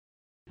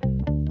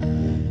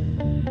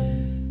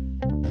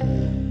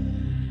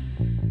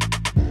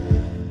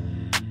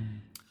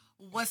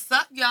What's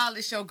up, y'all?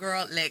 It's your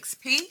girl, Lex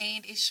P.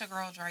 And it's your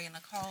girl, Drea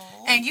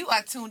Nicole. And you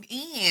are tuned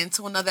in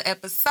to another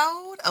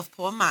episode of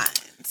Poor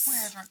Minds.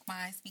 Where a drunk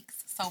mind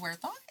speaks sober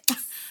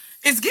thoughts.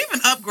 It's giving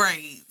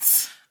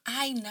upgrades.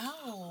 I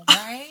know,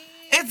 right?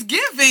 It's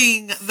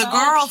giving the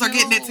girls are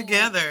getting it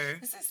together.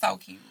 This is so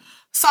cute.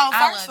 So,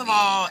 first of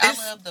all, I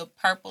love the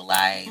purple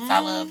lights. I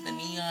love the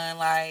neon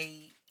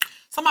light.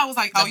 Somebody was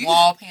like, the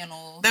wall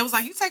panels. They was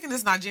like, you taking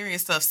this Nigerian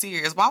stuff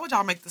serious. Why would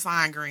y'all make the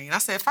sign green? I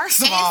said,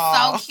 first of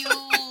all. It's so cute.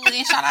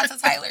 And shout out to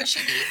Taylor. She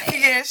did that.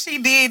 Yeah, she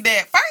did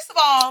that. First of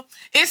all,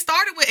 it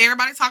started with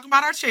everybody talking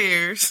about our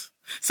chairs.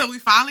 So we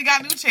finally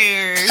got new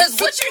chairs. Because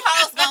what you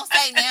hoes gonna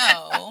say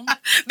now?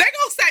 They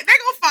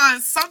gonna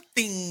find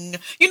something.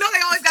 You know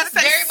they always gotta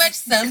say very much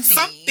something.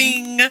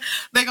 Something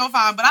they gonna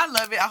find. But I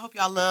love it. I hope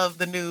y'all love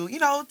the new,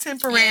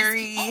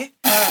 temporary.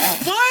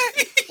 Yes. What?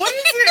 What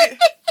is it?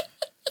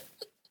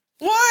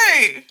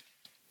 What?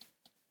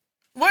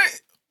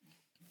 What?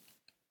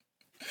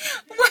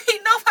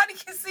 Wait, nobody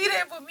can see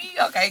that but me.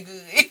 Okay,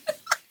 good.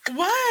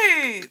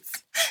 What?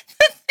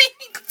 The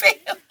thing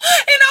fell. And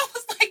I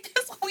was like,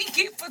 that's what we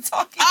get for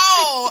talking.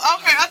 Oh,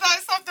 okay. I thought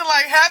something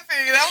like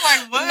happened. I'm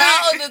like, what?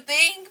 No, the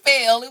thing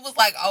fell. It was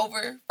like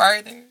over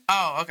further.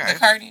 Oh, okay. The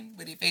curtain,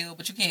 but it fell,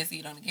 but you can't see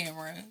it on the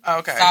camera.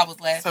 Okay. So I was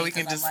laughing. So we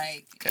can just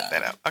cut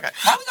that out. Okay.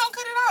 Why we gonna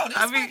cut it out? It's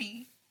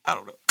funny. I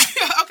don't know.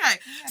 Okay.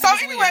 So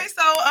anyway, what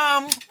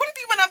have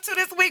you been up to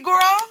this week,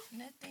 girl?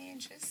 Nothing.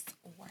 Just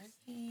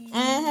working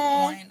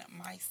on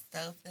my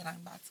stuff that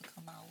I'm about to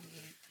come out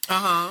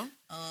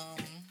with.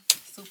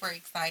 Super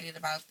excited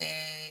about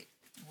that.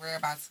 We're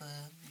about to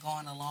go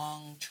on a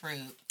long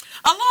trip.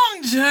 A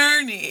long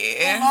journey.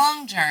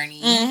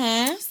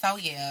 So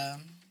yeah.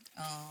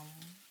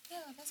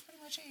 That's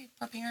pretty much it.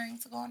 Preparing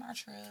to go on our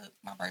trip.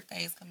 My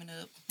birthday is coming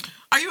up.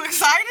 Are you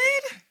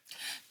excited?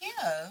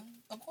 Yeah,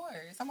 of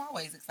course. I'm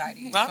always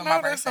excited I for know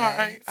my that's birthday.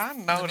 right. I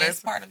know the that's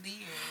best part of the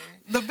year.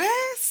 The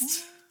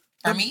best?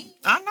 For me?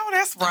 I know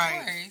that's right.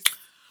 Of course.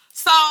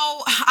 So,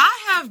 I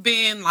have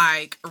been,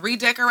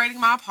 redecorating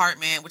my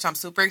apartment, which I'm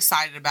super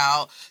excited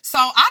about. So,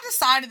 I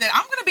decided that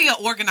I'm going to be an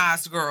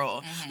organized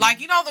girl.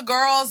 The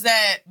girls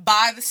that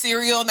buy the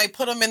cereal and they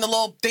put them in the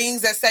little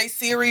things that say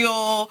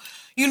cereal.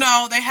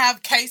 They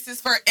have cases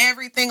for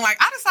everything.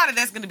 I decided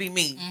that's going to be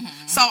me.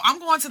 So, I'm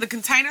going to the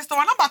Container Store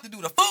and I'm about to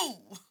do the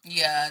food.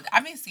 Yeah,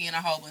 I've been seeing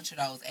a whole bunch of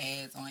those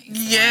ads on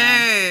Instagram.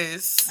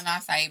 Yes. And I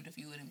saved a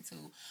few of them,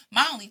 too.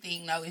 My only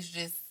thing, though, is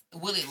just,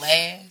 will it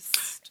last?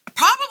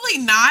 Probably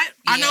not.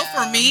 Yeah. I know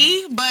for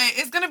me, but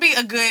it's going to be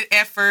a good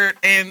effort,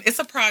 and it's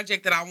a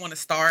project that I want to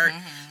start.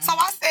 So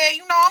I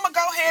said, I'm going to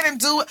go ahead and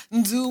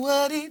do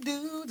what it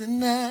do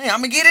tonight.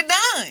 I'm going to get it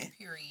done.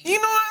 Period. You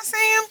know what I'm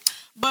saying?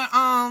 But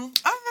other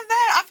than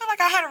that, I feel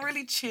like I had a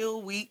really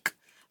chill week.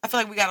 I feel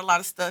like we got a lot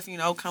of stuff,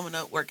 coming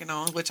up, working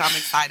on, which I'm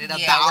excited about.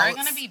 Yeah, we're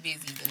going to be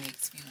busy the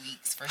next few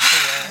weeks, for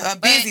sure. A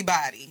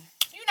busybody.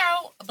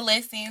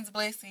 Blessings,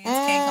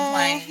 can't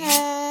complain.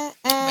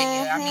 But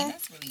yeah,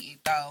 that's really it,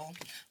 though.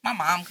 My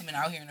mom coming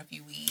out here in a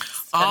few weeks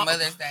for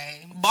Mother's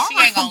Day. She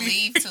ain't gonna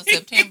leave till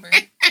September.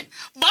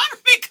 Barbara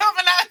be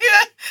coming out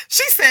here.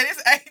 She said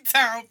it's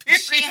A-Town,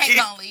 period. She ain't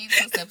gonna leave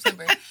till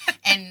September.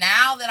 And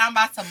now that I'm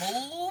about to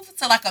move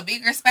to a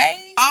bigger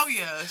space. Oh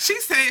yeah, she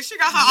said she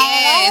got her own.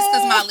 Yes,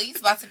 because my lease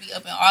about to be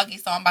up in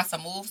August, so I'm about to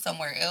move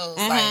somewhere else.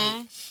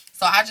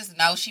 So I just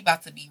know she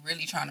about to be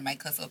really trying to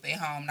make us up at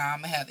home. Now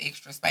I'm going to have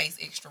extra space,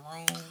 extra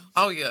room.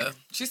 Oh, yeah.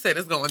 She said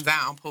it's going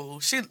down, Pooh.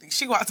 She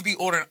about to be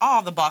ordering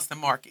all the Boston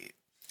Market.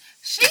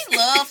 She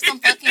loves some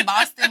fucking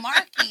Boston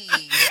Market.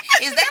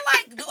 Is that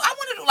I want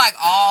to do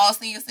all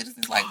senior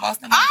citizens like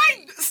Boston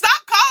Market?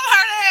 Stop calling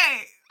her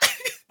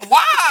that.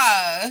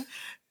 Why?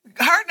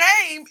 Her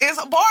name is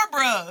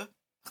Barbara.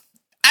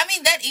 I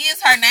mean, that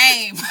is her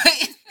name.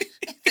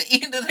 At the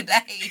end of the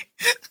day.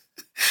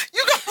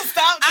 You gonna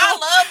stop? I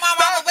love my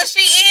mama, but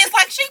she is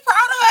she proud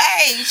of her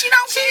age. She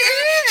don't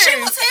care. She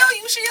will tell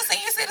you she a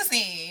senior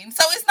citizen.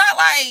 So it's not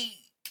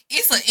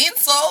it's an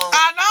insult.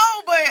 I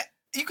know,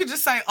 but you could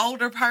just say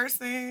older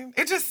person.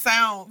 It just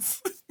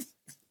sounds.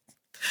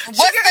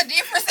 What's the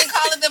difference in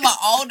calling them an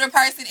older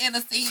person and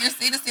a senior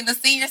citizen? A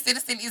senior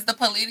citizen is the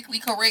politically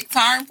correct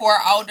term for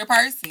an older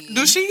person.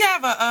 Do she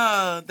have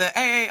the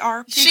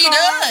AARP She card?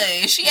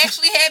 does. She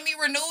actually had me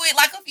renew it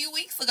a few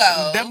weeks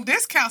ago. Them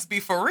discounts be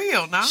for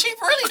real, no? She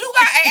really do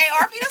got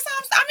AARP.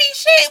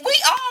 Shit. We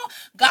all,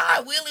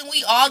 God willing,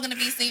 we all gonna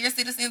be senior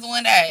citizens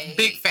one day.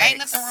 Big facts. Ain't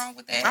nothing wrong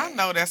with that. I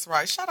know that's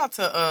right. Shout out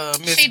to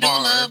Miss She do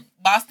Barr. love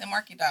Boston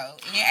Market though,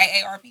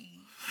 and AARP.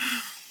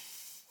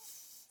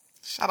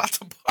 Shout out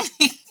to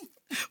Barbara.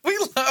 We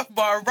love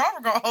Barbara.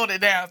 Barbara gonna hold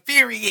it down,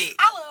 period.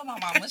 I love my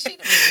mama. She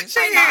the best. She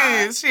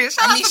is. She is.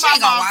 Shout out to she my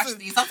ain't gonna mom, watch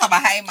these. I'm talking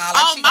about Hey Mom.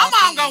 My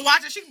mom gonna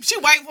watch it. She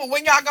waiting for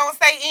when y'all gonna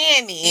say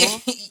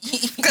Annie.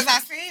 Because I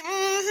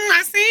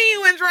see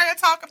you and Drea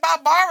talk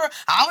about Barbara.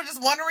 I was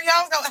just wondering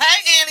y'all was going,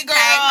 hey Annie girl.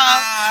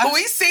 Hey, Mom.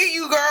 We see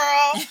you,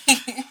 girl.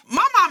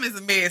 My mom mom is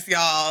a mess, y'all.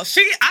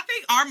 I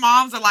think our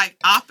moms are like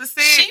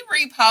opposite. She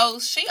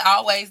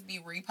always be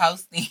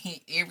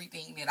reposting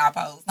everything that I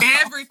post.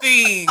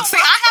 Everything. See,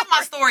 I have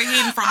my story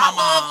hidden from my mom.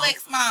 I love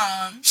Lex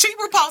mom. She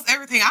reposts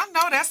everything. I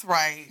know that's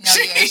right. No,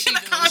 yeah, she do.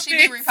 She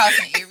be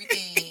reposting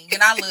everything,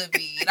 and I love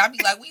it. I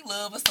be like, we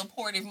love a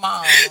supportive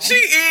mom. She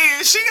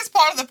is. She is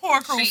part of the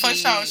poor crew for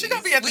sure. She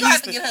gonna be at the. We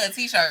have to get her a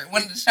t-shirt.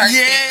 One of the shirts.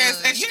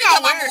 Yes, and you think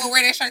my mama will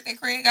wear that shirt that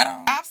Craig got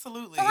on?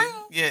 Absolutely. For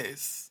real?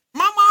 Yes.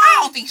 My mom. I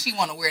don't think she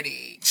want to wear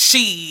that.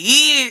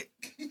 She.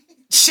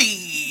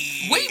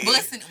 We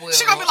busting. Well,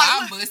 she gonna be like,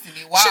 I'm busting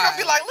it. Why? She gonna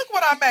be like, look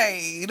what I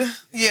made.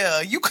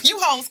 Yeah, you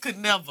hoes could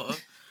never.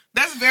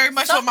 That's very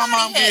much what my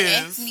mom had is.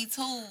 asked me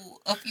too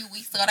a few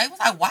weeks ago. They was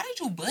like, "Why did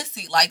you bust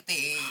it like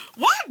that?"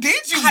 Why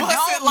did you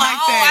bust it like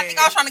that? I think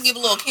I was trying to give a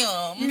little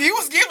Kim. You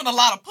was giving a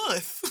lot of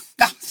puss.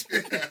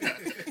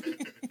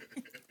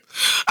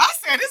 I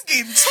said it's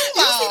getting too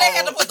loud. You see, they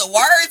had to put the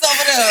words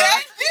over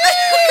there.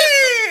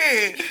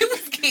 Yeah. It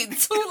was getting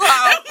too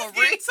loud for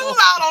real. Too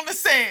loud on the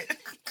set.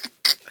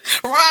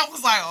 Ron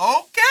was like,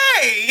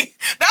 okay.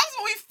 That was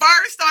when we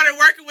first started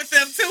working with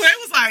them too. It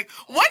was like,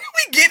 what did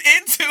we get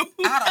into?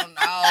 I don't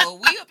know.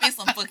 We up in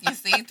some fucking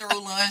see-through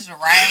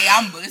lingerie.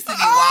 I'm busting it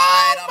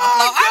wide on the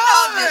floor. I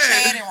know that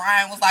Chad and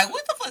Ryan was like,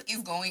 what the fuck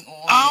is going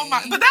on? Oh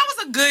my, but that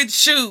was a good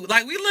shoot.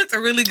 Like, we looked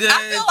really good.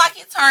 I feel like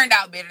it turned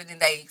out better than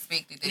they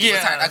expected it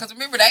would turn out. Because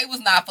remember, they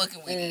was not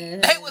fucking with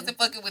it. They wasn't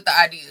fucking with the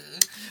idea.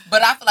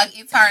 But I feel like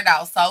it turned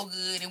out so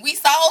good. And we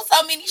sold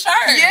so many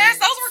shirts. Yes,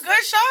 those were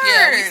good shirts.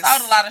 Yeah, we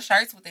sold a lot of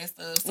shirts with that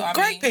stuff. So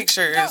great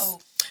pictures. No.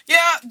 Yeah,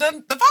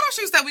 the photo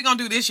shoots that we're going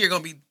to do this year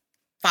going to be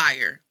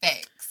fire.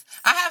 Facts.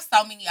 I have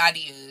so many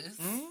ideas.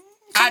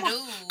 I do.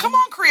 Come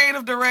on,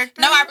 creative director.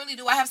 No, I really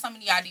do. I have so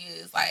many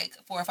ideas, like,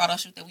 for a photo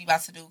shoot that we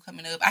about to do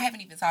coming up. I haven't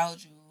even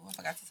told you. I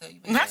forgot to tell you.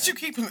 Not you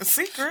keeping it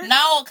secret.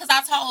 No, because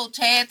I told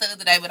Chad the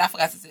other day, but I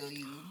forgot to tell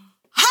you.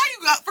 How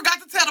you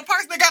forgot to tell the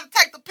person that got to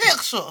take the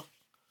picture?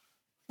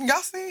 Y'all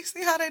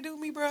see how they do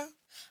me, bro?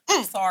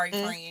 I'm sorry,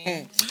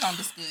 friend. We gonna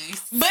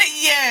discuss. But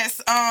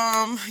yes,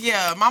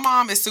 yeah, my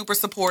mom is super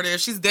supportive.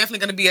 She's definitely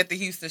gonna be at the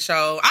Houston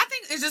show. I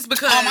think it's just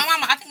because I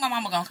think my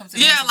mama gonna come to the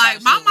Houston like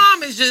show. my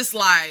mom is just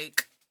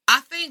like,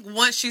 I think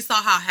once she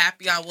saw how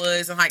happy I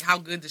was and like how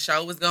good the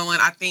show was going,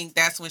 I think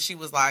that's when she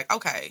was like,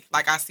 okay,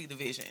 like I see the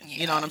vision. Yeah.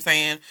 You know what I'm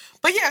saying?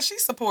 But yeah,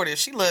 she's supportive.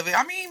 She love it.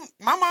 I mean,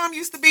 my mom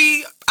used to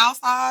be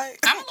outside.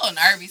 I'm a little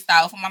nervous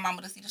though for my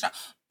mama to see the show.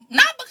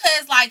 Not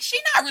because, like, she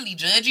not really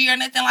judgy or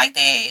nothing like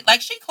that.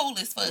 Like, she cool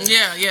as fuck.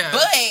 Yeah, yeah.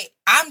 But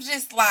I'm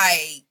just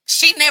like,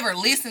 she never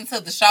listened to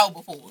the show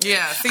before.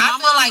 Yeah, see, I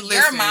feel like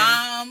your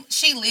mom,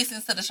 she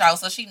listens to the show,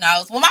 so she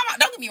knows. Well, my mom,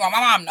 don't get me wrong,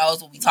 my mom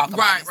knows what we talk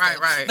about.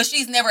 Right. But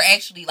she's never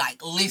actually,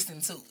 like,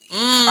 listened to it.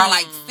 Or,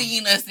 like,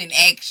 seen us in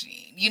action.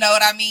 You know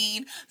what I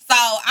mean? So,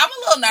 I'm a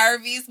little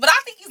nervous, but I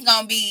think it's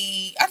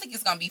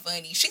gonna be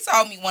funny. She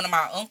told me one of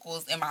my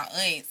uncles and my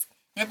aunts,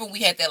 remember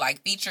we had that,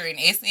 like, feature in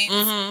Essence?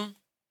 Mm-hmm.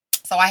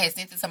 So I had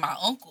sent it to my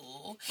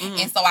uncle.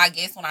 And so I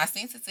guess when I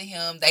sent it to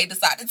him, they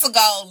decided to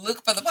go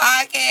look for the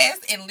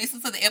podcast and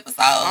listen to the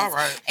episode. All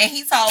right. And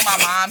he told my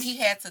mom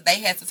they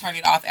had to turn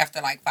it off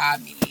after like 5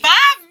 minutes. 5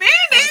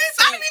 minutes?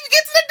 I didn't even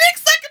get to the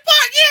next second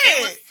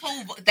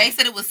part yet. They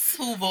said it was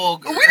too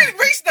vulgar. We didn't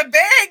reach the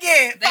bag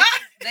yet.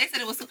 They said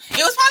it was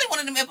probably one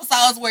of them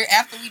episodes where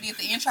after we did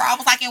the intro, I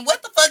was like, and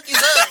what the fuck is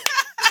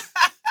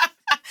up?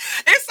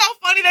 It's so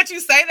funny that you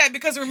say that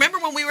because remember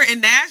when we were in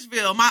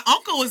Nashville, my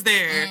uncle was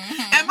there.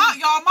 Mm-hmm. And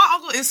my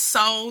uncle is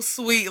so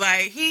sweet.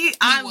 Like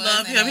I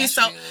love him. He's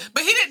so,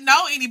 but he didn't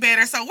know any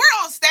better. So we're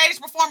on stage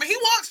performing. He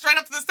walked straight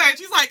up to the stage.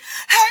 He's like,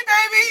 "Hey,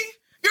 baby,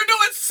 you're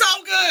doing so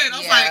good." I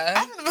was like,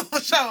 I'm in the middle of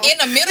the show. In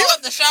the middle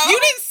of the show? You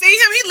didn't see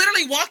him. He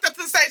literally walked up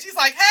to the stage. He's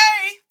like,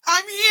 "Hey,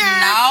 I'm here."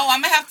 No,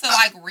 I'm gonna have to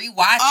like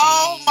rewatch it.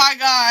 Oh my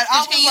God.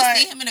 Can you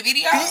see him in the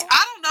video?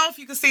 I don't know if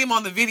you can see him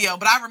on the video,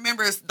 but I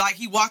remember like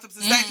he walked up to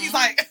the stage. He's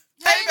like,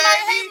 "Hey, baby."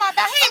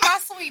 Hey, my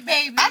sweet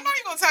baby. I'm not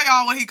even going to tell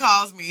y'all what he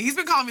calls me. He's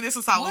been calling me this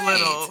since I was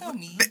little. Tell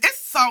me. It's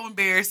so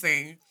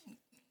embarrassing.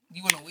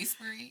 You want to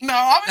whisper it? No,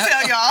 I'm going to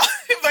tell y'all.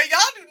 But y'all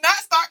do not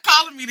start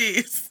calling me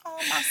this. Oh,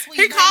 my sweet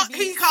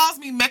baby. He calls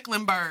me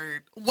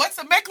Mecklenburg. What's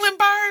a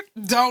Mecklenburg?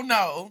 Don't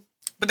know.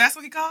 But that's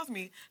what he calls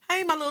me.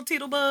 Hey, my little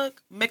Teetlebug.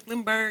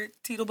 Mecklenburg,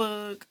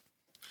 Teetlebug.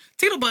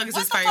 Teetlebug is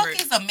his favorite. What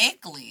the fuck is a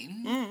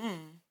Mecklin? Mm-mm.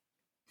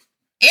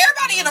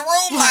 Everybody in the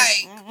room,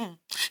 like...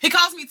 He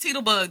calls me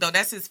Teetlebug, though.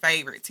 That's his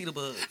favorite, Teetlebug.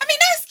 I mean,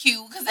 that's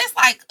cute, because that's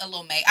like a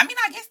little made... I mean,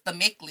 I guess the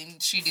Mecklin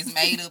shit is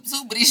made up,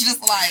 too, but it's just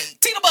like...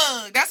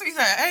 Teetlebug. That's what he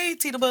said. Hey,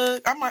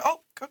 Teetlebug. I'm like,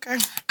 oh, okay.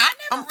 I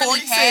never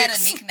really had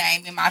a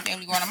nickname in my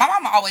family growing up. My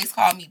mama always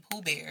called me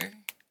Pooh Bear.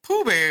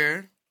 Pooh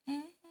Bear?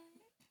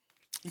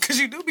 Because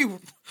you do be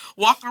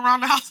walking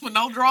around the house with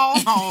no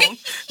drawers on,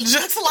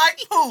 just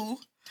like Pooh.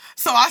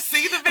 So I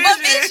see the vision. But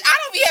bitch, I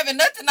don't be having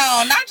nothing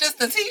on, not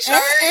just a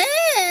t-shirt.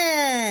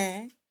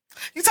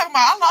 You talking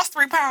about I lost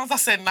 3 pounds? I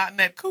said not in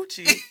that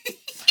coochie.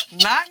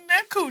 Not in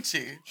that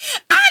coochie.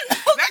 I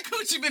know that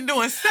coochie been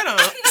doing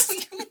sit-ups.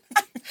 I know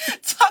you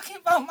talking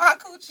about about my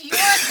coochie. Yours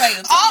say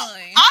a ton.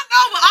 I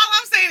know, but all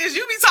I'm saying is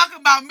you be talking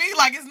about me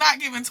like it's not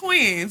giving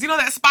twins. You know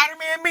that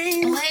Spider-Man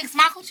meme? Lex,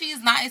 my coochie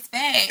is not as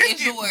fat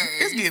as yours.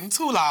 It's getting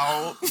too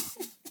loud.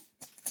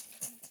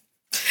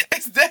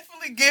 It's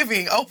definitely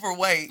giving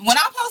overweight. When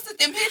I posted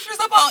them pictures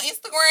up on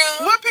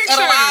Instagram, what pictures? At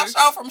a live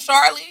show from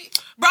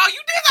Charlotte. Bro, you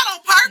did that on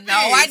purpose. No,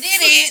 I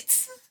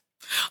didn't.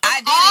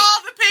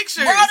 All the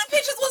pictures. Bro, the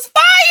pictures was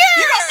fire.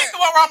 You don't pick the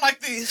one where I'm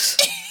like this.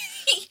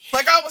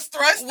 Like I was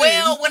thrusting.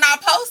 Well, when I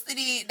posted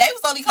it, they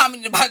was only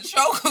commenting about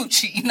your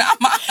coochie, not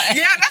mine.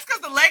 Yeah, that's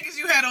because the leggings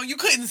you had on, you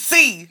couldn't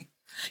see.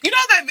 You know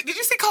that? Did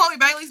you see Chloe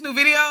Bailey's new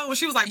video when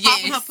she was like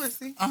popping her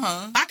pussy?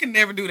 I can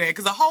never do that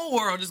because the whole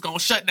world is gonna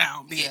shut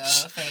down, bitch. Yeah,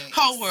 thanks.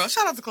 Whole world.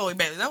 Shout out to Chloe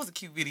Bailey. That was a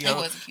cute video. It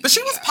was a cute but she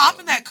video. was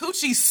popping that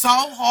coochie so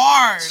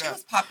hard. She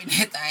was popping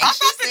that thing. I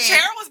thought the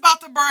chair was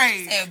about to break.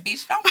 She said,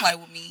 "Bitch, don't play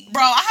with me,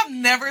 bro." I have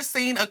never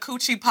seen a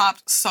coochie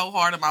popped so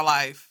hard in my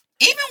life.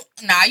 Even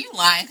you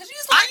lying because you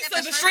used to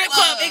at the strip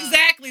club.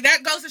 Exactly.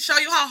 That goes to show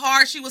you how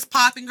hard she was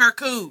popping her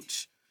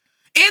cooch.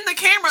 In the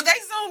camera, they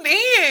zoomed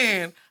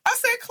in. I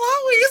said,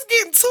 Chloe, it's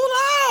getting too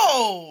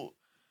loud.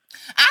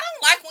 I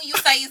don't like when you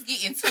say it's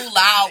getting too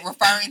loud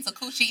referring to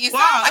coochie. It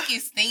sounds like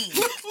it stinks.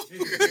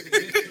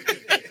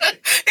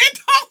 It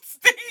don't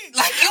stink.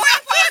 Like, you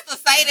ain't supposed to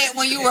say that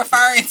when you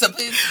referring to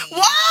pussy.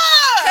 Why?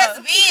 Because,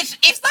 bitch,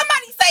 if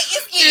somebody say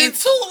it's getting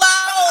too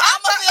loud,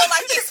 I'm going to feel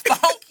like it's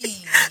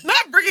funky.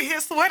 Not bringing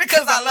his sweater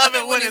because I love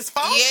it when it's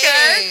funky.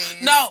 Yes.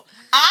 No,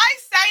 I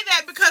say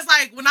that because,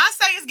 like, when I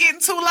say it's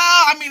getting too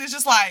loud, I mean, it's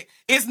just like,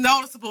 it's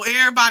noticeable.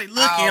 Everybody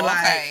looking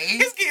like,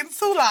 it's getting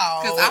too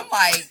loud. Because I'm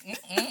like,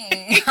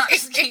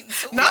 it's getting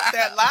too loud. Not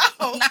that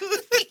loud.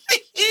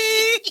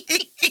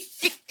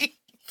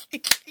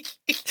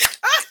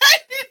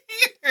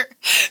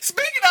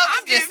 Speaking of,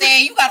 I'm just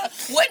saying, you gotta,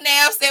 what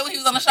Nav said when he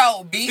was on the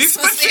show, be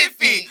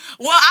specific.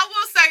 Well, I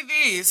will say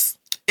this.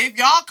 If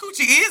y'all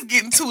coochie is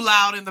getting too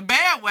loud in the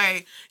bad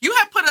way, you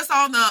have put us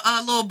on the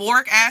little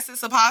boric acid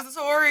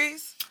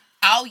suppositories.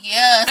 Oh,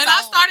 yeah. And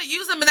I started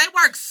using them, and they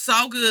work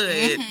so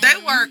good. Mm-hmm. They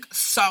work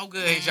so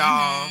good,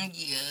 y'all.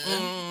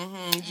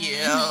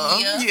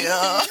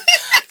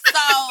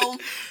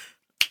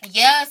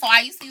 Yeah. So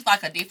I used to use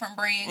like a different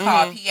brand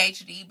called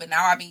PhD, but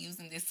now I've been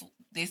using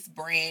this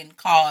brand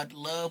called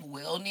Love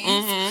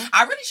Wellness.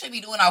 I really should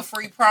be doing a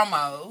free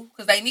promo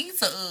because they need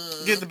to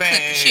get the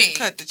bag,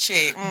 cut the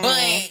check.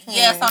 But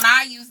yeah, so now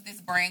I use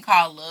this brand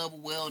called Love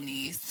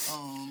Wellness.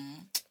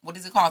 What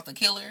is it called? The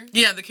Killer?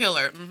 Yeah, the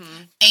Killer.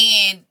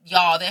 And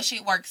y'all, that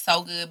shit works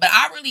so good. But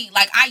I really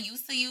I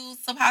used to use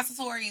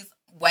suppositories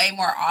way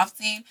more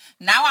often.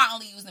 Now I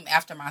only use them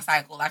after my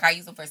cycle. Like, I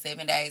use them for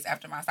 7 days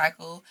after my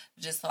cycle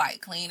just to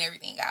like clean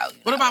everything out.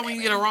 What about when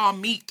you get a raw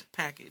meat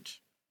package?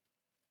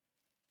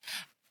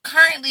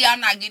 Currently,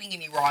 I'm not getting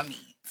any raw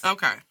meat.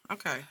 Okay.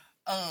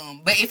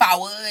 But if I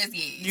was,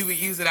 yes. You would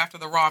use it after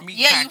the raw meat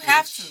package. Yeah, you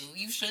have to.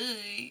 You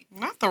should.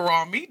 Not the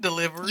raw meat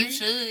delivery. You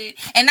should.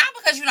 And not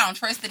because you don't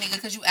trust the nigga,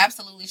 because you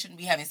absolutely shouldn't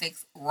be having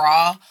sex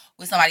raw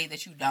with somebody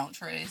that you don't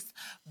trust.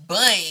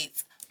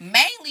 But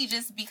mainly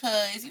just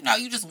because,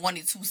 you just want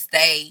it to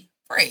stay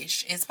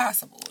fresh as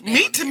possible.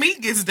 Meat to meat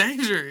gets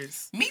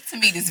dangerous. Meat to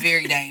meat is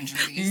very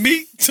dangerous.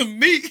 Meat to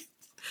meat.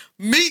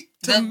 Meat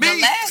to meat.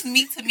 The last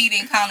meat to meat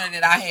encounter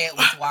that I had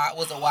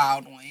was a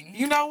wild one.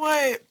 You know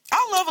what?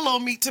 I love a little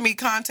meat to meat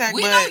contact.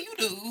 We know you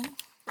do.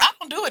 I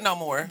don't do it no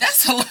more.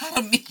 That's a lot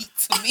of meat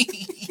to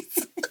meat.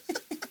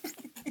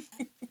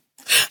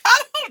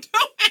 I don't do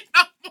it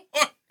no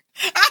more.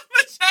 I'm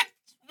a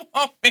changed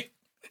woman.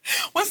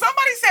 When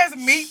somebody says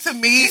meat to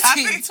meat, I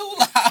think too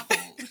loud.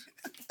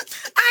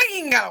 I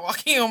ain't gotta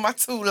walk in on my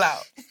too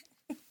loud.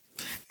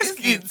 It's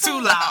getting too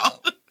loud.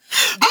 Did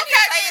you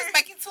say it's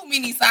making too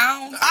many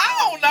sounds?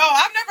 I don't know.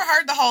 I've never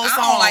heard the whole song.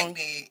 I don't like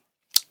that.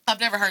 I've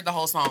never heard the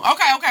whole song.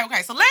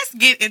 Okay. So let's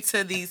get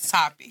into these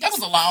topics. That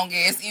was a long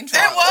ass intro.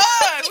 It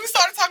was. We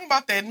started talking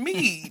about that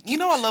meat. You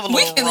know I love a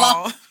little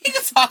raw. We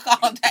can talk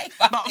all day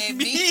about that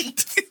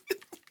meat.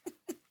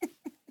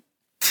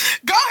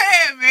 Go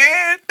ahead,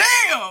 man.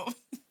 Damn.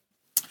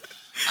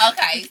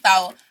 Okay,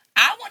 so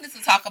I wanted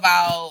to talk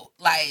about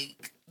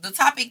the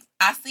topic.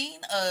 I seen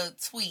a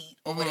tweet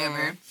or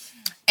whatever.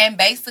 And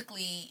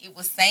basically, it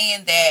was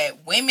saying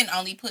that women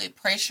only put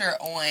pressure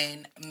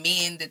on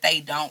men that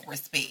they don't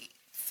respect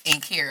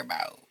and care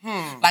about.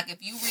 Like, if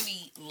you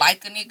really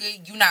like a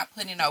nigga, you're not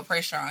putting no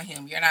pressure on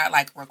him. You're not,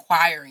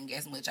 requiring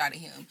as much out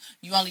of him.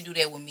 You only do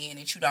that with men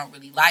that you don't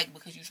really like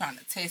because you're trying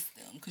to test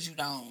them because you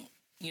don't,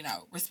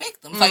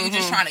 respect them. So you're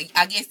just trying to,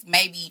 I guess,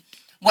 maybe...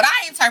 What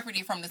I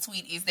interpreted from the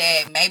tweet is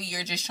that maybe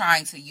you're just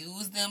trying to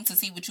use them to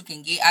see what you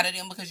can get out of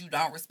them because you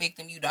don't respect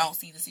them. You don't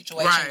see the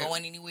situation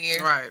going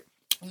anywhere. Right.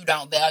 You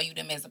don't value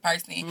them as a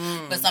person.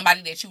 But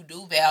somebody that you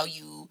do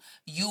value,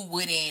 you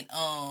wouldn't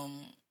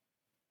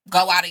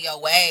go out of your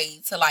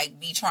way to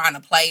be trying to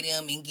play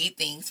them and get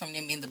things from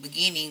them in the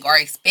beginning or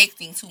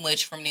expecting too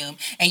much from them.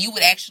 And you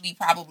would actually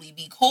probably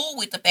be cool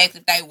with the fact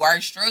that they were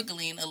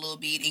struggling a little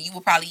bit and you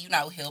would probably,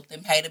 help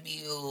them pay the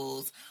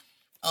bills.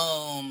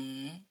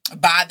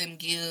 buy them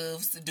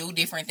gifts, do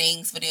different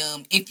things for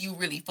them. If you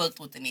really fucked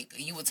with the nigga,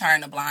 you would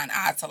turn a blind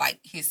eye to like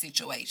his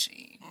situation,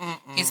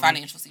 his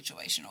financial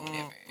situation or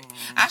whatever.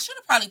 I should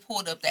have probably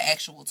pulled up the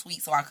actual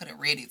tweet so I could have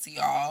read it to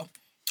y'all.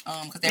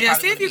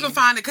 See if you can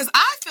find it, because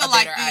I feel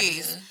like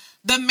this.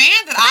 The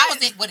man that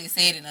wasn't what it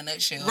said in a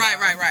nutshell.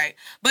 Right.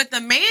 But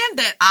the man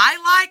that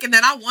I like and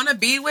that I want to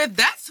be with,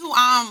 that's who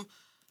I'm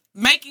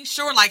making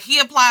sure, like, he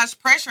applies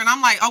pressure. And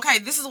I'm like, okay,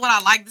 this is what I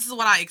like. This is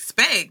what I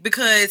expect.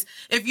 Because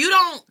if you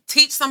don't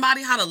teach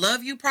somebody how to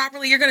love you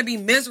properly, you're going to be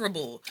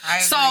miserable.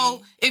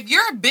 So if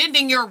you're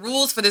bending your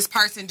rules for this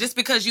person just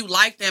because you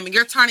like them and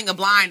you're turning a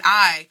blind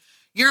eye,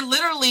 you're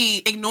literally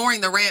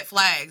ignoring the red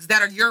flags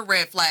that are your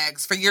red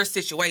flags for your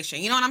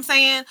situation. You know what I'm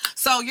saying?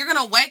 So you're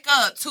going to wake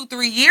up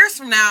 2-3 years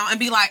from now and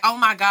be like, oh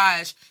my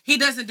gosh, he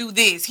doesn't do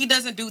this. He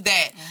doesn't do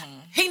that.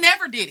 He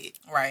never did it.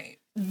 Right.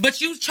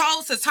 But you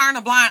chose to turn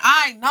a blind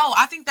eye. No,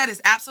 I think that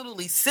is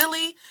absolutely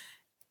silly.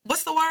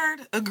 What's the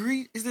word?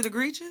 Is it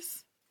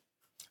egregious?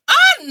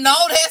 I know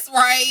that's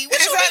right.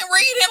 What you been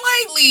reading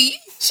lately?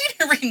 She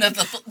didn't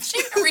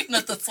read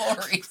nothing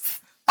stories.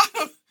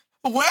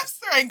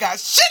 Webster ain't got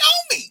shit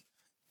on me.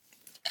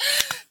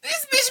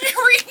 This bitch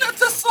been reading a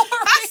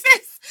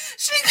thesaurus.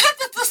 She got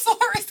the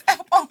thesaurus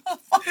app on her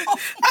phone.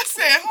 I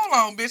said, hold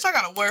on, bitch. I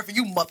got a word for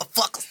you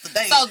motherfuckers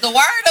today. So the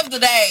word of the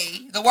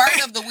day, the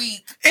word of the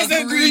week is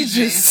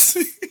egregious.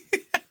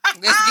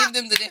 Let's give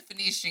them the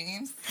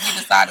definitions. We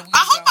decided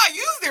I hope I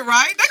used it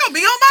right. They're going to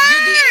be on my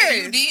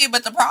ass. You did,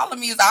 but the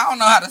problem is I don't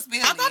know how to spell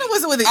it. I thought it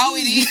was with an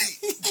E.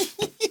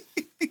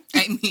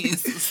 It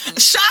is.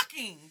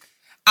 Shocking.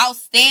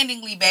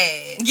 Outstandingly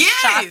bad. Yes.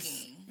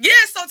 Shocking. Yeah,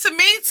 so to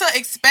me, to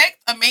expect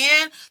a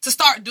man to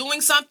start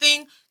doing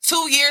something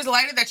 2 years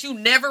later that you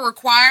never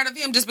required of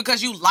him just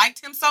because you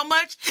liked him so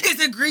much is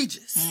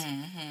egregious.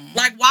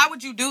 Like, why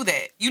would you do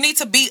that? You need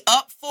to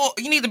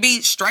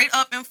be straight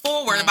up and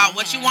forward about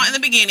what you want in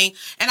the beginning.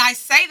 And I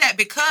say that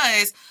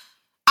because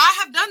I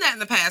have done that in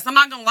the past. I'm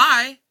not going to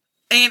lie.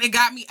 And it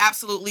got me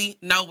absolutely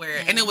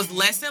nowhere. And it was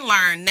lesson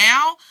learned.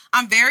 Now,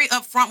 I'm very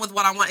upfront with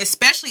what I want,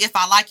 especially if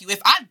I like you.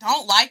 If I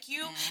don't like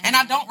you and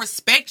I don't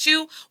respect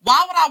you,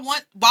 why would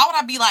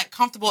I be like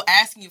comfortable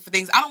asking you for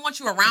things? I don't want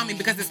you around me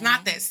because it's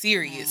not that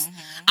serious.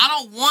 I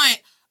don't want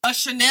a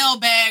Chanel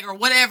bag or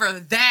whatever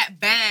that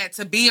bad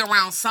to be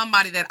around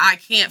somebody that I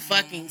can't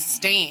fucking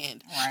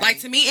stand. Right. Like,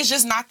 to me, it's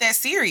just not that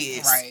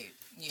serious. Right.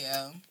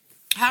 Yeah.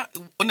 How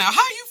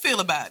you feel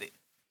about it?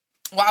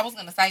 Well, I was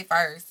going to say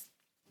first,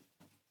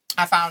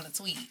 I found a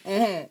tweet.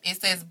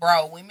 It says,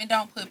 bro, women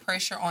don't put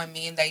pressure on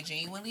men they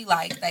genuinely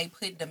like. They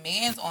put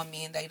demands on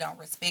men they don't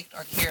respect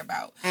or care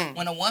about.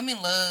 When a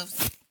woman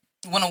loves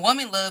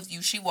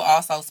you, she will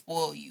also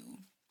spoil you,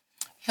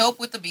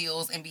 help with the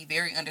bills, and be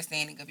very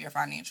understanding of your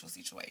financial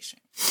situation.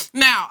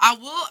 Now,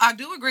 I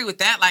do agree with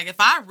that. Like, if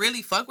I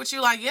really fuck with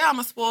you, like, yeah, I'm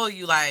gonna spoil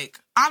you.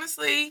 Like,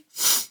 honestly,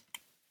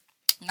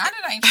 not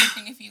that I ain't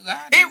tripping if you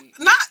got it.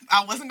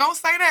 I wasn't gonna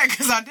say that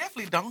because I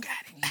definitely don't got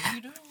it. Yeah,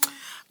 you do.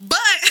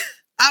 But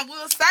I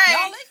will say,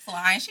 y'all Lex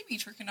lying. She be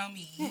tricking on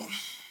me,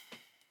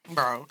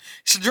 bro.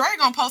 Dre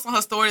gonna post on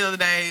her story the other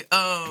day.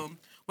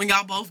 When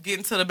y'all both get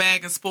into the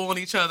bag and spoiling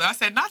each other. I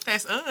said, not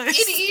that's us.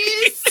 It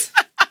is.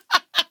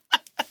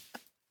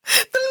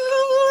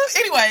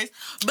 Anyways,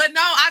 but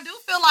no, I do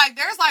feel like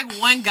there's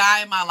like one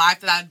guy in my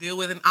life that I deal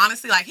with, and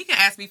honestly, like, he can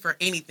ask me for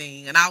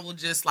anything, and I will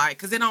just like,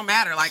 because it don't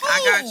matter. Like,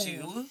 I got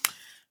you.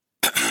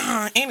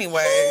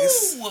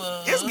 Anyways,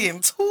 it's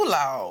getting too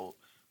loud.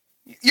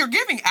 You're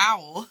giving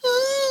owl.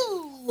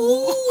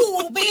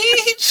 Ooh,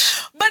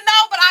 bitch. But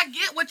I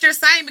get what you're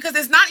saying, because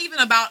it's not even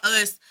about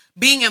us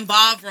being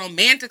involved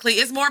romantically.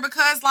 It's more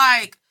because,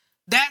 like,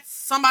 that's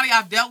somebody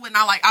I've dealt with, and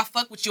I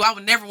fuck with you. I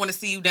would never want to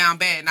see you down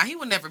bad. Now, he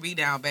would never be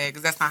down bad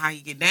because that's not how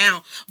he get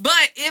down.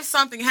 But if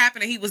something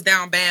happened and he was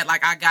down bad,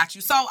 like, I got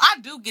you. So I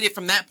do get it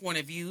from that point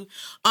of view.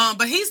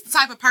 But he's the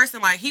type of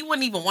person, like, he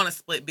wouldn't even want to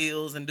split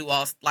bills and do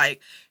all,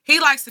 like, he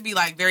likes to be,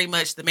 like, very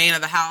much the man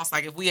of the house.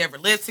 Like, if we ever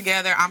live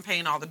together, I'm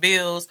paying all the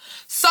bills.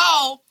 So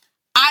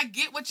I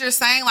get what you're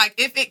saying. Like,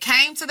 if it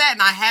came to that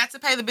and I had to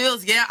pay the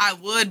bills, yeah, I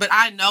would. But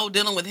I know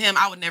dealing with him,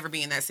 I would never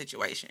be in that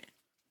situation.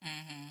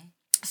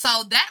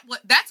 So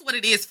that's what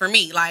it is for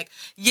me. Like,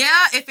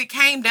 yeah, if it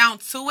came down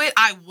to it,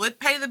 I would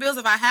pay the bills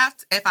if I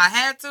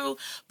had to.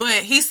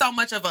 But he's so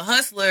much of a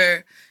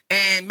hustler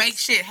and make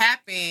shit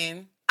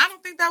happen. I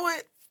don't think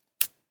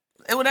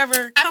it would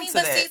ever come to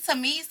that. See, to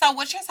me, so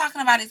what you're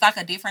talking about is like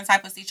a different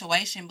type of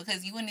situation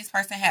because you and this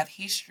person have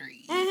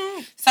history.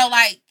 So,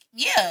 like,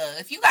 yeah,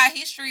 if you got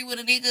history with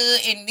a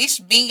nigga and this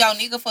been your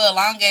nigga for a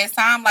long ass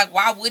time, like,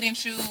 why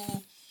wouldn't you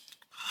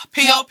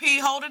POP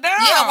hold it down?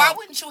 Yeah, why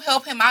wouldn't you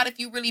help him out if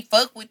you really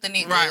fuck with the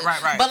nigga?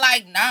 Right. But,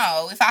 like,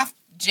 no, if I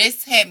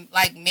just had,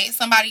 like, met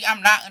somebody,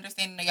 I'm not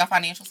understanding of your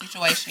financial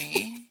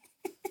situation.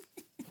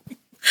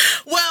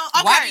 Well,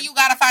 okay. Why do you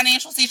got a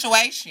financial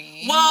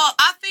situation? Well,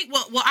 I think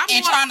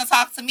I'm trying to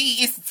talk to me,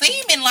 it's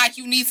seeming like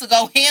you need to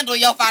go handle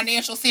your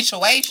financial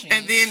situation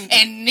and then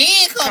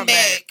come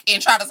back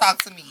and try to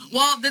talk to me.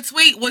 Well, the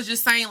tweet was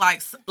just saying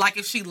like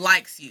if she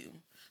likes you.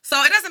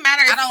 So it doesn't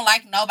matter. I don't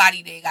like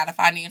nobody that got a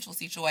financial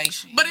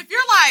situation. But if you're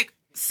like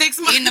 6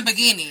 months in the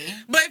beginning,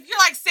 but if you're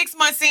like 6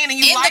 months in and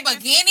you in the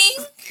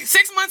beginning,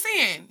 6 months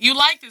in, you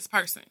like this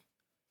person,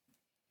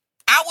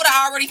 I would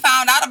have already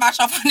found out about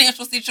your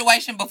financial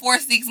situation before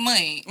 6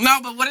 months. No,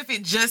 but what if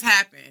it just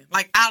happened,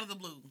 like out of the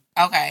blue?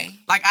 Okay,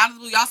 like out of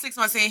the blue, y'all 6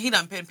 months in, he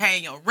done been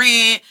paying your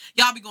rent.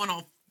 Y'all be going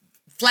on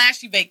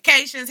flashy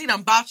vacations. He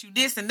done bought you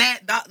this and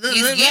that.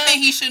 He's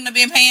giving. He shouldn't have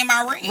been paying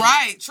my rent.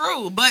 Right,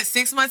 true. But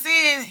 6 months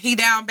in, he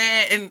down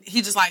bad, and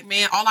he just like,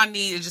 man, all I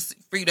need is just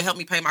for you to help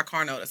me pay my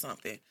car note or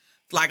something,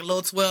 like a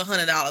little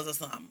 $1,200 or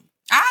something.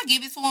 I'll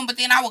give it to him, but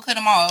then I will cut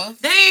him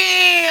off.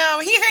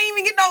 Damn, he can't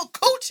even get no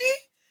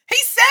coochie. He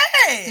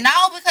said.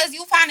 No, because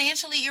you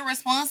financially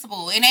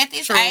irresponsible. And at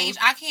this age,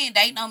 I can't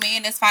date no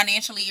man that's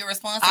financially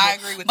irresponsible. I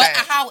agree with that.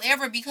 But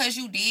however, because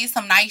you did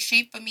some nice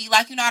shit for me,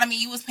 like, you know what I mean?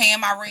 You was paying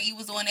my rent, you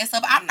was doing that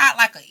stuff. I'm not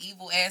like an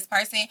evil ass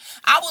person.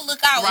 I would look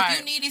out if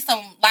you needed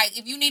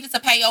if you needed to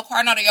pay your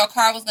car note or your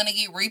car was going to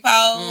get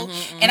repoed,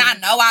 and I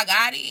know I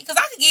got it, because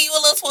I could give you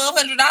a little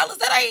 $1,200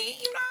 that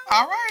ain't, you know.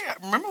 All right.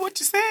 Remember what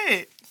you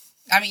said.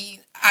 I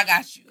mean, I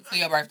got you for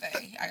your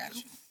birthday. I got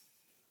you.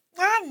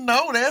 I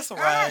know that's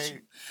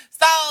right.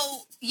 So,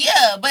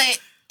 yeah, but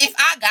if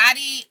I got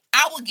it,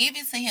 I would give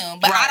it to him.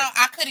 But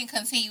I couldn't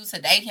continue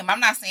to date him. I'm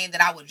not saying that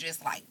I would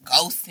just like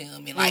ghost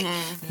him and like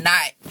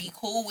not be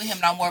cool with him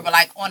no more. But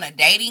like on a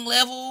dating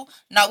level,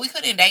 no, we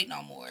couldn't date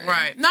no more.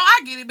 Right. No,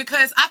 I get it,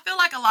 because I feel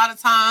like a lot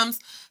of times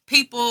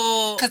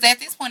people, because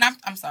at this point,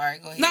 I'm sorry.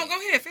 Go ahead. No, go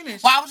ahead.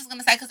 Finish. Well, I was just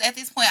gonna say, because at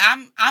this point,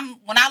 I'm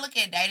when I look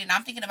at dating,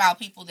 I'm thinking about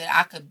people that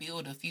I could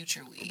build a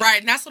future with.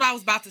 Right, and that's what I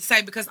was about to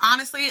say. Because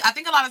honestly, I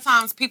think a lot of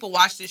times people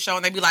watch this show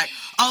and they be like,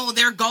 "Oh,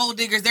 they're gold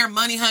diggers, they're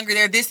money hungry,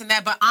 they're this and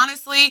that." But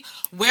honestly,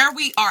 where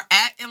we are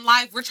at in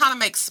life, we're trying to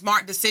make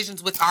smart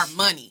decisions with our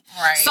money.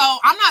 Right. So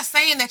I'm not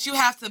saying that you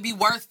have to be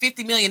worth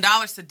 $50 million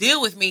to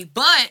deal with me,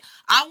 but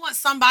I want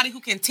somebody who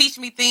can teach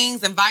me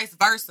things and vice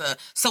versa,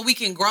 so we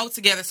can grow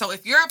together. So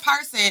if you're a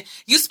person,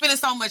 you spending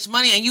so much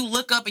money and you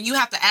look up and you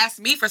have to ask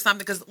me for something,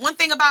 because one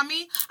thing about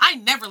me, I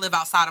never live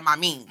outside of my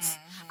means.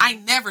 I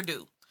never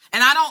do.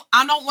 And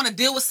I don't want to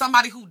deal with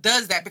somebody who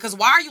does that, because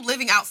why are you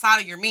living outside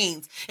of your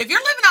means? If you're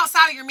living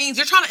outside of your means,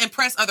 you're trying to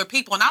impress other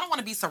people, and I don't want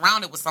to be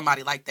surrounded with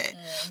somebody like that.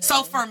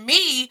 So for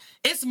me,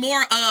 it's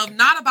more of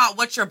not about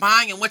what you're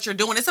buying and what you're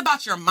doing. It's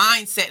about your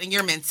mindset and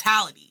your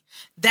mentality.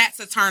 That's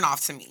a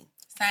turnoff to me.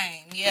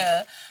 Same,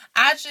 yeah.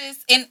 I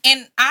just, and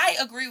I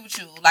agree with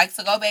you. Like,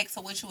 to go back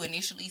to what you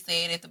initially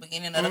said at the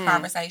beginning of the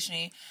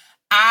conversation,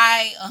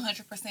 I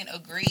 100%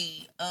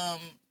 agree.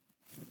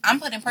 I'm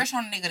putting pressure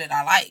on a nigga that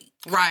I like.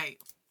 Right.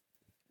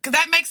 Because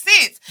that makes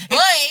sense.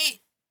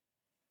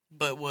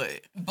 But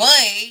what?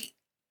 But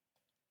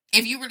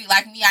if you really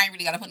like me, I ain't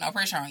really got to put no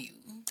pressure on you.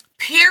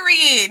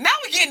 Period. Now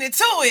we getting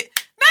into it.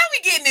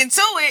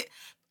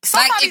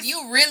 Like, if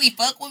you really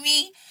fuck with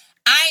me,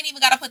 I ain't even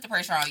got to put the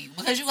pressure on you,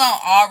 because you're going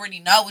to already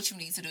know what you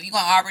need to do. You're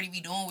going to already be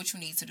doing what you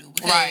need to do.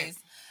 Because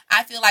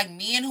I feel like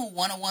men who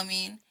want a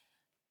woman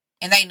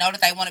and they know that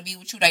they want to be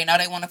with you, they know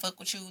they want to fuck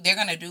with you, they're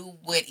going to do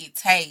what it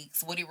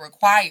takes, what it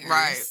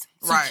requires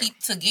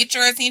to get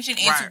your attention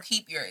and to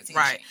keep your attention.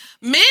 Right.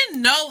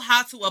 Men know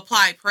how to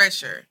apply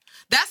pressure.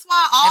 That's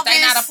why if they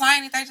not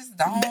applying it, they just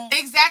don't.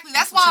 Exactly.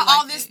 That's why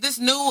all this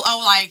new,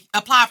 like,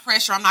 apply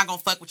pressure, I'm not going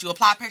to fuck with you,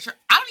 apply pressure.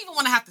 I don't even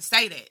want to have to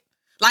say that.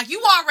 Like,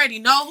 you already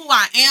know who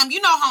I am. You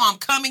know how I'm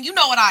coming. You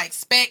know what I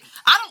expect.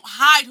 I don't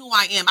hide who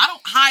I am. I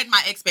don't hide my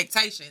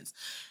expectations.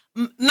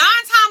 9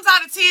 times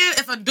out of 10,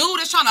 if a dude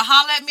is trying to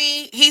holler at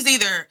me, he's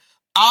either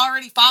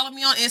already followed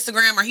me on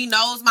Instagram or he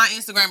knows my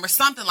Instagram or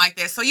something like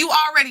that. So you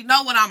already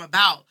know what I'm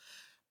about.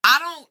 I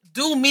don't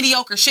do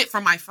mediocre shit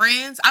for my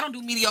friends. I don't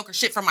do mediocre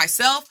shit for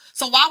myself.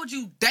 So why would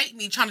you date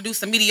me trying to do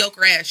some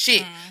mediocre ass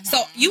shit?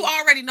 So you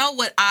already know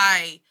what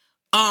I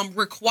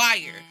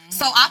require.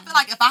 So I feel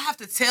like if I have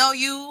to tell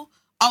you,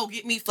 oh,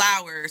 get me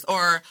flowers,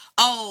 or,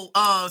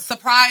 oh,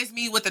 surprise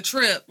me with a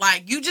trip,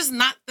 like, you just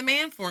not the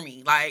man for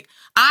me. Like,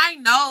 I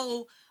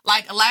know,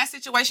 like, the last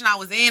situation I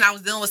was in, I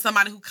was dealing with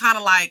somebody who kind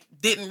of, like,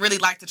 didn't really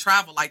like to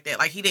travel like that.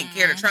 Like, he didn't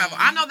care to travel.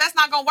 I know that's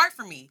not going to work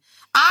for me.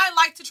 I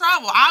like to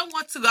travel. I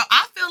want to go.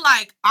 I feel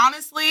like,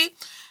 honestly,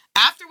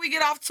 after we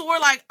get off tour,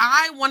 like,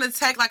 I want to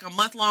take, like, a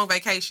month-long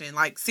vacation.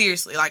 Like,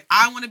 seriously. Like,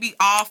 I want to be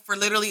off for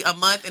literally a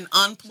month and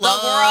unplug. The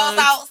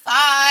world's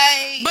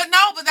outside. But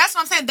that's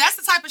what I'm saying. That's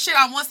the type of shit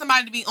I want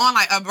somebody to be on,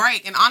 like, a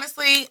break. And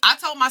honestly, I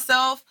told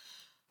myself,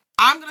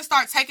 I'm going to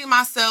start taking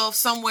myself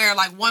somewhere,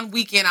 like, one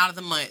weekend out of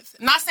the month.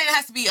 I'm not saying it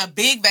has to be a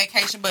big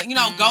vacation, but, you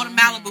know, go to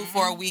Malibu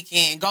for a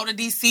weekend. Go to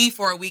D.C.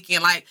 for a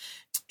weekend. Like,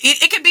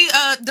 it could be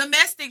a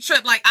domestic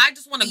trip. Like, I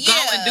just want to go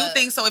and do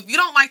things. So if you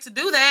don't like to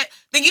do that,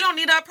 then you don't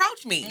need to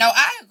approach me. No,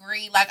 I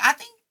agree. Like, I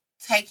think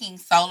taking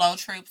solo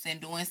trips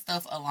and doing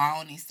stuff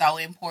alone is so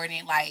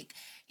important. Like,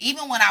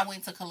 even when I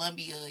went to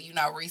Colombia, you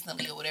know,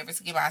 recently or whatever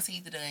to get my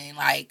teeth done,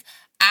 like,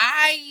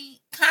 I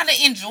kind of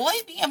enjoy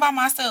being by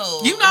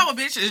myself. You know a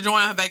bitch is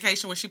enjoying her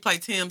vacation when she play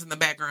Tim's in the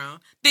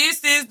background.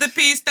 This is the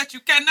piece that you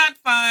cannot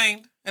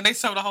find. And they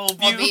show the whole view.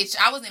 Well, bitch,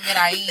 I was in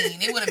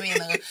Medellin. It would have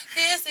been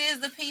this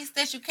is the piece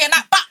that you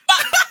cannot...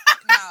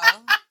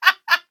 No.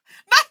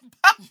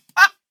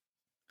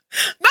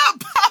 Not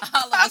pop.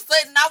 All of a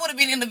sudden, I would have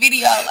been in the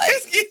video. Like,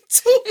 It's getting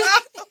too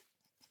loud.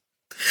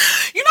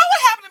 You know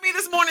what happened to me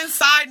this morning?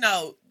 Side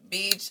note.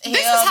 Bitch,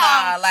 hell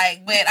nah.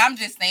 Like, but I'm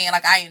just saying,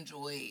 like, I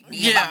enjoy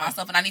being by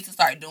myself, and I need to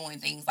start doing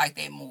things like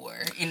that more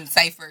in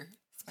safer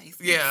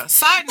spaces. Yeah.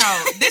 Side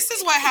note, this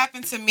is what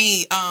happened to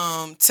me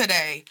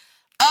today.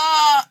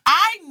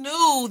 I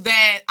knew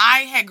that I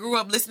had grew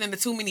up listening to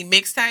too many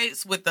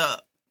mixtapes with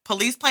the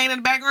police playing in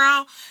the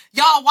background.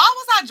 Y'all, why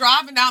was I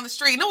driving down the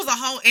street and there was a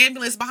whole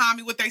ambulance behind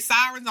me with their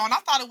sirens on? I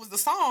thought it was the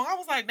song. I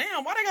was like,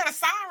 damn, why they got a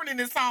siren in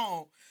this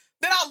song?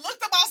 Then I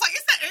looked up, I was like,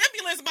 it's the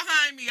ambulance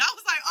behind me. I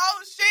was like,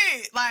 oh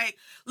shit. Like,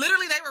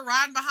 literally they were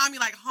riding behind me,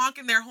 like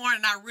honking their horn,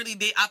 and I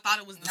thought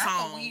it was the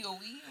song. It was a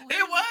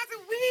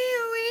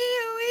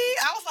wee.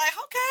 I was like,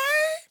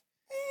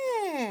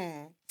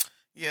 okay.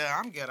 Yeah,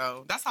 I'm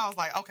ghetto. That's how I was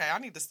like, okay, I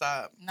need to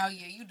stop. No,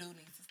 yeah, you do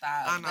need to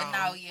stop. I know. But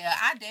no, yeah,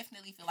 I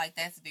definitely feel like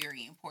that's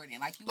very important.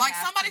 Like, you like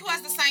somebody who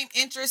has the same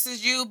interests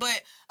as you,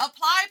 but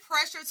apply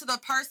pressure to the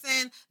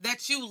person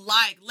that you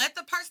like. Let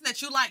the person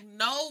that you like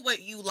know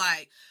what you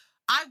like.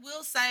 I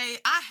will say,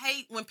 I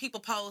hate when people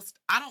post,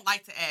 I don't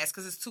like to ask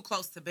because it's too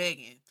close to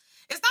begging.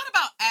 It's not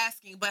about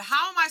asking, but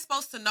how am I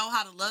supposed to know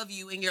how to love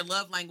you in your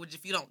love language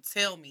if you don't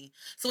tell me?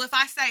 So if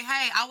I say,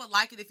 hey, I would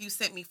like it if you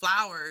sent me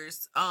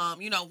flowers,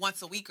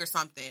 once a week or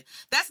something.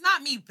 That's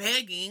not me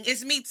begging.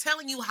 It's me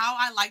telling you how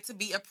I like to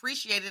be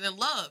appreciated and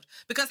loved.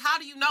 Because how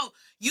do you know?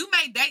 You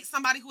may date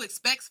somebody who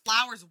expects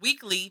flowers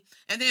weekly,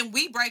 and then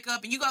we break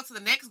up and you go to the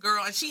next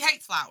girl and she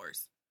hates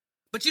flowers.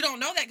 But you don't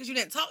know that because you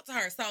didn't talk to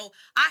her. So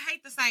I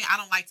hate the saying I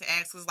don't like to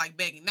ask because it's like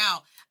begging.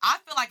 Now, I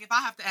feel like if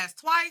I have to ask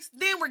twice,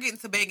 then we're getting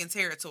to begging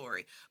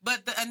territory.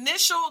 But the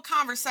initial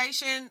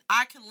conversation,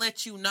 I can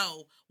let you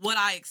know what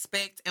I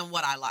expect and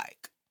what I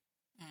like.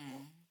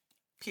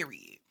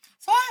 Period.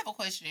 So I have a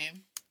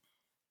question.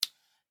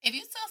 If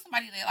you tell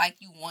somebody that, like,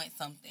 you want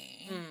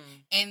something,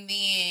 and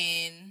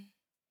then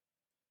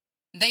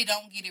they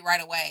don't get it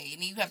right away,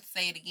 and then you have to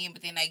say it again,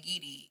 but then they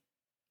get it,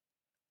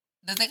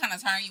 does that kind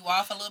of turn you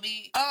off a little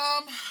bit?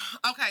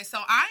 Okay, so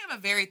I am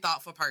a very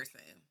thoughtful person.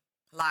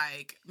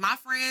 Like, my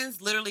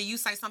friends, literally, you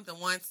say something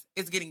once,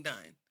 it's getting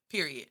done.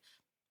 Period.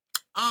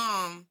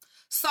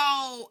 So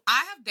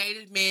I have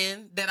dated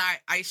men that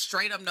I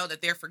straight up know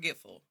that they're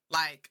forgetful.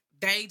 Like,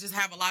 they just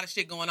have a lot of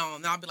shit going on.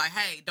 And I'll be like,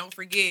 hey, don't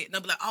forget. And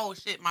they'll be like, oh,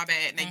 shit, my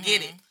bad. And they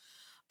get it.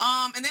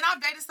 And then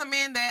I've dated some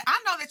men that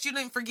I know that you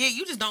didn't forget.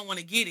 You just don't want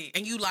to get it.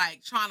 And you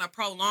like trying to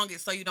prolong it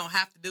so you don't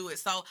have to do it.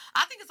 So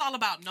I think it's all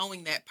about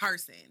knowing that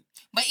person.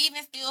 But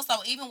even still, so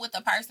even with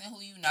the person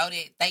who you know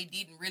that they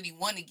didn't really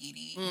want to get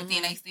it, but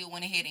then they still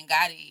went ahead and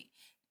got it,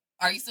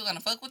 are you still going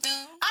to fuck with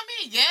them? I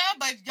mean, yeah,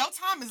 but your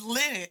time is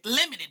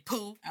limited,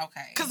 Pooh.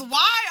 Okay. Because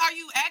why are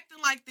you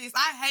acting like this?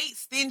 I hate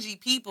stingy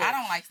people. I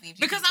don't like stingy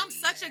people because I'm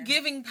such a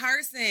giving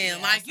person. Yeah,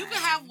 like, you can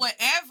have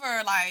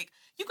whatever, like...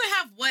 You can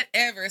have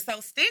whatever. So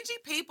stingy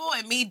people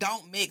and me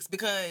don't mix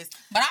because...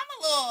 But I'm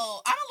a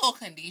little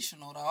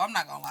conditional, though. I'm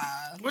not going to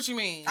lie. What you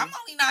mean? I'm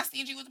only not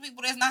stingy with the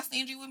people that's not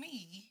stingy with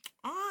me.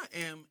 I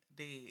am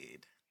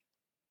dead.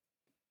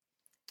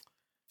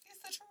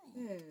 It's the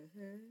truth.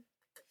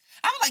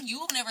 I was like,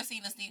 you've never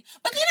seen a stingy...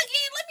 But then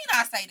again, let me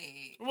not say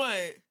that.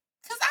 What?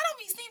 Because I don't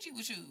be stingy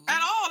with you.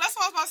 At all. That's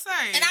what I was about to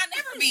say. And I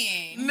never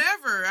been.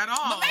 Never at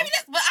all.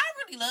 But I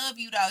really love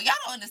you, though. Y'all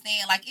don't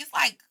understand. Like, it's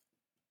like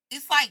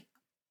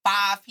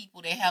 5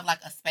 people that have, like,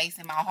 a space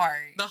in my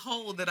heart. The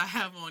hole that I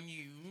have on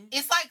you.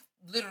 It's like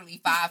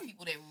literally 5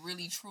 people that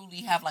really,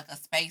 truly have, like, a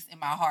space in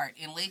my heart.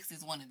 And Lex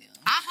is one of them.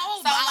 I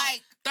hold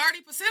like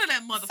 30% of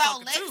that motherfucker, so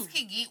Lex too.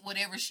 can get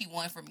whatever she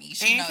wants from me.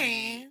 She and know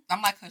can. that.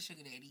 I'm like her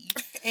sugar daddy.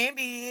 And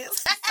is.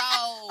 So.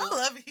 I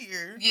love it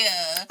here.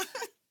 Yeah.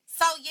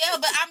 So, yeah,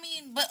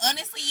 but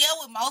honestly, yeah,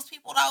 with most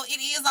people, though,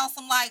 it is on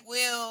some, like,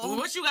 well...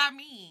 What you got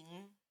me?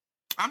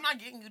 I'm not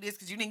getting you this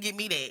because you didn't get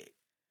me that.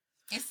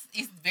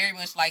 It's very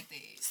much like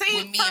that. See,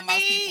 with me and most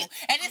people.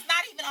 And it's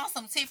not even on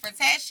some tit for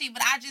tat shit,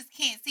 but I just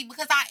can't see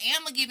because I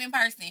am a giving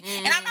person.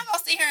 And I'm not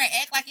gonna sit here and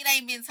act like it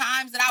ain't been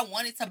times that I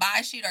wanted to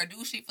buy shit or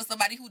do shit for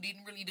somebody who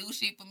didn't really do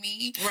shit for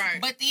me. Right.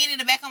 But then in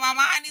the back of my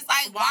mind, it's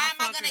like, why am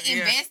I gonna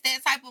invest that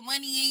type of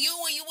money in you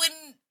when you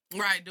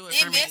wouldn't do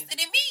it invest it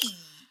in me?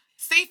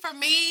 See, for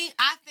me,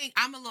 I think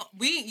I'm a little...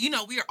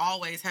 we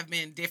always have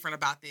been different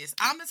about this.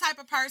 I'm the type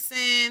of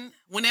person,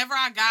 whenever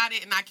I got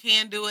it and I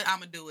can do it, I'm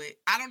going to do it.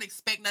 I don't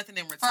expect nothing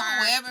in return. For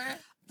whoever?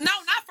 No,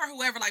 not for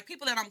whoever. Like,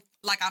 people that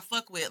I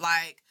fuck with.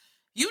 Like,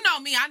 you know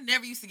me, I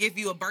never used to give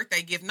you a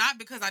birthday gift. Not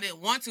because I didn't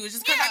want to. It's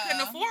just because I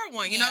couldn't afford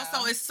one, you know?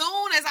 So, as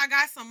soon as I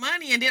got some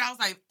money, and then I was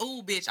like,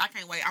 oh, bitch, I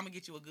can't wait. I'm going to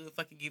get you a good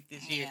fucking gift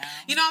this year.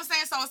 You know what I'm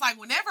saying? So, it's like,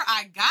 whenever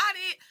I got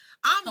it,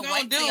 I'm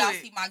going to do it. Y'all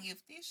see my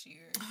gift this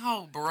year.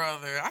 Oh,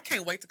 brother. I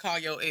can't wait to call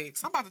your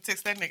ex. I'm about to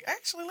text that nigga.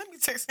 Actually, let me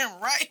text him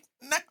right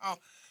now.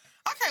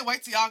 I can't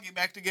wait till y'all get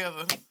back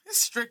together.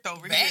 It's strict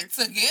over here. Back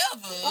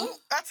together? Ooh,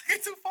 I took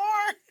it too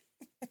far.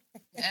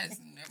 That is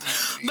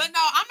never But no,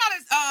 I'm not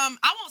as,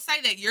 I won't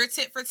say that you're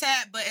tit for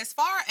tat, but as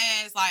far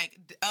as, like,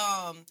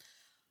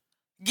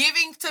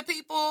 giving to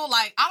people,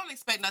 like, I don't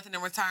expect nothing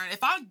in return. If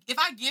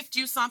I gift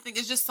you something,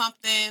 it's just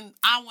something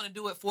I want to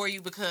do it for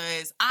you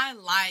because I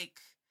like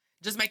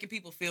just making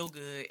people feel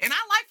good. And I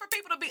like for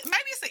people to be,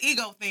 maybe it's an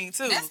ego thing,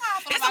 too. That's how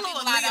I feel about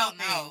people I don't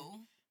know.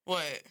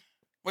 What?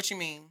 What you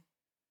mean?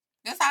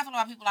 That's how I feel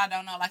about people I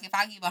don't know. Like, if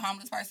I give a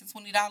homeless person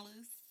 $20, I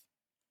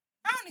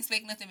don't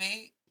expect nothing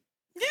back.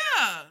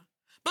 Yeah.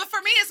 But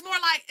for me, it's more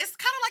like, it's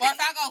kind of like... Or if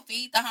I go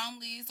feed the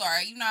homeless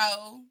or, you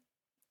know...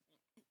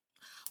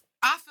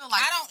 I feel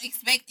like... I don't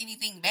expect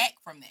anything back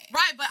from that.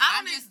 Right, but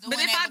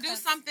if I do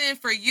something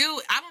for you,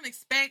 I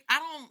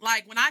don't,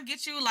 like, when I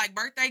get you, like,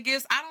 birthday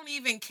gifts, I don't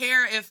even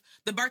care if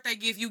the birthday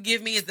gift you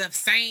give me is the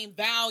same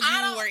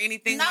value or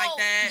anything like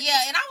that.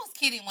 Yeah, and I was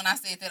kidding when I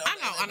said that.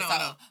 I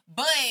know.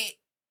 But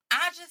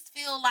I just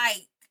feel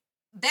like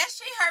that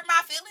shit hurt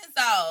my feelings,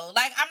 though.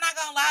 Like, I'm not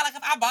gonna lie. Like,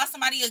 if I bought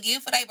somebody a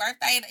gift for their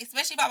birthday, and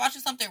especially if I bought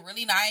you something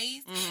really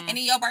nice, and then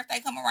your birthday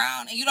come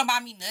around and you don't buy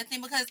me nothing,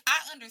 because I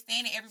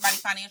understand that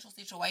everybody's financial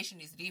situation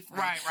is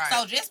different. Right.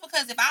 So just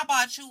because if I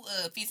bought you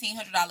a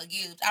 $1,500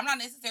 gift, I'm not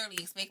necessarily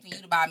expecting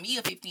you to buy me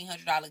a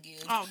 $1,500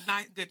 gift. Oh,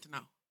 nice. Good to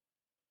know.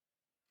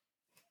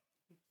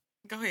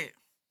 Go ahead.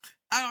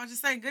 I was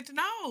just saying, good to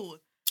know.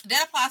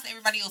 That applies to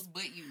everybody else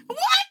but you. What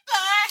the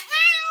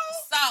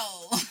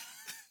hell? So...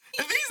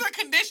 These are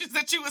conditions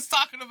that you was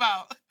talking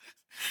about.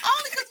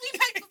 Only because we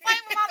make the same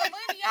amount of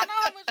money. I know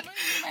how much money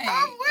you make.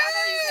 I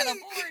know you can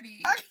afford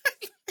it. I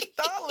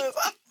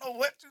don't know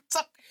what you're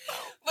talking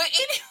about. But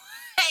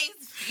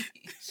anyways,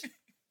 bitch.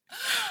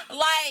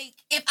 Like,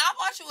 if I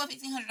bought you a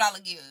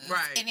 $1,500 gift,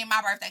 right, and then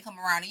my birthday come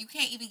around, and you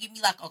can't even give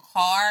me like a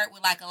card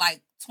with like a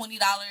 $20,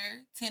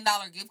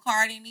 $10 gift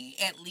card in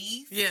it, at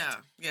least. Yeah.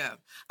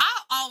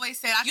 I always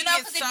say I think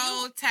it's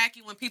so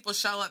tacky when people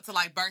show up to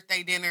like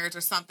birthday dinners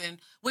or something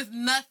with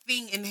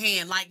nothing in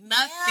hand, like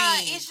nothing.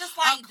 Yeah, it's just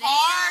like a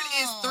card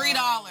is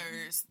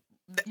 $3.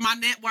 My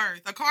net worth.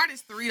 A card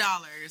is $3.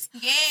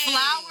 Yeah.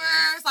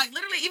 Flowers. Like,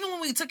 literally, even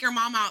when we took your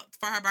mom out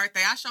for her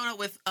birthday, I showed up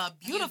with a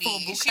beautiful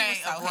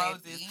bouquet of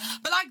roses.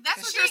 But, like,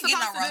 that's what you're supposed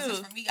to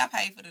do. For me, I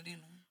paid for the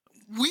dinner.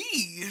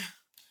 We.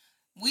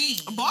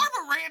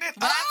 Barbara ran it up.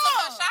 But I took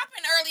her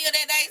shopping earlier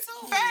that day,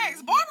 too.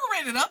 Facts. Barbara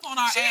ran it up on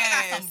our ass.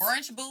 She got some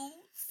brunch boots.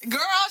 Girl,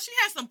 she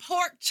had some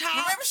pork chops.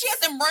 Remember she had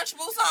some brunch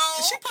boots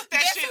on? She put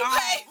that shit on.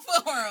 Paid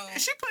for them?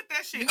 She put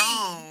that shit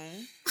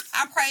on.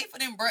 I prayed for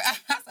them. I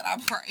said I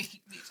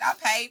prayed, bitch. I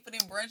paid for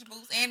them brunch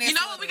boots and you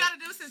know what we got to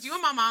do, since you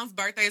and my mom's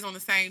birthday is on the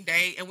same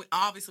day, and we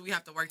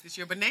have to work this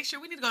year, but next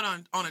year we need to go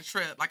on a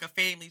trip, like a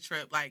family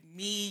trip, like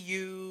me,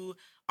 you,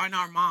 and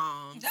our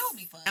moms. That would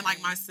be fun. And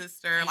like my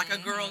sister, like a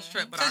girls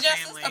trip with our family.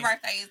 Because your sister's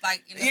birthday is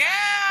like in the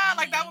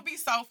like that would be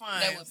so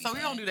fun. That would be fun.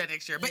 We don't do that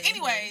next year. But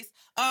anyways,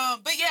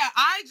 but yeah,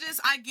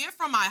 I give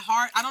from my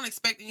heart. I don't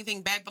expect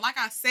anything back. But like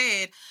I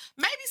said,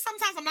 maybe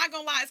sometimes I'm not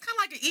gonna lie, it's kind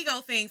of like an ego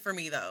thing for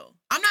me though.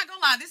 I'm not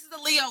gonna lie, this is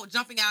a Leo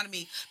jumping out of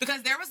me,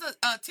 because there was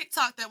a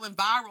TikTok that went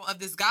viral of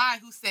this guy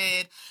who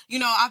said, you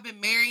know, I've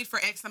been married for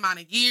X amount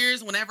of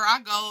years. Whenever I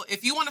go,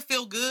 if you want to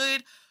feel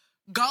good,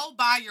 go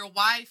buy your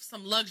wife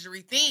some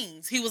luxury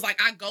things. He was like,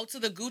 I go to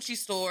the Gucci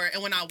store,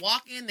 and when I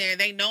walk in there,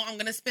 they know I'm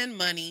going to spend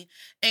money,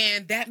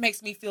 and that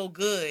makes me feel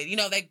good. You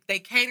know, they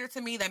cater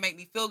to me, they make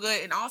me feel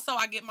good, and also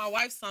I get my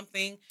wife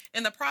something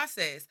in the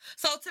process.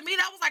 So to me,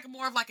 that was like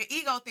more of like an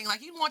ego thing.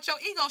 Like, you want your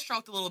ego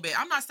stroked a little bit.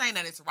 I'm not saying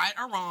that it's right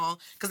or wrong,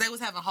 because they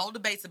was having whole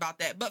debates about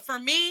that. But for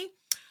me,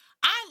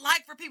 I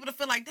like for people to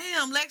feel like,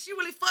 damn, Lex, you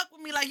really fuck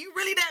with me. Like, you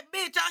really that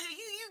bitch out here.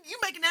 You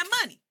making that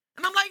money.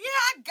 And I'm like, yeah,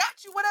 I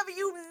got you whatever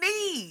you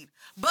need.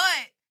 But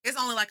it's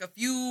only like a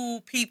few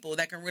people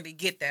that can really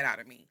get that out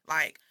of me.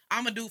 Like,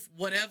 I'm going to do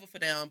whatever for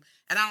them,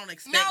 and I don't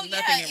expect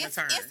nothing in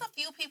return. It's a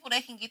few people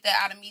that can get that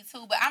out of me,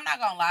 too. But I'm not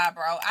going to lie,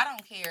 bro. I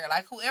don't care.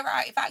 Like,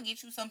 if I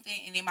get you something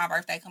and then my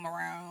birthday come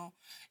around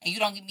and you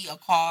don't give me a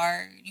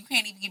card, you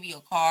can't even give me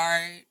a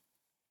card.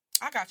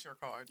 I got your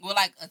card. With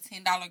like a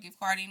 $10 gift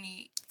card in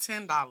it.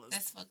 $10.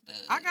 That's fucked up.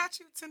 I got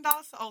you $10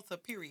 to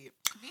Ulta, period.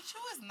 Bitch, you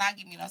is not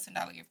giving me no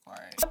 $10 gift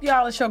card.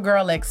 Y'all, it's your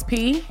girl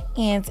XP.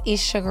 And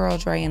it's your girl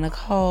Dre and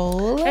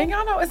Nicole. And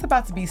y'all know it's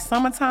about to be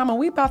summertime, and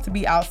we about to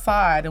be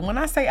outside. And when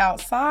I say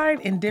outside,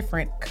 in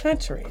different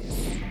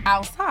countries.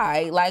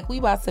 Outside, like we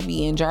about to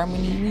be in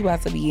Germany, we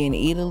about to be in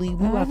Italy,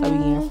 we about to be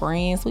in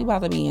France, we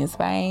about to be in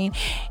Spain.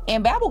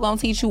 And Babbel gonna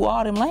teach you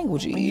all them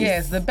languages.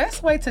 Yes, the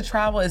best way to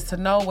travel is to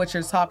know what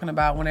you're talking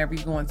about whenever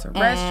you're going to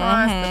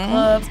restaurants, the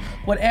clubs,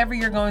 whatever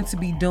you're going to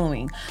be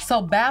doing.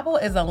 So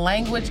Babbel is a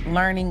language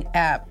learning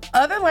app.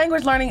 Other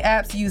language learning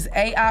apps use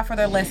AI for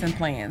their lesson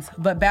plans,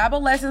 but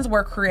Babbel lessons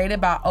were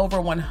created by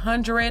over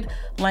 100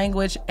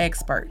 language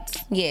experts.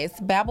 Yes,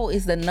 Babbel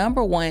is the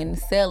 #1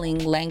 selling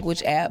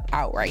language app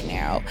out right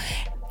now.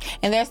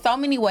 And there's so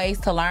many ways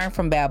to learn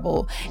from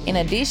Babbel. In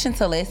addition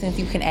to lessons,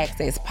 you can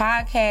access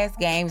podcasts,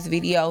 games,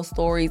 videos,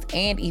 stories,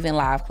 and even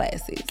live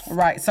classes.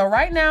 Right. So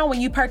right now,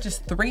 when you purchase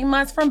 3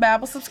 months from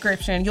Babbel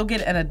subscription, you'll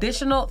get an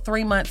additional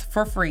 3 months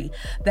for free.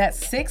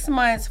 That's 6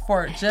 months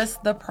for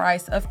just the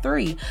price of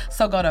 3.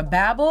 So go to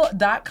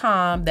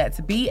Babbel.com. That's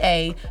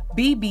BABBEL.com.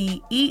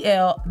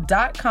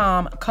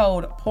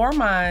 Code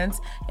POORMINDS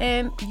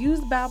and use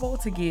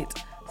Babbel to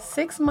get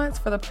 6 months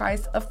for the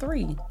price of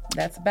 3.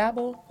 That's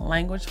Babbel,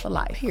 language for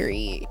life.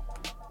 Period.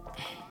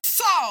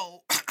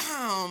 So,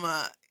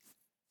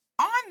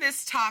 on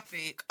this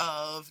topic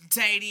of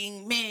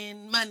dating,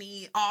 men,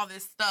 money, all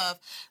this stuff,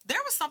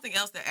 there was something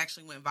else that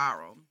actually went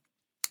viral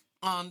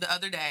the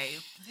other day.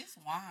 This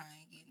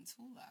wine getting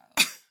too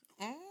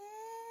loud.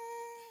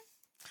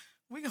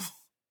 We gonna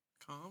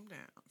calm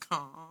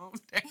down.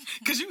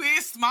 Because you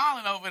is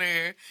smiling over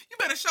there. You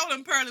better show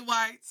them pearly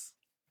whites.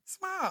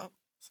 Smile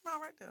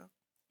right there.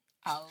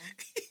 Oh.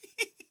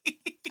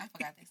 I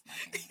forgot this.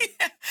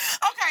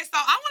 Okay, so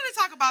I wanted to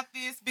talk about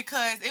this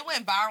because it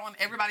went viral and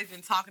everybody's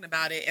been talking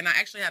about it, and I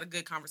actually had a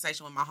good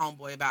conversation with my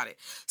homeboy about it.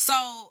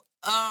 So,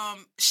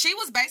 she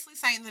was basically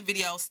saying in the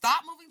video,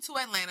 stop moving to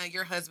Atlanta,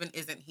 your husband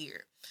isn't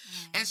here.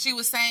 And she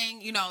was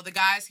saying, you know, the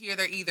guys here,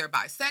 they're either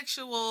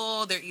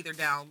bisexual, they're either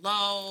down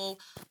low,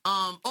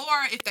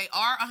 or if they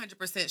are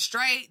 100%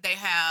 straight, they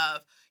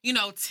have, you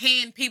know,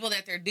 10 people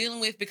that they're dealing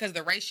with because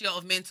the ratio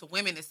of men to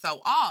women is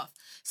so off.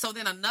 So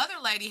then another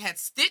lady had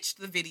stitched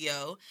the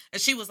video,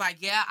 and she was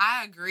like, yeah,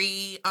 I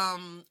agree.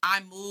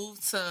 I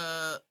moved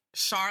to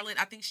Charlotte,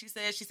 I think she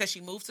said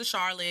she moved to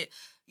Charlotte,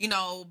 you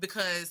know,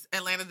 because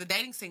Atlanta, the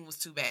dating scene was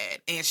too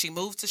bad. And she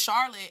moved to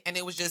Charlotte, and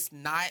it was just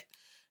not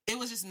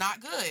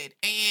good.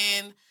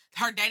 And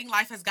her dating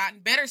life has gotten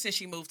better since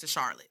she moved to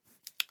Charlotte.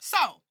 So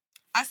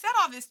I said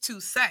all this to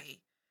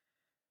say,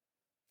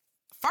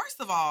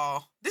 first of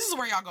all, this is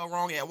where y'all go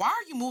wrong at. Why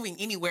are you moving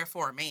anywhere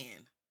for a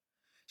man?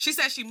 She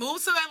said she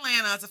moved to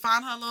Atlanta to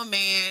find her little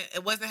man.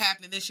 It wasn't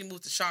happening. Then she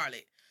moved to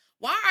Charlotte.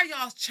 Why are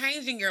y'all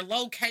changing your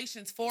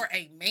locations for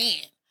a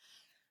man?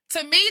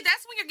 To me,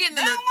 that's when you're getting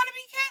They don't want to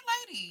be cat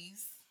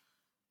ladies.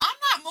 I'm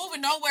not moving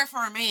nowhere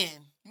for a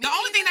man. The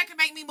only thing that can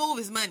make me move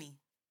is money.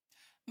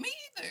 Me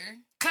either.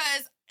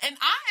 And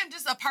I am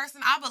just a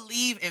person, I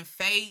believe in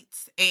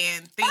fates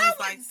and things I like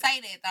wouldn't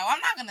say that, though. I'm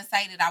not going to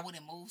say that I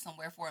wouldn't move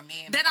somewhere for a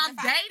man. that. I'm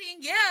dating,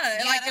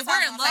 yeah. Like, if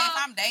we're in love. If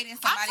I'm dating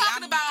somebody,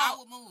 I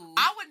would move.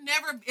 I would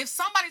never, if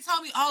somebody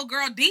told me, oh,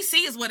 girl,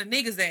 DC is where the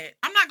niggas at,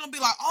 I'm not going to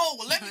be like, oh,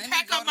 well, let me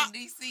pack up my...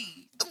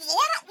 DC.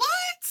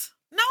 What?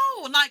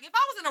 No, like, if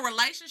I was in a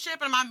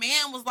relationship and my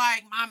man was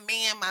like, my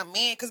man,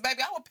 because,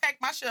 baby, I would pack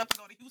my shit up and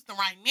go to Houston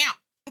right now.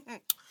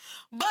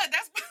 But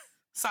that's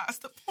besides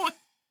the point.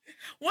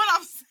 What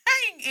I'm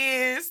saying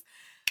is,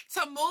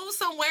 to move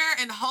somewhere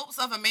in hopes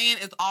of a man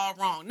is all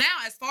wrong.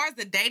 Now, as far as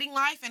the dating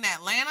life in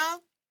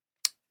Atlanta,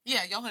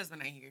 yeah, your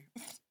husband ain't here.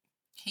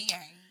 He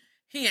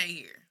ain't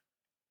here.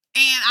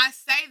 And I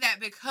say that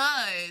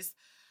because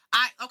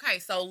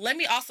so let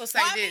me also say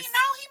this. I mean,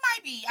 no, he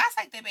might be. I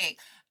take that back.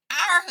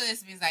 Our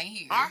husbands ain't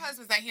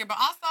here. But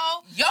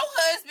also your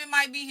husband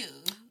might be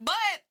here. But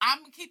I'm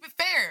gonna keep it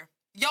fair.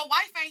 Your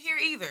wife ain't here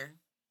either.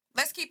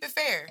 Let's keep it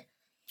fair.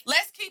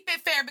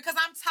 Because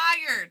I'm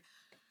tired.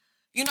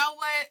 You know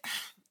what?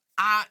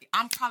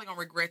 I'm probably gonna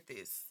regret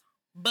this.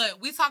 But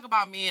we talk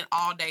about men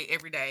all day,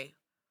 every day.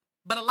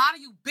 But a lot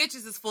of you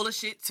bitches is full of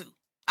shit too.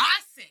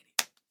 I said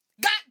it.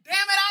 God damn it,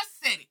 I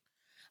said it.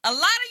 A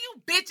lot of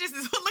you bitches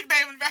is look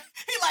at him back.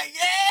 He like,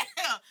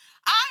 yeah.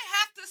 I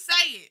have to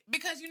say it.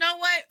 Because you know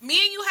what?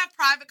 Me and you have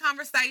private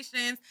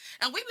conversations.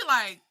 And we be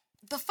like,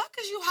 the fuck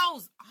is you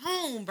hoes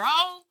home, bro?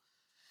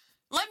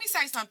 Let me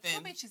say something.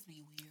 Some bitches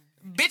be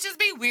weird. Bitches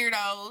be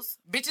weirdos.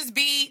 Bitches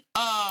be,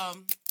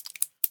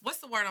 what's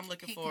the word I'm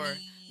looking pick for?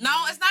 Me. No,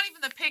 it's not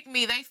even the pick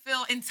me. They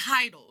feel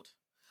entitled.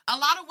 A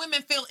lot of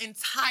women feel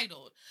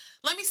entitled.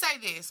 Let me say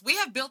this. We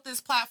have built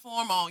this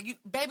platform on,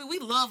 baby, we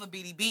love a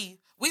BDB.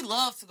 We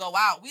love to go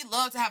out. We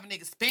love to have a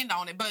nigga spend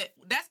on it. But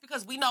that's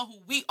because we know who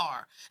we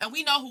are. And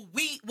we know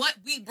what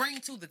we bring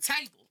to the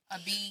table. A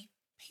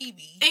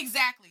BPB.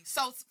 Exactly.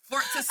 So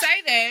to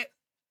say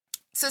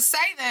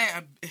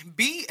that,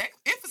 B,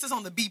 emphasis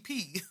on the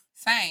BP.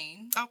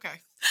 Same.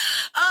 Okay.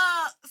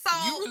 So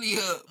you really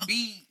a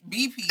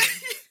BP.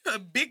 A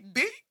big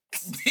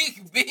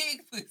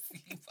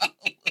pussy.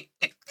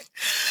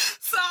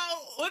 So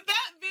with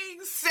that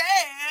being said,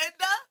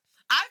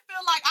 I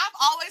feel like I've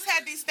always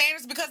had these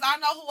standards because I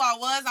know who I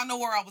was, I know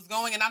where I was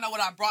going, and I know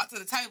what I brought to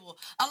the table.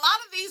 A lot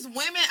of these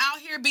women out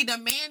here be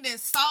demanding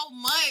so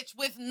much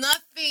with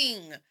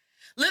nothing.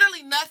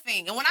 Literally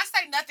nothing. And when I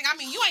say nothing, I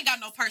mean you ain't got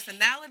no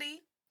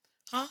personality.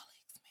 Huh?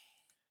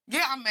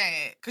 Yeah, I'm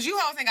mad. Because you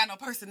hoes ain't got no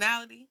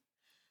personality.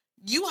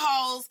 You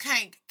hoes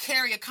can't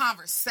carry a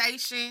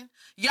conversation.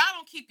 Y'all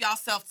don't keep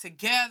yourself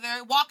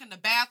together. Walk in the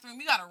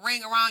bathroom. You got a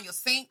ring around your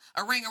sink,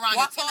 a ring around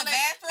your toilet. Walk in the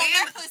bathroom,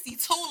 that pussy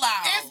too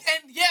loud.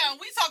 And yeah,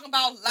 we talking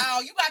about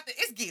loud.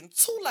 It's getting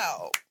too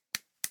loud.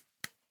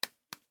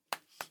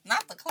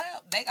 Not the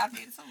clap. They got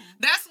it too.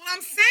 That's what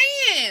I'm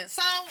saying.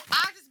 So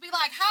I just be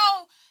like,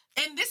 how?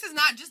 And this is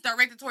not just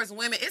directed towards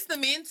women. It's the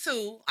men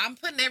too. I'm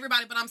putting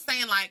everybody, but I'm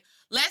saying like,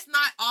 let's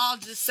not all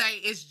just say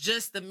it's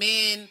just the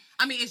men.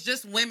 I mean, it's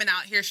just women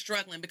out here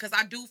struggling, because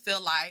I do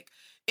feel like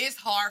it's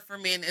hard for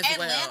men as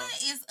well. Atlanta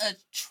is a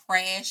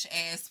trash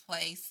ass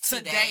place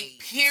to date.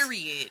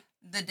 Period.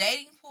 The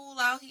dating pool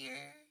out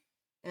here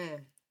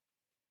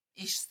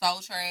is so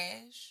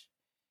trash.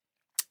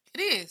 It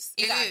is.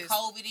 It got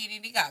COVID in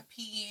it. It got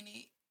pee in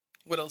it.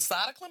 With a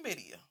side of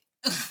chlamydia.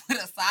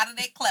 With a side of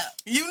that clap.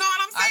 You know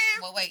what I'm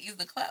saying? Well, wait, is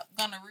the clap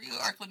gonorrhea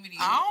or chlamydia?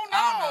 I don't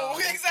know.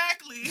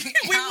 Exactly.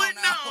 We wouldn't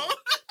know.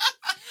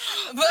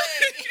 But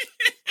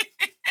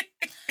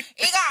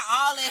it got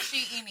all that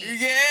shit in it.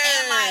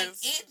 Yes. And, like,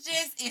 it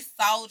just is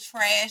so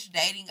trash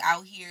dating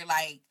out here.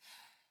 Like,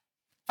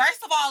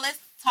 first of all, let's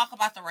talk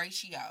about the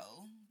ratio.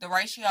 The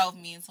ratio of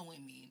men to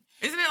women.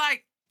 Isn't it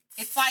like...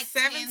 It's like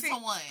 17 10 to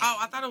 1. Oh,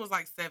 I thought it was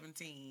like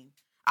 17.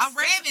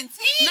 17?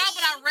 No,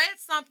 but I read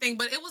something,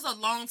 but it was a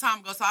long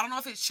time ago, so I don't know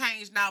if it's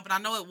changed now, but I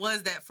know it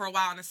was that for a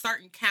while in a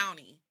certain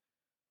county.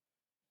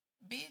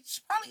 Bitch,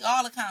 probably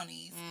all the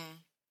counties.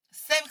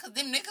 7, because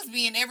them niggas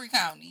be in every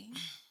county.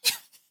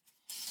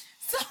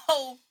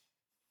 So,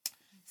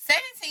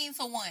 17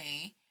 to 1,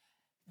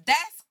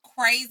 that's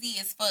crazy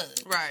as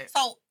fuck. Right.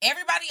 So,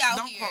 everybody out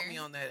don't here... Don't quote me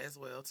on that as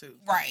well, too.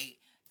 Right.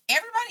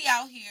 Everybody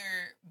out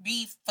here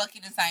be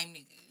fucking the same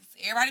niggas.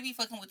 Everybody be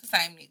fucking with the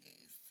same niggas.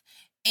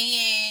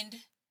 And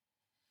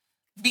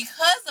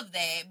because of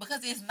that,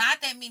 because it's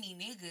not that many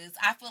niggas,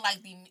 I feel like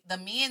the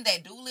men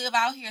that do live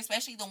out here,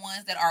 especially the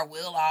ones that are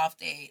well off,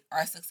 that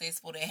are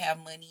successful, that have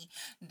money,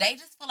 they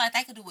just feel like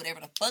they can do whatever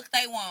the fuck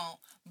they want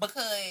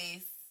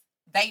because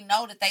they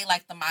know that they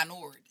like the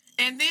minority.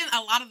 And then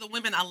a lot of the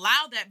women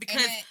allow that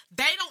because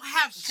they don't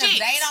have shit. Because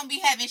they don't be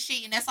having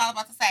shit, and that's all I'm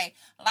about to say.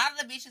 A lot of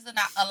the bitches are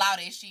not allow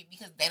that shit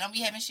because they don't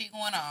be having shit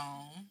going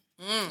on.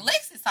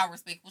 Lex is so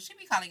respectful. She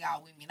be calling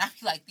y'all women. I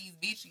be like, these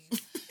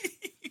bitches.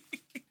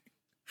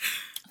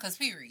 Because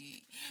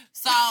period.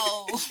 So,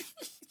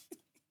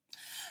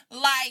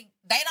 like,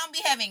 they don't be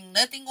having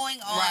nothing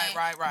going on.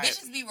 Right.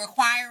 Bitches be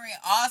requiring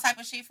all type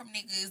of shit from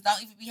niggas.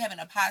 Don't even be having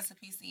a positive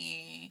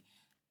PCN.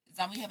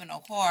 Don't be having no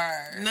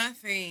car.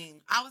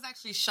 Nothing. I was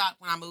actually shocked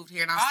when I moved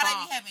here and I all saw.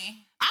 All they be having.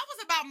 I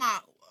was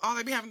about all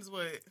they be having is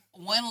what?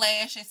 One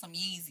lash and some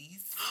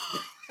Yeezys.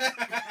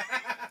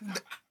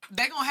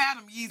 They gonna have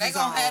them Yeezys. They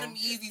gonna have them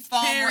Yeezys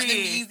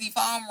Yeezy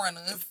foam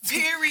runners.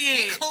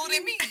 Period.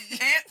 Including me.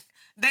 And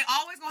they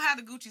always gonna have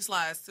the Gucci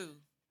slides too.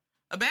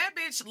 A bad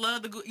bitch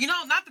love the Gucci. You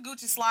know, not the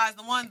Gucci slides,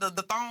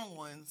 the thong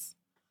ones.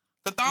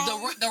 The thong.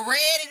 The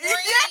red and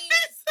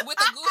green with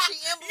the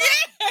Gucci emblem.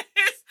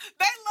 Yes.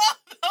 They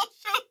love those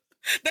shoes.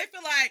 They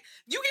feel like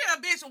you get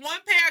a bitch one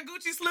pair of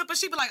Gucci slippers,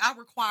 she be like, I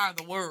require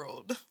the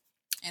world.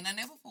 And I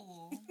never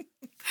fool.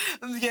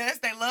 Yes,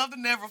 they love the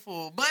never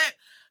fool. But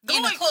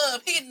in the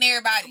club, hitting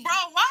everybody. Bro,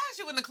 why is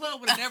you in the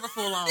club with a never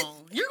fool on?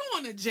 You're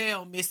going to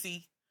jail,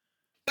 Missy.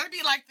 They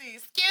be like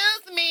this.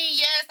 Excuse me,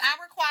 yes, I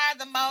require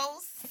the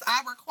most.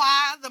 I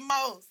require the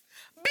most.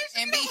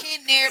 Bitch, and be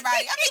hitting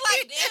everybody. I be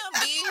like, damn,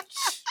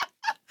 bitch.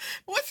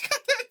 What's got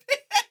to be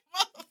that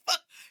motherfucker?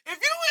 If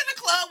you in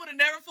the club with a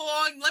never fool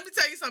on, let me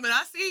tell you something.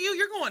 I see you,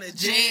 you're going to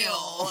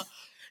jail.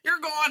 You're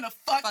going to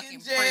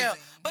fucking jail. Prison.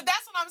 But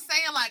that's what I'm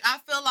saying. Like, I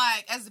feel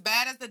like as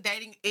bad as the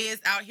dating is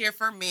out here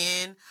for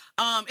men,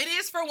 it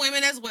is for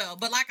women as well.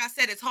 But like I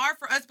said, it's hard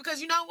for us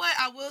because you know what?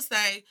 I will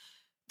say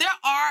there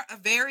are a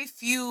very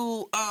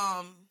few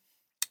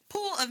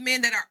pool of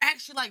men that are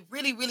actually like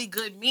really, really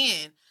good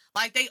men.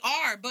 Like they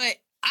are. But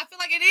I feel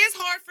like it is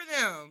hard for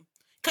them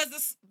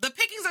because the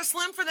pickings are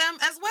slim for them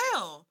as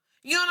well.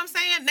 You know what I'm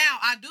saying? Now,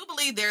 I do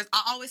believe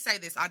I always say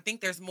this. I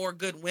think there's more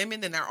good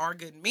women than there are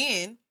good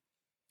men.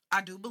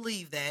 I do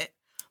believe that.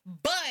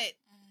 But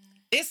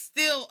it's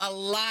still a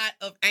lot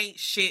of ain't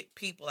shit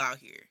people out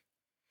here.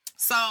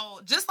 So,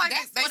 just like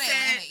that's they what said,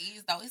 Atlanta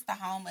is, though. It's the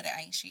home of the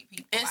ain't shit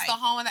people. It's the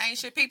home of the ain't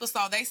shit people.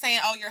 So, they saying,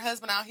 oh, your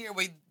husband out here,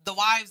 the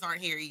wives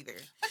aren't here either.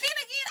 But then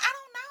again, I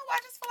don't know. I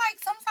just feel like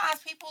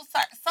sometimes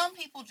some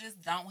people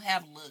just don't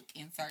have luck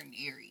in certain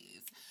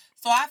areas.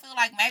 So, I feel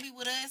like maybe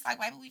with us, like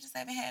maybe we just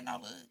haven't had no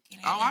luck.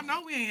 Oh, I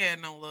know we ain't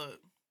had no luck.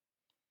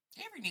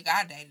 Every nigga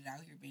I dated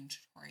out here been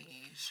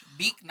trash.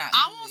 Big not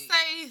I good. won't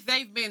say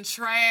they've been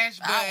trash,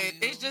 but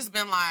it's just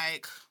been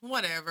like,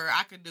 whatever,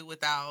 I could do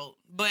without.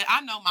 But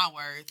I know my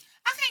worth.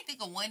 I can't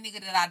think of one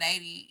nigga that I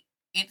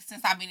dated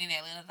since I've been in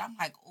Atlanta. I'm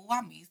like, oh,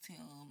 I missed him.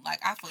 Like,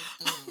 I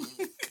fucked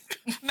up.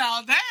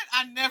 No, that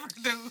I never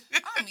do.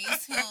 I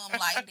miss him.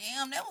 Like,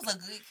 damn, that was a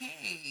good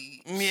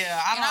kid.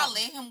 Yeah, I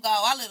let him go.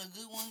 I let a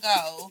good one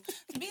go.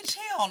 Bitch,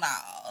 hell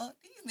no.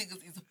 These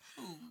niggas is a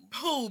poo.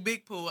 Poo,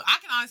 big poo. I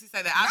can honestly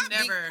say that I've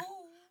never.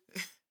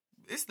 Big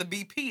it's the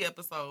BP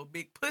episode.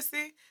 Big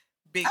pussy.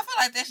 Big. I feel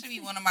like that should be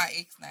one of my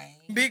ex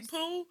names. Big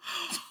poo.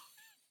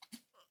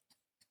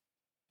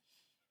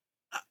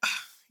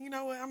 you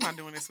know what? I'm not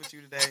doing this with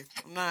you today.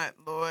 I'm not,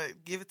 Lord.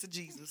 Give it to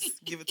Jesus.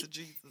 Give it to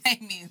Jesus.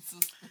 Amen,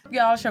 sister.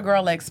 Y'all, it's your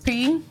girl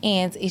XP.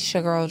 And it's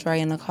your girl,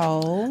 Dre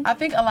Nicole. I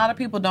think a lot of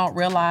people don't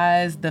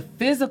realize the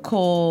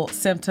physical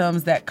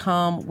symptoms that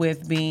come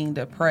with being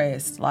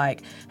depressed,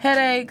 like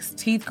headaches,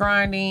 teeth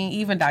grinding,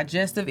 even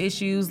digestive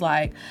issues.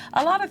 Like,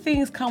 a lot of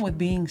things come with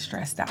being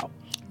stressed out.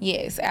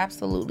 Yes,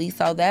 absolutely.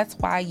 So that's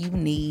why you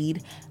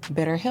need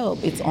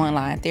BetterHelp. It's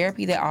online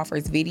therapy that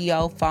offers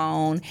video,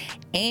 phone,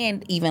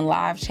 and even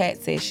live chat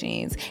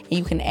sessions. And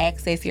you can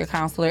access your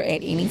counselor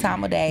at any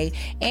time of day.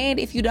 And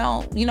if you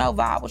don't,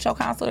 vibe with your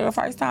counselor the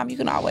first time, you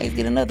can always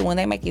get another one.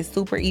 They make it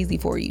super easy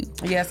for you.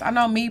 Yes, I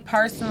know me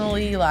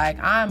personally,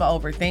 like, I'm an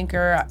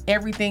overthinker.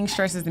 Everything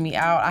stresses me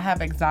out. I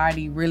have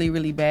anxiety really,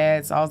 really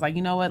bad. So I was like,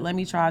 you know what? Let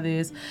me try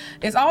this.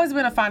 It's always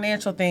been a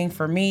financial thing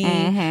for me.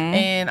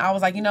 And I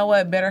was like, you know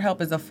what? BetterHelp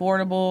is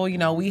affordable.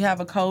 We have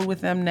a code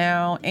with them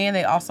now, and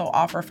they also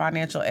offer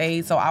financial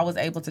aid. So I was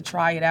able to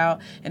try it out,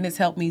 and it's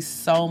helped me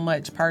so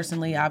much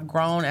personally. I've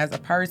grown as a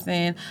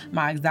person.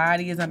 My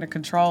anxiety is under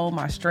control.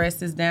 My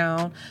stress is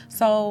down.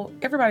 So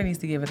everybody needs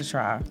to give it a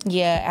try.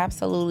 Yeah,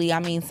 absolutely. I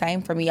mean,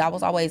 same for me. I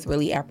was always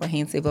really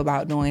apprehensive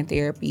about doing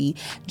therapy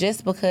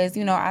just because,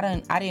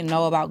 I didn't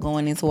know about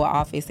going into an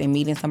office and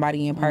meeting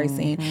somebody in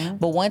person.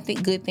 But one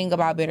good thing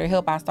about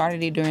BetterHelp, I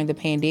started it during the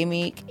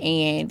pandemic,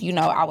 and,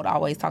 I would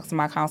always talk to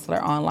my counselor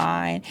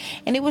online,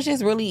 and it was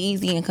just really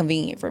easy and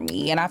convenient for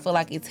me, and I feel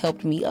like it's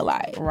helped me a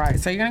lot. Right.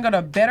 So you're going to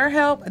go to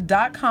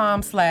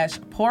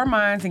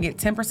betterhelp.com/poorminds and get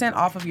 10%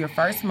 off of your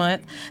first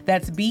month.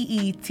 That's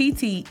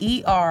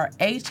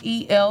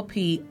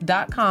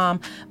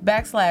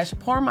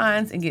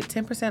BETTERHELP.com/poorminds and get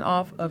 10%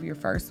 off of your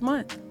first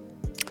month.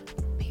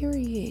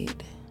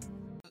 Period.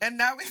 And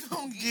now we're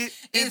going to get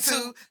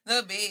into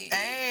the bed.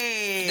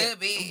 Hey. The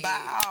bed.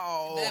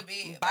 Bow. The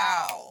bed.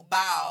 Bow.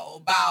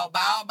 Bow. Bow.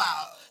 Bow.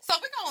 Bow. So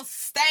we're going to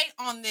stay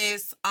on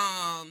this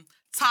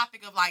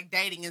topic of like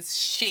dating and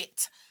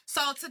shit.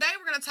 So today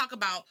we're going to talk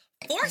about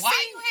forcing. Why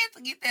you had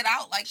to get that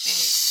out like that?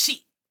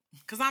 Shit.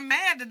 Because I'm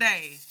mad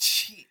today.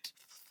 Shit.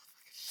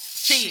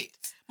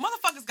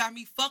 Motherfuckers got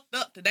me fucked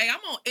up today.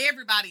 I'm on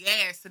everybody's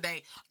ass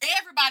today.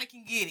 Everybody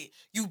can get it.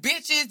 You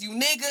bitches, you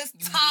niggas,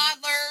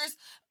 toddlers,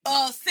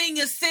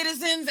 senior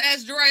citizens,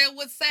 as Drea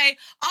would say.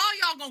 All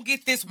y'all gonna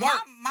get this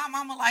work. My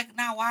mama like,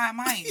 now why am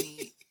I in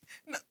it?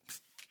 No.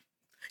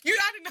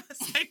 I did not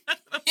say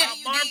nothing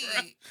about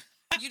Barbara.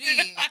 You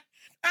did.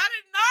 I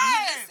did not.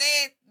 You just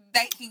said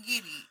they can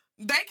get it.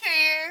 They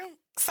can.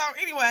 So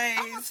anyway,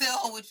 I'm gonna tell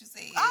her what you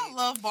said. I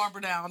love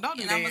Barbara down. Don't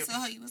do that. I'm gonna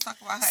tell her you was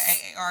talking about her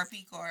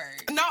AARP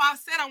card. No, I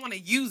said I want to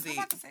use it. I'm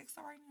about to text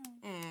her right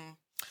now.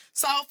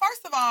 So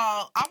first of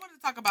all, I want to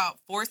talk about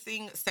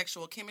forcing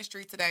sexual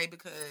chemistry today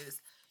because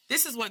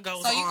this is what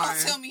goes on. So you gonna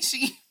tell me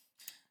she?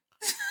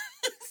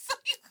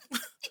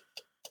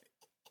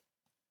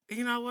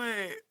 You know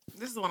what?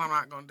 This is what I'm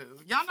not gonna do.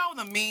 Y'all know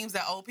the memes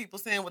that old people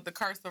send with the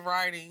cursive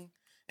writing,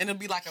 and it'll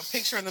be like a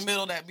picture in the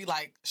middle that be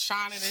like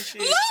shining and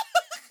shit.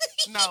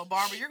 No,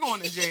 Barbara, you're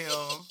going to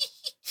jail.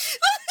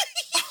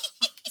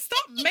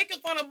 Stop making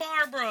fun of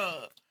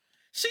Barbara.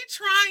 She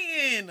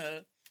trying. Anyway. No,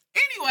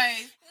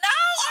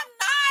 I'm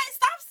not.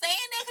 Stop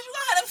saying that because you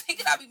know how to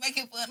think I be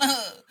making fun of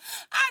her.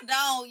 I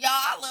don't, y'all.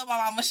 I love my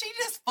mama. She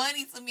just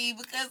funny to me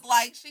because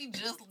like she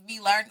just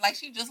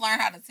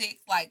learned how to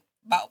text like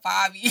about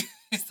 5 years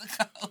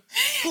ago.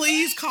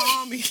 Please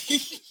call me.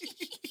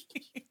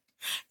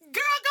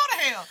 Girl, go to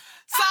hell.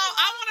 So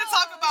I want to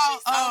talk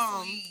about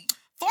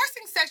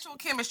forcing sexual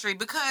chemistry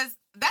because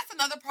that's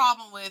another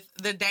problem with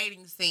the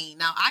dating scene.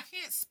 Now, I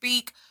can't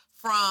speak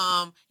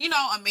from,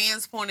 a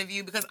man's point of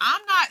view because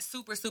I'm not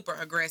super, super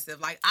aggressive.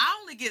 Like, I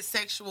only get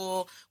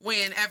sexual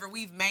whenever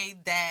we've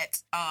made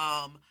that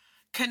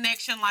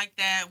connection like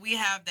that. We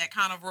have that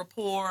kind of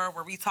rapport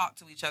where we talk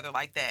to each other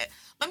like that.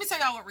 Let me tell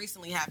y'all what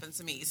recently happened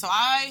to me. So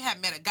I had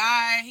met a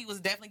guy. He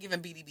was definitely giving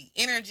BDB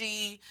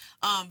energy,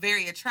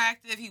 very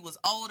attractive. He was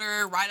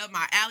older, right up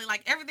my alley.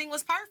 Like, everything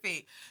was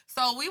perfect.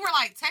 So we were,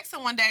 like,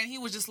 texting one day, and he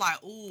was just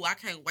like, ooh, I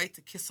can't wait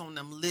to kiss on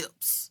them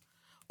lips.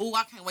 Ooh,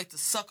 I can't wait to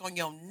suck on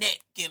your neck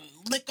and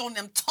lick on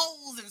them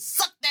toes and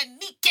suck that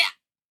kneecap.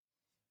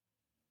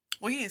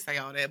 Well, he didn't say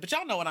all that, but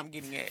y'all know what I'm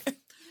getting at.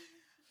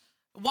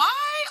 Why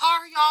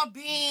are y'all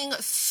being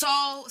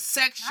so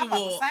sexual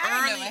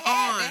early on?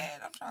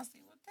 I'm trying to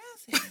see what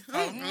this is.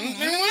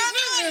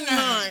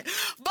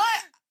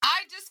 But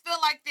I just feel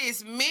like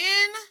this.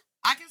 Men,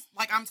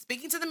 I'm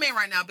speaking to the men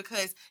right now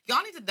because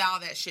y'all need to dial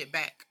that shit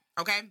back,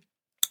 okay?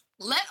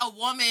 Let a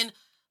woman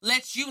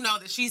let you know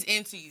that she's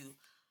into you.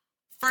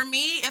 For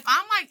me, if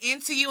I'm, like,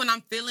 into you and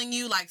I'm feeling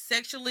you, like,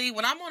 sexually,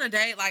 when I'm on a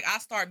date, like, I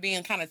start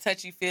being kind of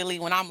touchy-feely.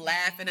 When I'm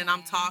laughing and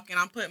I'm talking,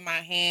 I'm putting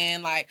my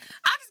hand, like,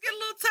 I just get a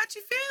little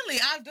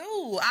touchy-feely. I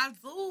do.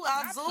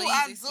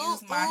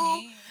 My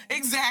hand.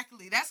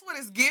 Exactly. That's what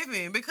it's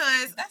giving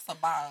because that's a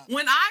bomb.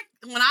 When I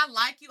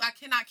like you, I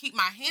cannot keep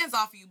my hands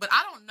off of you, but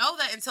I don't know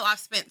that until I've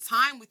spent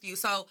time with you.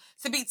 So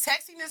to be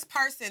texting this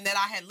person that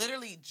I had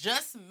literally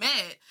just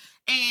met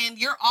and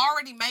you're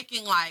already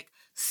making, like,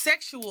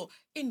 sexual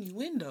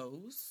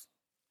innuendos,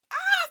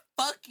 I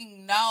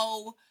fucking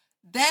know.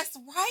 That's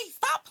right.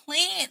 Stop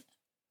playing.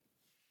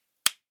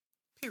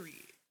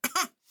 Period.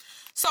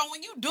 So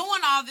when you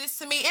doing all this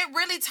to me, it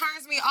really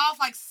turns me off.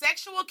 Like,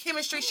 sexual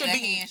chemistry should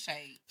be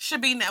handshake.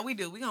 Now we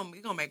do. We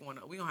gonna make one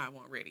up. We gonna have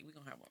one ready.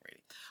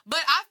 But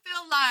I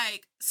feel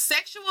like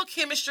sexual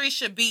chemistry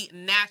should be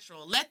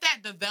natural. Let that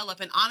develop.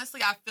 And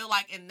honestly, I feel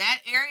like in that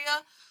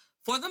area,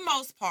 for the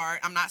most part,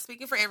 I'm not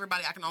speaking for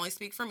everybody. I can only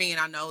speak for me, and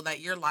I know that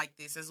you're like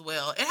this as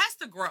well. It has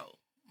to grow.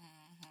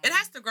 Mm-hmm. It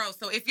has to grow.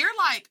 So if you're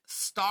like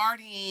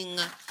starting,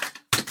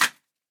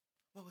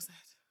 what was that?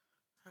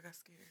 I got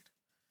scared.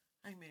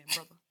 Amen,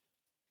 brother.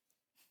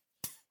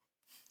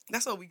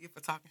 That's what we get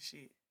for talking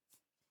shit.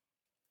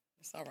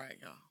 It's all right,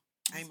 y'all.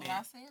 Amen.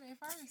 That's what I said at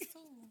first, too.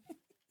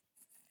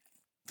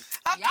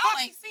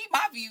 Y'all ain't see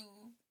my view.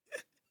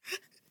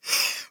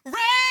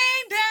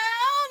 Rain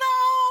down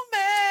on me.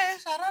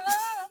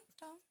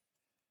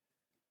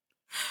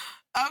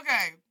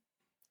 Okay.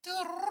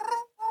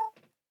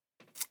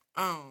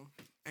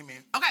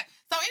 Amen. Okay.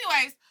 So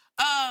anyways,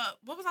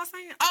 what was I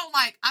saying? Oh,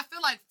 like, I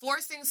feel like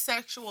forcing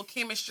sexual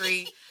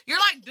chemistry, you're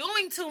like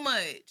doing too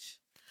much.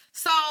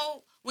 So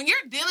when you're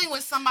dealing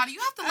with somebody, you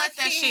have to let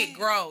that shit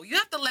grow. You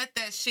have to let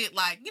that shit,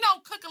 like,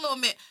 cook a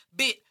little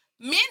bit.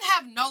 Men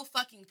have no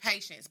fucking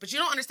patience, but you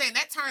don't understand.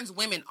 That turns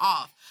women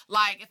off.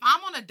 Like, if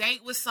I'm on a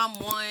date with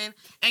someone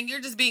and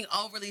you're just being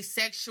overly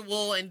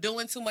sexual and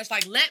doing too much,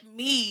 like, let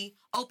me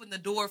open the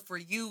door for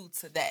you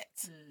to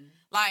that.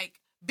 Like,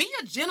 be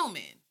a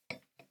gentleman.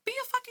 Be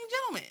a fucking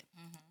gentleman.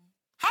 Mm-hmm.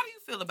 How do you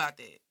feel about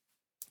that?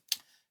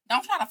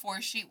 Don't try to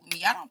force shit with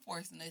me. I don't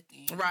force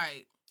nothing.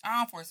 Right. I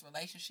don't force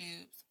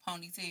relationships,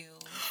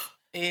 ponytails,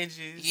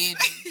 edges,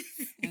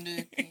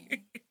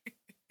 nothing.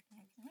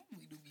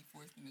 We do be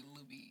forcing it a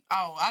little bit.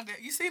 Oh,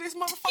 you see this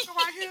motherfucker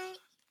right here?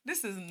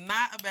 This is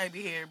not a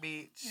baby hair,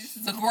 bitch. This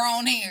is a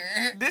grown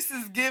hair. This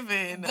is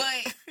given.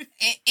 But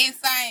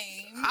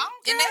insane. I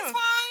don't care. And that's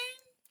fine.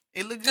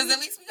 It looks because at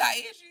least we got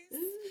edges.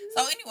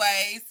 So,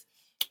 anyways,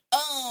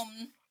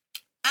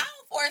 I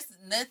don't force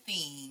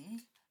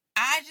nothing.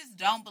 I just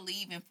don't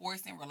believe in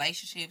forcing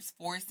relationships,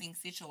 forcing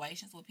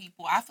situations with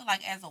people. I feel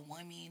like as a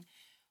woman,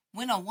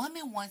 when a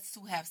woman wants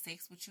to have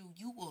sex with you,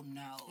 you will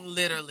know.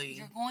 Literally.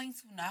 You're going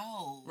to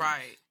know.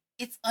 Right.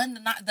 It's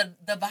undeniable.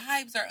 The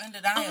vibes are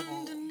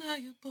undeniable.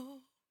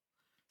 Undeniable.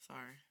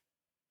 Sorry.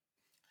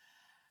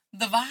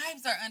 The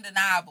vibes are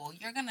undeniable.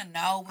 You're going to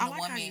know when a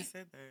woman... how you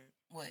said that.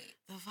 What?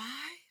 The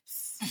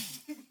vibes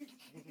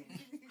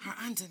are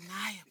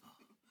undeniable.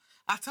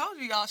 I told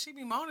you, y'all, she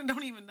be moaning,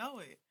 don't even know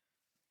it.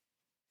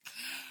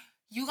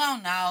 You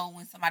gonna know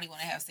when somebody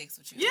want to have sex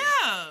with you.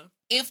 Yeah.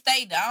 If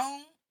they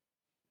don't,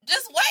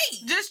 just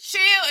wait. Just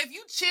chill. If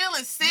you chill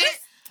and sit.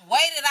 Just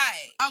wait it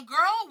out. A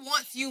girl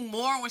wants you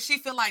more when she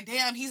feel like,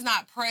 damn, he's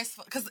not pressed.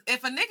 Because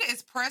if a nigga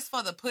is pressed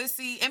for the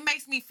pussy, it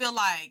makes me feel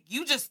like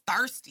you just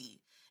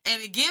thirsty.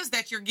 And it gives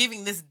that you're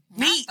giving this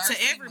meat to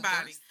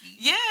everybody.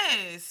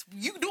 Yes.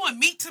 You doing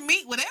meat to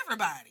meat with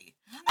everybody.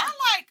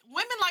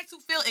 Women like to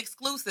feel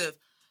exclusive.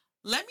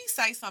 Let me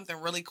say something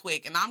really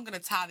quick, and I'm going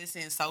to tie this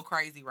in so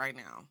crazy right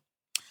now.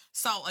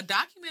 So a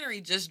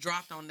documentary just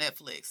dropped on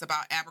Netflix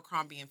about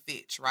Abercrombie and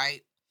Fitch,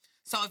 right?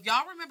 So if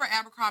y'all remember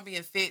Abercrombie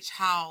and Fitch,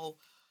 how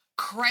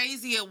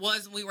crazy it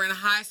was when we were in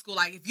high school.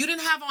 Like, if you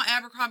didn't have on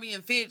Abercrombie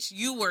and Fitch,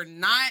 you were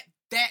not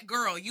that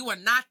girl. You were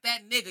not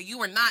that nigga. You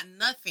were not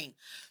nothing.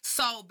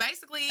 So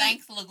basically...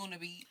 Thanks, Laguna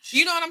Beach.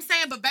 You know what I'm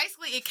saying? But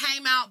basically it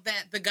came out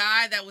that the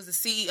guy that was the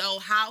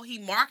CEO, how he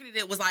marketed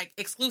it was like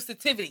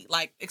exclusivity,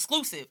 like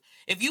exclusive.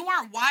 If you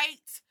weren't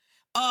white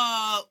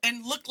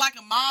and looked like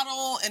a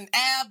model and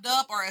abbed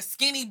up or a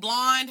skinny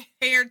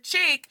blonde-haired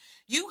chick,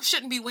 you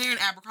shouldn't be wearing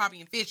Abercrombie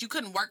and Fitch. You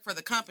couldn't work for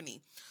the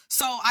company.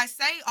 So I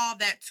say all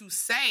that to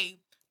say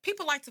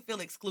people like to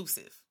feel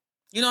exclusive.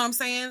 You know what I'm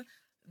saying?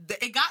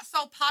 It got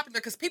so popular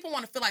because people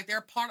want to feel like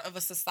they're part of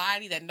a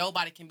society that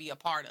nobody can be a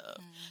part of.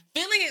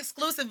 Feeling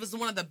exclusive is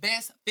one of the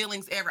best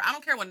feelings ever. I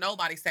don't care what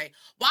nobody say.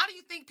 Why do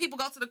you think people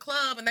go to the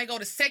club and they go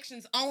to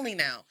sections only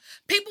now?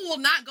 People will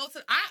not go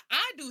to...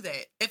 I do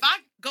that. If I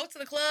go to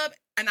the club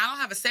and I don't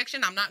have a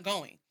section, I'm not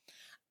going.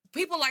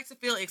 People like to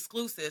feel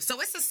exclusive. So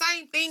it's the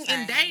same thing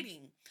in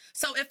dating.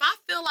 So if I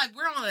feel like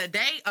we're on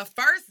a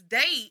first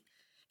date,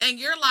 and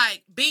you're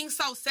like being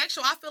so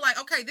sexual, I feel like,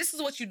 okay, this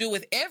is what you do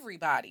with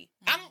everybody.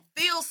 I don't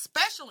feel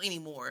special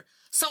anymore.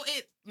 So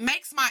it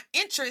makes my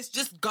interest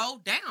just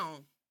go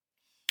down.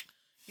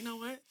 You know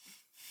what?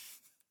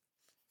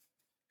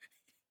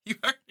 You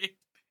heard it.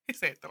 He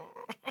said,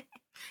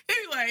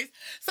 anyways,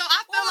 so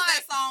I feel like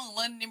that song,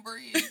 London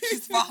Bridge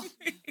is falling.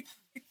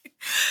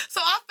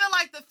 So I feel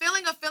like the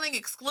feeling of feeling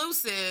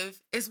exclusive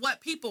is what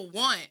people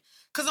want.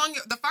 Because on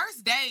the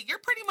first date, you're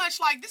pretty much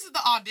like, this is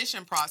the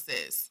audition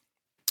process.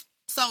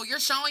 So you're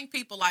showing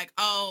people like,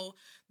 oh,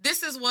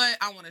 this is what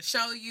I want to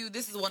show you.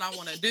 This is what I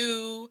want to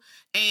do.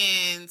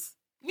 And,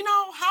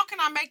 how can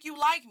I make you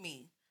like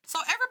me? So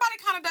everybody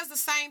kind of does the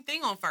same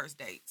thing on first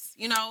dates,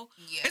 Yeah.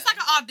 It's like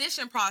an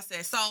audition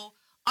process. So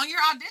on your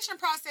audition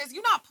process,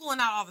 you're not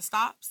pulling out all the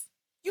stops.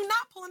 You're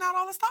not pulling out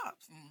all the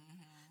stops.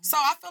 Mm-hmm. So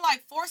I feel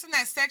like forcing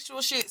that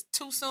sexual shit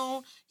too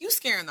soon, you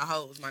scaring the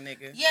hoes, my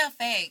nigga. Yeah,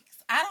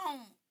 facts. I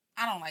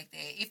don't like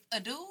that. If a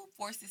dude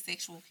forces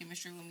sexual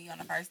chemistry with me on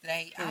the first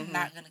date, I'm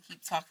not gonna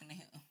keep talking to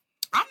him.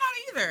 I'm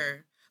not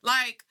either.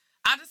 Like,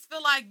 I just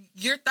feel like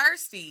you're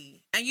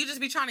thirsty and you just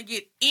be trying to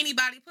get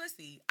anybody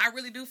pussy. I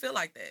really do feel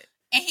like that.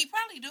 And he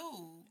probably do.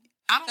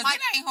 I don't like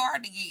it ain't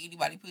hard to get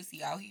anybody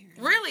pussy out here.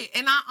 Really,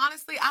 and I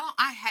honestly,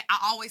 I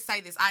always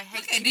say this. I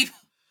hate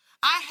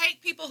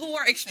people who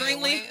are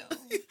extremely.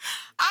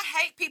 I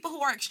hate people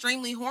who are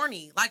extremely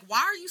horny. Like, why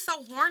are you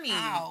so horny?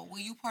 How? Well,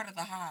 you part of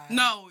the hive.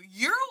 No,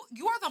 you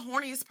are the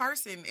horniest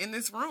person in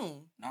this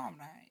room. No, I'm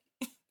not.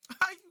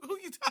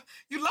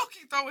 You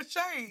low-key throwing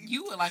shade.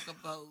 You were like a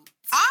boat.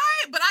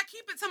 But I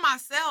keep it to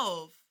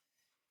myself.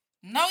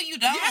 No, you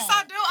don't. Yes,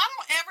 I do. I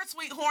don't ever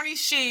tweet horny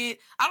shit.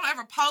 I don't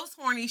ever post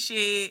horny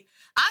shit.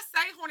 I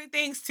say horny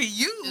things to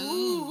you.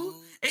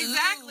 Ooh.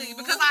 Exactly. Ooh.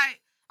 Because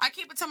I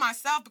keep it to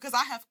myself because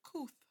I have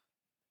couth.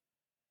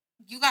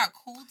 You got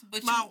couth,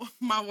 but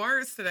my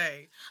words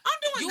today. I'm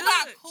doing good. You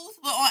got couth,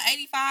 but on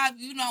 85,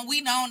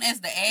 we known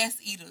as the ass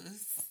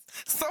eaters.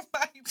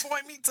 Somebody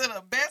point me to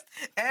the best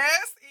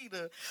ass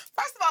eater.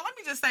 First of all, let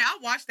me just say, I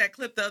watched that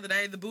clip the other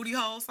day, the Booty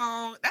Hole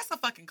song. That's a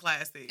fucking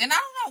classic. And I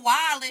don't know why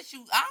I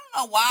don't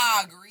know why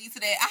I agree to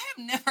that. I have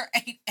never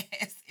ate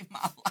ass in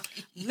my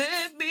life.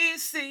 Let me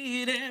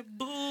see that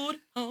booty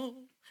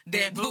hole.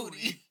 That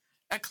booty.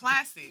 A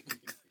classic.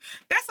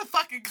 That's a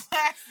fucking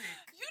classic.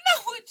 You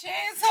know what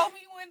Chaz told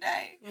me one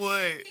day?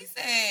 What? He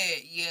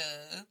said,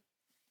 yeah,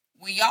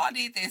 when y'all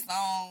did that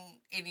song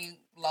and then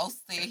Los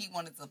said he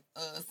wanted to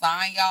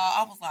sign y'all,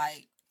 I was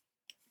like,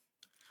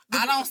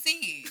 I don't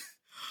see it,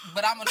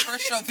 but I'm going to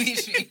trust your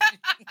vision.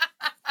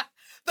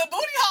 The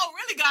booty hole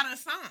really got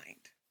us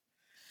signed.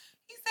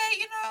 He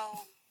said,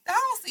 I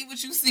don't see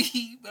what you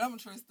see, but I'm going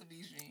to trust the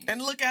vision.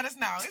 And look at us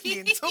now. It's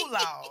getting too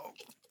loud.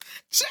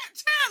 Chad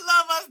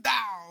love us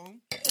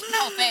down.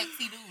 No, facts,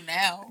 he do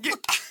now. Yeah.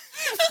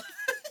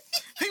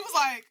 He was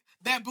like,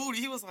 that booty.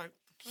 He was like,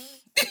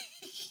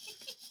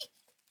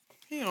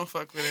 he don't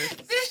fuck with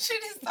it. This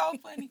shit is so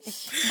funny.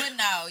 But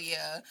no,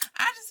 yeah.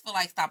 I just feel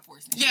like stop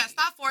forcing shit. Yeah,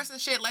 stop forcing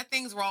shit. Let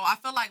things roll. I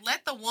feel like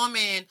let the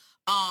woman,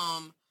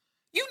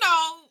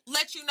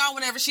 let you know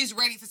whenever she's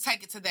ready to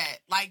take it to that.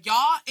 Like,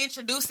 y'all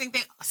introducing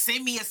things.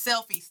 Send me a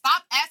selfie.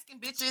 Stop asking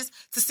bitches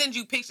to send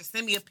you pictures.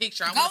 Send me a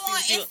picture. Go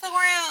on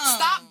Instagram.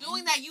 Stop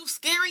doing that. You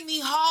scaring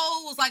these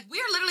hoes. Like,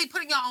 we're literally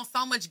putting y'all on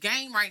so much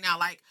game right now.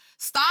 Like,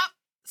 stop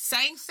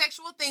saying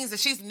sexual things that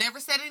she's never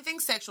said anything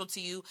sexual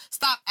to you.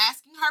 Stop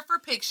asking her for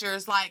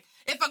pictures. Like,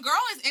 if a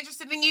girl is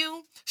interested in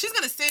you, she's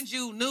going to send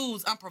you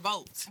nudes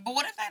unprovoked. But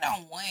what if they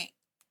don't want,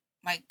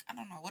 I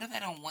don't know, what if they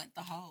don't want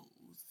the hoes?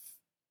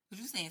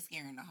 Because you saying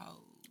scaring the hoes.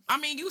 I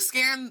mean, you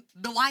scaring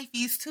the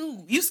wifeys,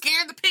 too. You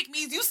scaring the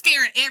pick-me's. You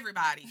scaring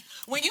everybody.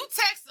 When you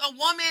text a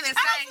woman and say...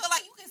 I don't feel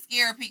like you can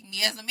scare a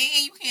pick-me. As a man,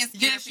 you can't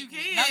scare Yes, you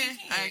can. No, you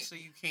can't.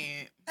 Actually, you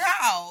can't.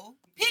 How?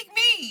 Pick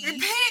me.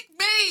 Pick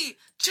me.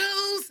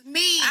 Choose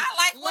me. I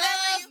like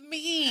whatever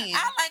me.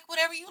 I like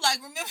whatever you like.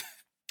 Remember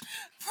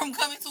from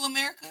Coming to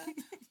America?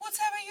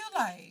 Whatever you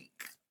like.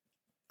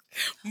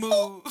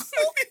 Move. Move.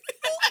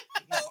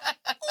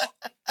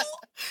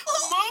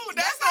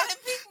 That's how the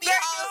pick me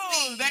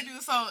hoes. They do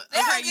so.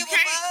 Okay, you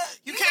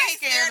can't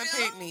scare the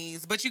pick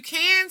me's, but you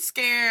can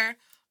scare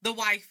the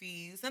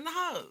wifeys and the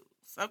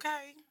hoes.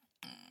 Okay.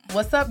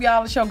 What's up,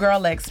 y'all? It's your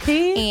girl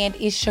XP. And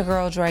it's your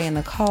girl Dre and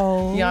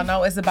Nicole. Y'all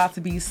know it's about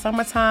to be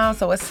summertime,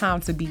 so it's time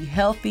to be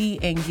healthy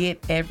and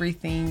get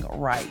everything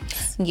right.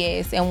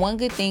 Yes, and one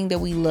good thing that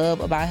we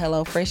love about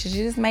HelloFresh is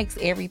it just makes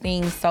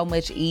everything so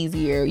much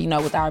easier.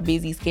 With our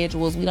busy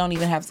schedules, we don't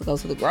even have to go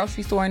to the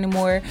grocery store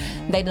anymore.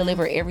 They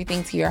deliver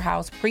everything to your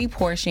house,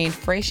 pre-portioned,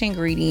 fresh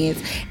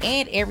ingredients,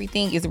 and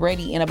everything is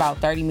ready in about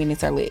 30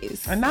 minutes or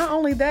less. And not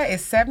only that,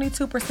 it's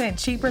 72%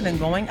 cheaper than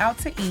going out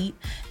to eat.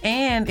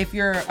 And if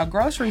you're a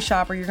grocery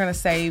shopper, you're going to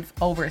save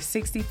over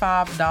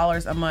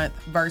 $65 a month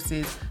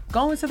versus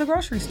going to the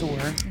grocery store.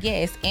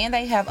 Yes, and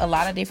they have a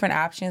lot of different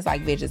options like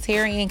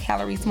vegetarian,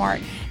 calorie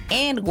smart,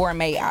 and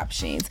gourmet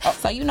options.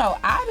 So,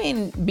 I've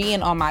been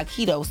being on my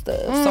keto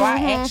stuff. So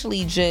I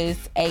actually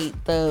just ate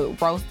the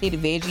roasted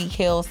veggie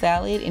kale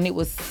salad, and it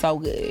was so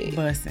good.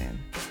 Bussin'.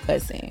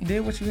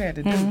 Did what you had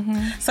to do.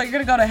 So you're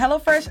going to go to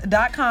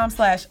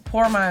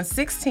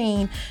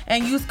HelloFresh.com/PourMind16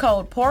 and use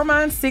code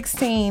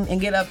PourMind16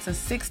 and get up to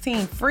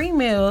 16 free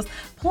meals.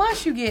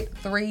 Plus you get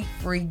 3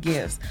 free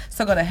gifts.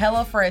 So go to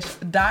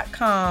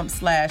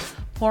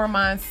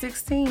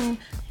HelloFresh.com/PourMind16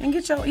 and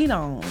get your eat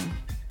on.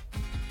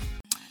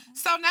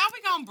 So now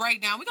we're going to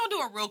break down. We're going to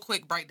do a real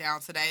quick breakdown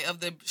today of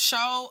the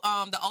show,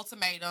 The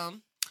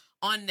Ultimatum,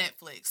 on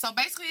Netflix. So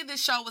basically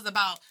this show was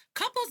about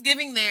couples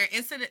giving their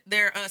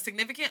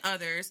significant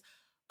others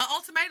an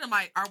ultimatum,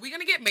 like, are we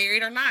going to get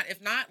married or not?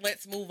 If not,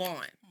 let's move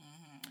on.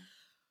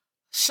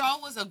 show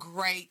was a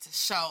great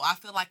show. I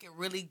feel like it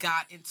really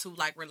got into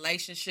like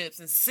relationships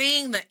and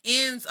seeing the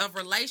ends of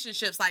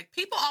relationships. Like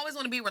people always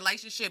want to be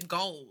relationship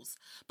goals.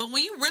 But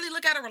when you really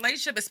look at a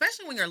relationship,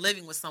 especially when you're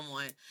living with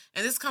someone,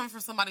 and this coming from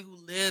somebody who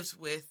lived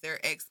with their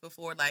ex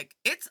before, like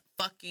it's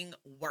fucking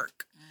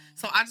work.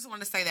 So I just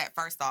want to say that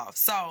first off.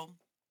 So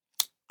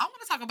I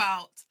want to talk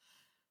about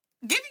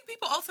giving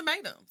people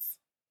ultimatums.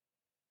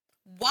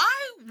 Why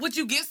would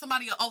you give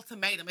somebody an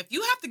ultimatum? If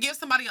you have to give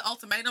somebody an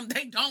ultimatum,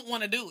 they don't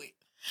want to do it.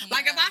 Yeah.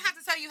 Like if I have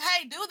to tell you,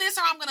 hey, do this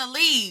or I'm going to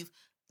leave,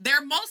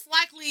 they're most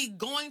likely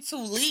going to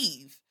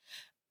leave.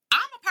 I'm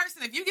a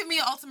person, if you give me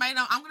an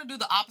ultimatum, I'm going to do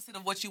the opposite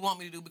of what you want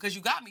me to do because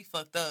you got me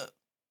fucked up.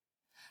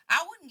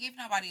 I wouldn't give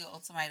nobody an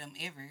ultimatum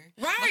ever.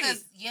 Right.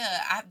 Because,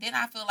 then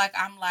I feel like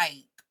I'm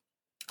like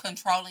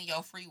controlling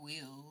your free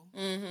will.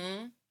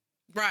 Mm-hmm.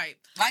 Right.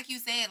 Like you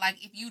said,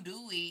 like if you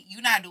do it,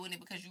 you're not doing it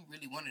because you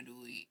really want to do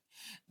it.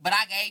 But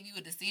I gave you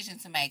a decision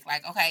to make.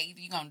 Like, okay, either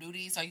you're going to do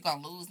this or you're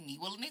going to lose me.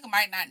 Well, a nigga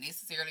might not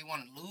necessarily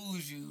want to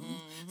lose you.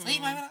 Mm-hmm. So he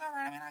might be like, all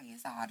right, I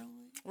guess I'll do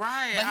it.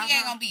 Right. But he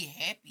ain't going to be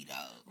happy,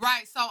 though.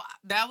 Right. So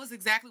that was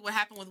exactly what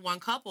happened with one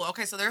couple.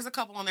 Okay, so there's a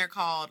couple on there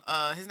called,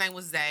 his name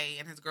was Zay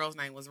and his girl's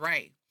name was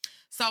Ray.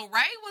 So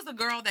Ray was the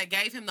girl that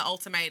gave him the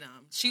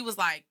ultimatum. She was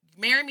like,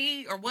 marry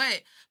me or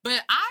what? But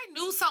I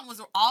knew something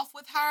was off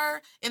with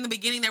her in the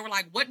beginning. They were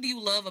like, what do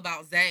you love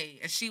about Zay?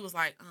 And she was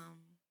like,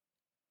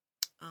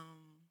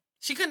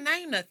 she couldn't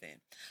name nothing.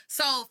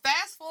 So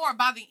fast forward,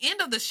 by the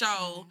end of the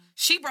show,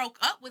 she broke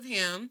up with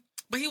him,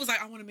 but he was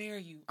like, I want to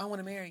marry you. I want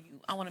to marry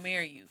you. I want to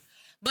marry you.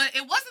 But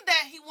it wasn't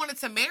that he wanted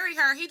to marry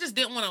her. He just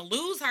didn't want to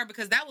lose her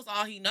because that was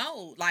all he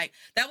knew. Like,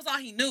 that was all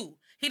he knew.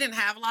 He didn't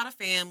have a lot of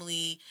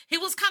family. He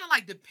was kind of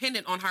like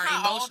dependent on her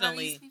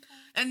emotionally.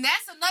 And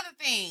that's another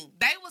thing.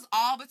 They was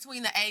all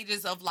between the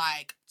ages of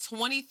like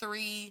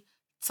 23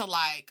 to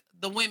like,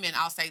 the women,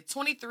 I'll say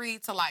 23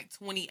 to like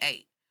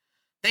 28.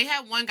 They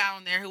had one guy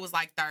on there who was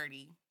like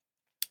 30.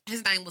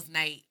 His name was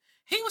Nate.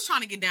 He was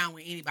trying to get down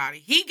with anybody.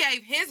 He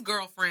gave his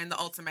girlfriend the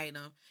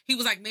ultimatum. He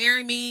was like,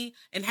 marry me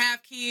and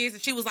have kids.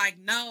 And she was like,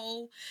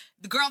 no.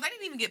 The girl, they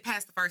didn't even get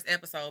past the first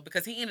episode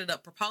because he ended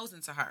up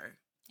proposing to her.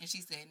 And she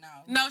said no.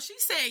 No, she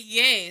said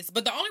yes.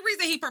 But the only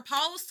reason he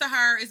proposed to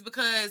her is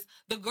because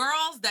the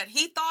girls that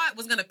he thought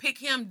was going to pick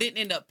him didn't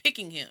end up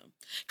picking him.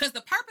 Because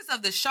the purpose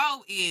of the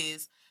show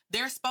is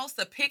they're supposed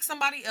to pick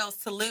somebody else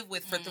to live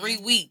with for 3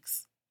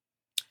 weeks.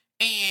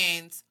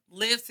 And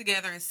live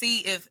together and see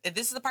if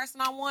this is the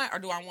person I want or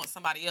do I want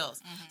somebody else.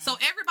 So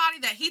everybody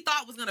that he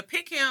thought was going to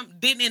pick him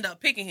didn't end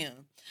up picking him.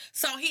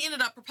 So he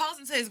ended up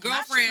proposing to his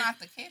girlfriend. Not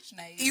the catch,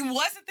 Nate. You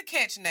wasn't the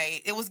catch,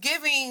 Nate. It was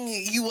giving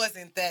you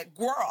wasn't that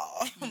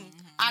girl.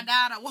 I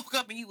died, I woke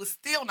up, and you was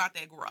still not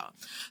that girl.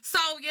 So,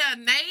 yeah,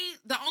 Nate,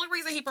 the only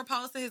reason he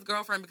proposed to his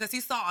girlfriend because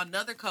he saw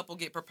another couple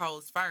get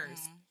proposed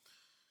first.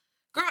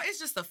 Girl, it's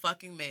just a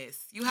fucking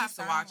mess. You have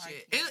to watch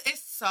it.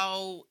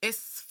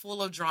 It's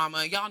full of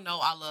drama. Y'all know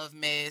I love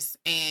mess.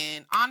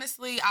 And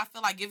honestly, I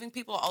feel like giving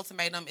people an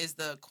ultimatum is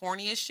the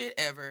corniest shit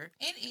ever.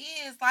 It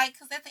is. Like,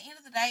 because at the end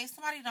of the day, if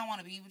somebody don't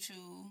want to be with you,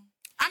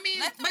 I mean,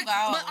 let them but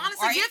go.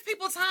 honestly, give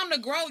people time to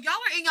grow. Y'all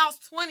are in y'all's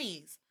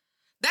 20s.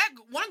 That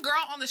one girl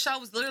on the show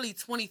was literally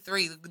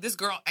 23. This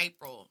girl,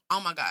 April. Oh,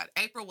 my God.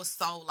 April was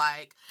so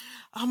like,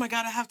 oh, my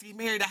God, I have to get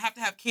married. I have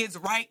to have kids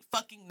right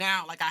fucking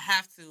now. Like, I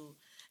have to.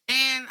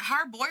 And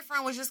her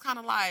boyfriend was just kind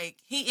of like,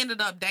 he ended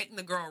up dating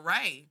the girl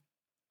Ray,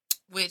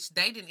 which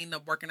they didn't end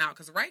up working out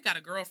because Ray got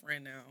a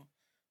girlfriend now.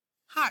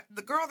 Hot.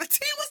 The girl, the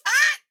tea was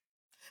hot.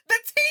 The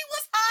tea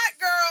was hot,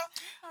 girl.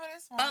 Oh,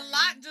 that's a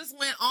lot just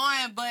went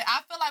on, but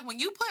I feel like when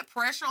you put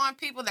pressure on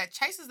people, that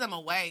chases them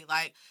away.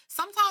 Like,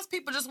 sometimes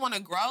people just want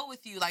to grow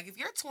with you. Like, if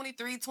you're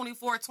 23,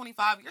 24,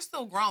 25, you're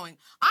still growing.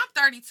 I'm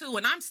 32,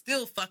 and I'm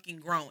still fucking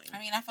growing. I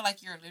mean, I feel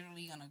like you're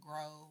literally going to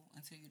grow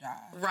until you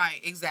die. Right,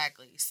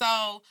 exactly.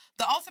 So,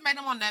 The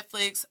Ultimatum on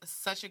Netflix,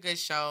 such a good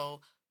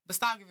show, but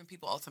stop giving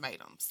people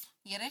ultimatums.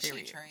 Yeah, that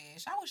shit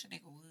trash. I wish a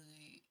nigga would.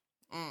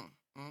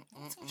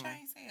 2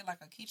 Chainz said, like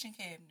a kitchen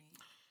cabinet.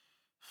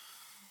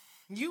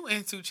 You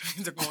and 2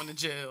 Chainz are going to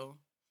jail.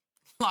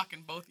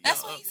 Locking both of y'all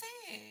That's what up. he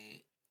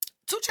said.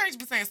 2 Chainz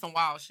be saying some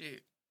wild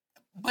shit.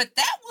 But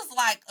that was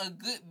like a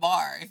good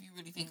bar, if you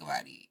really think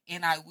about it.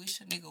 And I wish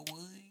a nigga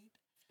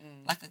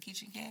would. Like a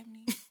kitchen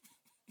cabinet.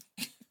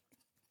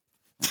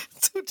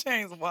 2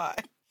 Chainz, why?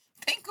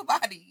 Think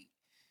about it.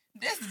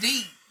 That's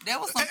deep.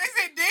 That was some. Is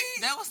it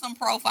deep? That was some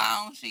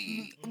profound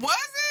shit. Was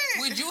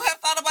it? Would you have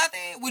thought about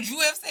that? Would you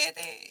have said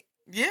that?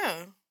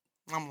 Yeah.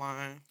 I'm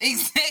lying.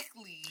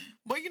 Exactly.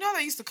 But you know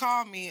they used to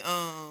call me,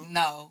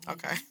 No.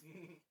 Okay.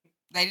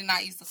 They did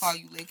not used to call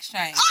you Lex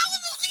Shane. They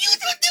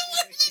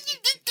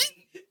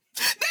did.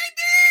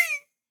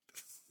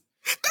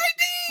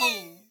 Who?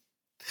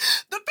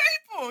 The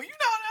people. You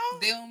know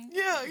them. Them?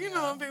 Yeah, you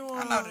know them people.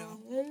 I know them.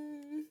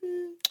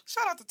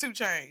 Shout out to 2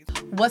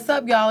 Chainz. What's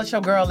up, y'all? It's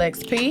your girl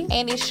XP.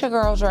 And it's your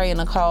girl Dre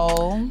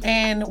Nicole.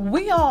 And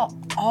we all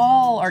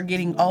all are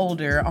getting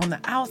older on the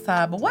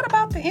outside, but what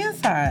about the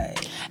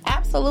inside?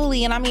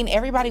 Absolutely. And I mean,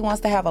 everybody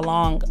wants to have a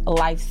long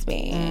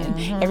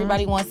lifespan.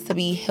 Everybody wants to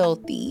be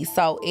healthy.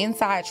 So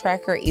Inside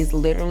Tracker is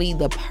literally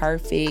the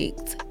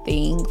perfect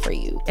thing for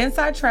you.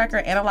 Inside Tracker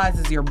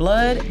analyzes your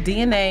blood,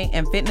 DNA,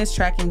 and fitness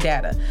tracking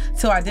data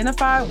to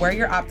identify where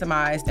you're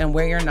optimized and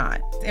where you're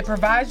not. It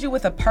provides you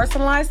with a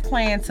personalized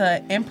plan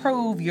to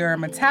improve your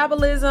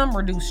metabolism,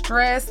 reduce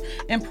stress,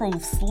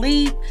 improve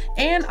sleep,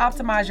 and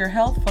optimize your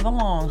health for the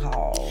long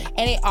haul.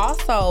 And it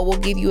also will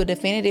give you a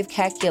definitive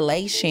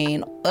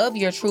calculation of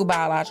your true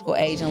biological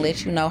age and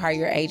let you know how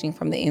you're aging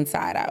from the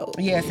inside out.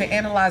 Yes, it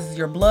analyzes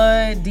your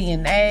blood,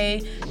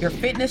 DNA, your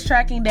fitness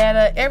tracking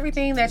data,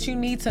 everything that you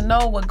need to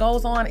know what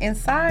goes on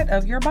inside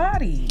of your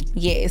body.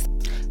 Yes.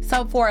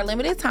 So for a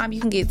limited time,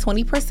 you can get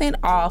 20%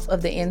 off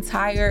of the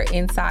entire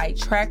Inside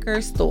Tracker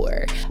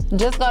store.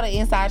 Just go to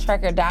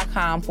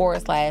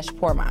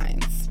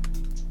insidetracker.com/poorminds.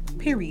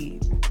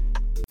 Period.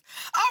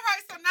 All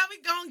right, so now we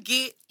gonna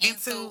get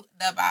into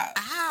the bow.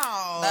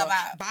 Ow. The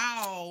bow.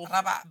 Bow.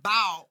 The bow.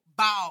 Bow.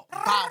 Bow.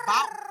 Bow.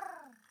 Bow.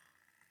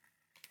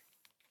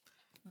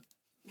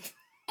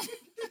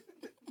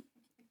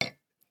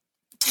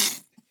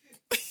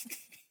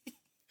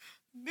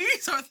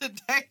 These are the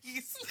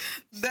days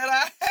that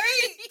I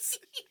hate.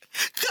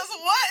 Because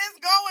what is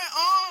going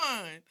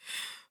on?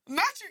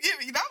 Not you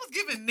giving, that was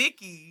giving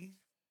Nikki.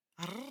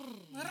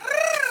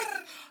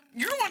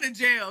 You're going to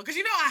jail. Because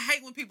you know I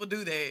hate when people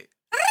do that.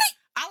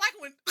 I like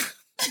when...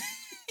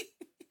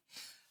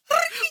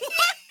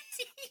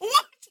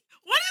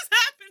 What is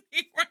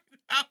happening right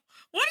now?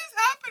 What is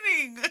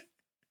happening?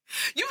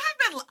 You have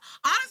been,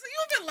 honestly,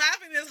 you've been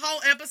laughing this whole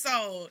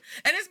episode.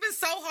 And it's been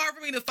so hard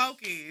for me to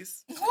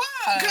focus.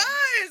 Why?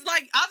 Because,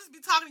 like, I'll just be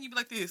talking and you be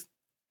like this.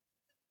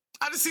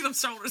 I just see them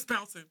shoulders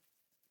bouncing.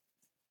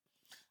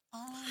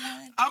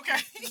 Okay.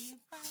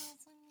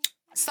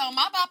 So,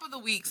 my bop of the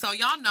week, so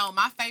y'all know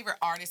my favorite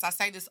artist, I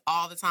say this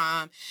all the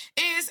time,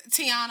 is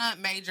Tiana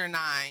Major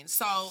 9.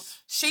 So,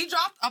 she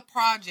dropped a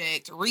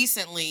project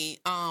recently.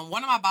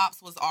 One of my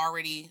bops was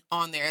already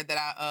on there that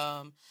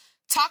I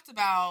talked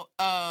about.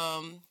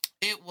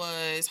 It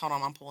was, hold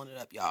on, I'm pulling it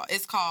up, y'all.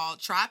 It's called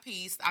Try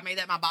Peace. I made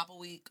that my bop of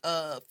the week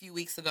a few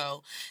weeks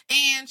ago.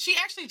 And she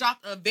actually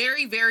dropped a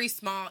very, very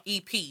small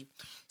EP.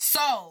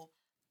 So,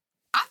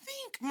 I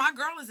think my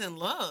girl is in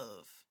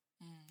love.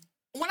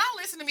 When I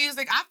listen to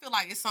music, I feel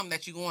like it's something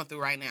that you're going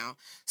through right now.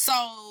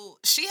 So,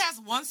 she has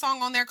one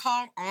song on there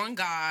called On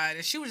God.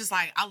 And she was just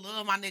like, I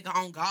love my nigga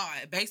on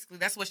God. Basically,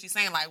 that's what she's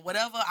saying. Like,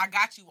 whatever, I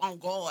got you on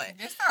God.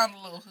 This sounds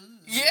a little hood.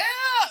 Yeah,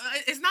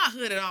 it's not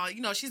hood at all.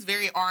 You know, she's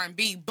very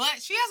R&B.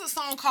 But she has a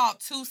song called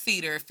Two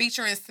Seater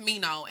featuring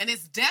Smino. And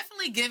it's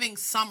definitely giving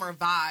summer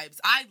vibes.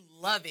 I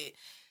love it.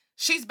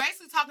 She's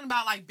basically talking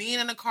about, like,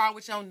 being in the car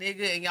with your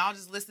nigga and y'all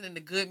just listening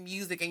to good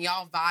music and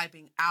y'all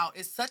vibing out.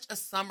 It's such a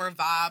summer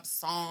vibe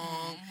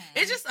song.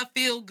 It's just a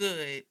feel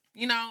good.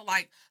 You know,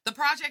 like, the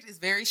project is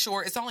very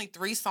short. It's only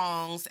 3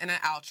 songs and an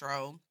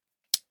outro.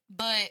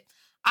 But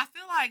I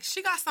feel like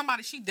she got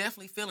somebody she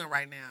definitely feeling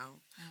right now.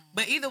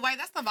 But either way,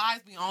 that's the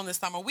vibes we on this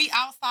summer. We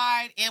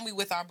outside and we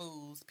with our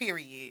booze,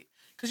 period.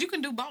 Because you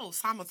can do both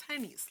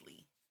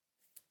simultaneously.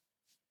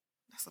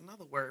 That's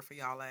another word for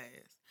y'all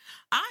ass.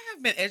 I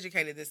have been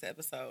educated this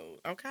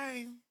episode,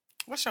 okay?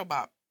 What's your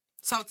bop?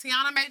 So,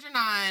 Tiana Major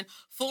 9,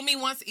 Fool Me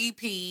Once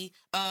EP,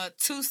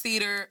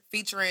 2-seater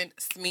featuring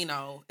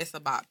Smino. It's a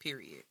bop,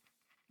 period.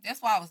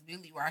 That's why I was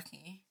Billy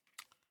rocking.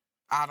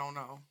 I don't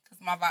know.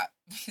 Because my bop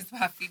is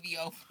by Phoebe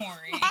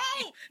O'Foreign.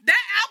 Oh,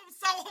 that album's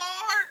so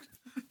hard.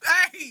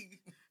 Hey,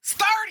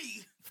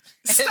 sturdy.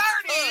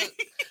 Sturdy.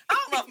 I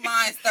don't know if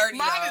mine's 30.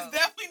 Mine is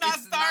definitely not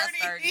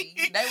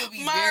sturdy. They would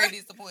be very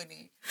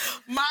disappointed.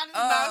 Mine is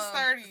not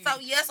sturdy. So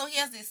he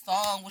has this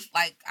song, which,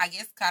 like, I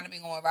guess kind of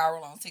been going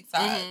viral on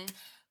TikTok,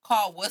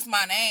 called What's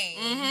My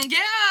Name?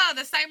 Yeah,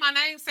 the Say My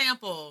Name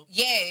sample.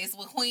 Yes,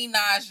 with Queen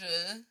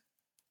Naja.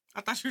 I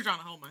thought you were trying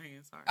to hold my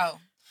hand, sorry. Oh,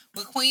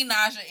 with Queen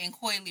Naja and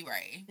Coily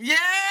Ray.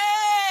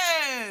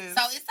 Yes!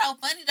 So it's so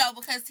funny, though,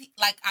 because,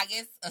 I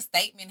guess a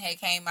statement had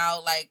came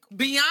out, like...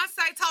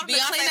 Beyonce told him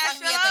to clean that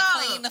shit up.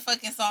 Beyonce to clean the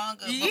fucking song up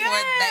before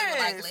they would,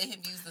 like, let him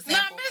use the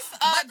sample. Now,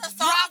 but the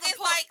song is,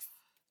 like...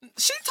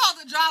 She told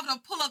the driver to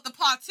pull up the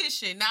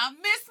partition. Now,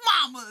 Miss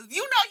Mamas,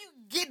 you know you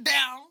get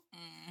down.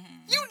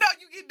 You know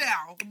you get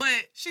down.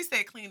 But she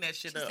said clean that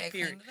shit up,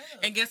 period.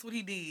 And guess what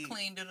he did?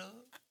 Cleaned it up.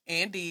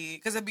 And did.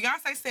 Because if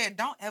Beyonce said,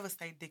 don't ever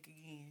say dick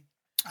again.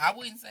 I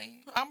wouldn't say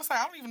it. I'm going to say,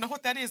 I don't even know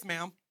what that is,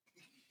 ma'am.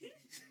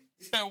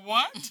 Said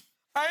what?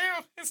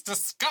 It's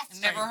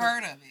disgusting. Never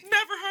heard of it.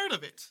 Never heard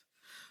of it.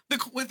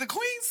 When the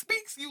queen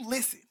speaks, you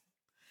listen.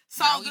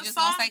 So no, you just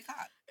don't say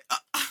cock.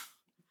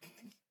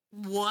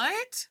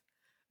 What?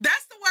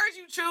 That's the word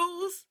you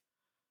choose?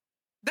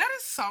 That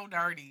is so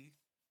dirty.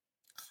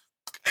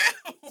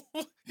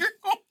 You're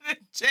going to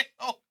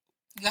jail.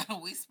 You gotta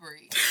whisper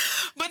it.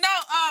 But no,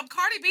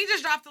 Cardi Cardi B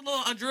just dropped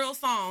a drill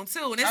song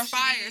too, and it's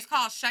fire. It's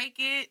called "Shake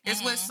It."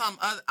 It's with some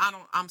other.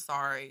 I'm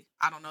sorry,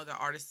 I don't know the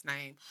artist's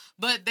name,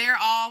 but they're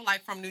all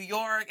like from New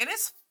York, and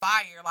it's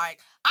fire. Like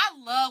I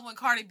love when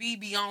Cardi B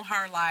be on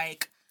her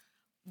like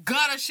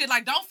gutter shit.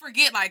 Like don't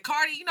forget, like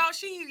Cardi,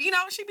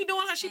 she be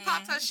doing her. She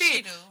popped her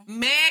shit.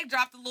 Meg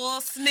dropped a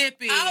little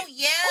snippet. Oh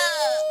yeah,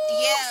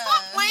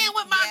 Stop playing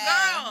with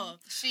my girl.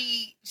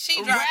 She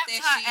dropped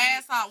her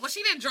ass off. Well,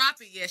 she didn't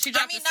drop it yet. She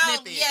dropped the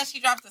snippet. Yeah, she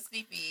dropped the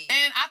snippet.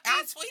 And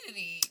I tweeted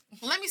it.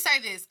 Let me say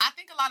this. I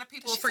think a lot of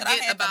people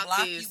forget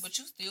about this. But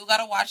you still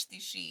gotta watch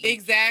this shit.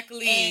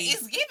 Exactly. And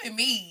it's giving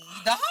me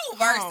the whole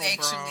verse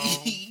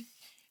actually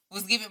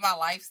was giving my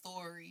life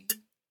story.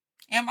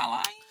 Am I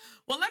lying?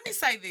 Well, let me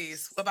say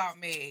this about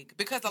Meg,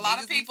 because a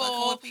lot of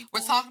people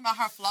were talking about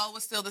her flow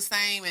was still the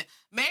same, and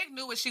Meg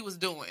knew what she was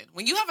doing.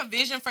 When you have a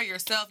vision for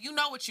yourself, you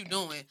know what you're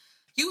doing.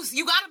 You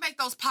got to make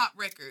those pop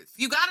records.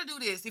 You got to do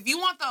this. If you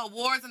want the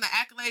awards and the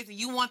accolades and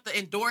you want the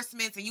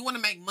endorsements and you want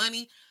to make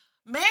money,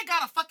 Meg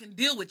got to fucking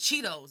deal with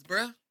Cheetos,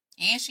 bruh.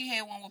 And she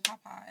had one with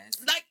Popeyes.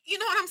 Like, you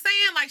know what I'm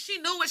saying? Like, she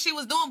knew what she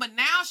was doing, but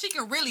now she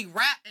can really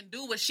rap and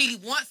do what she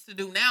wants to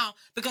do now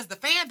because the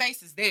fan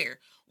base is there.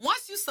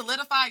 Once you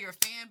solidify your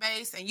fan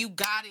base and you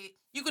got it,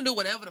 you can do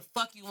whatever the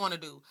fuck you want to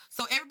do.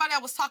 So everybody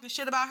that was talking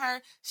shit about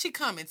her, she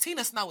coming.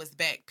 Tina Snow is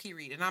back,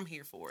 period, and I'm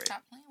here for it.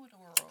 Stop playing with the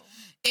world.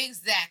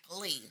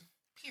 Exactly.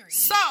 Period.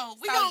 So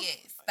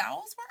yes,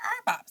 those were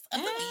our bops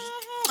of the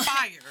week.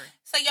 Fire.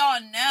 So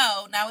y'all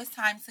know, now it's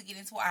time to get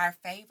into our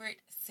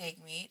favorite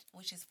segment,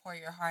 which is Pour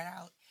Your Heart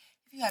Out.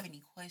 If you have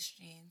any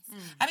questions,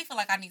 I feel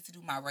like I need to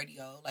do my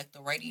radio, like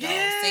the radio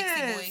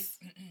sexy voice.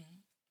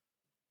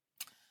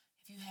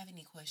 If you have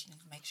any questions,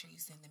 make sure you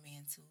send them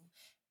in to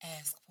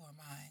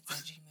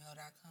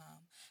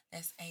askpourminds@gmail.com.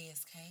 That's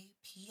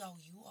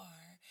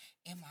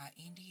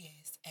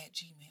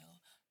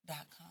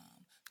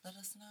askpourminds@gmail.com. Let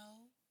us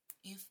know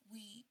if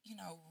we,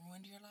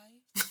 ruined your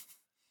life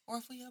or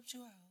if we helped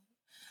you out.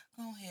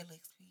 Go ahead,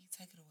 Lexp.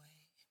 Take it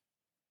away.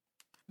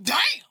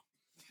 Damn!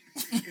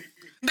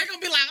 They're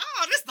going to be like,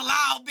 oh, this the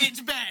loud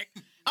bitch back.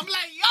 I'm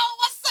like, yo,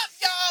 what's up,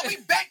 y'all? We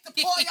back to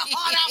Pour Your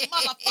Heart Out,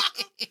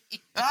 motherfucker.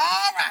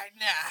 All right,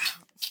 now.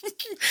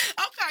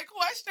 Okay,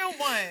 question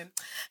 1.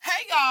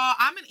 Hey, y'all,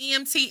 I'm an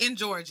EMT in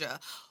Georgia.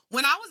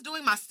 When I was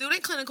doing my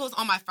student clinicals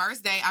on my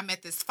first day, I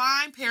met this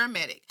fine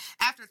paramedic.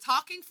 After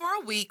talking for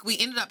a week, we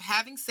ended up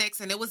having sex,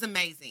 and it was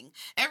amazing.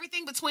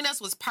 Everything between us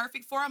was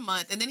perfect for a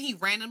month, and then he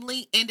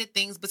randomly ended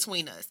things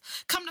between us.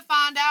 Come to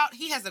find out,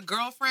 he has a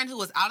girlfriend who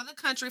was out of the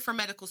country for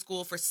medical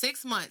school for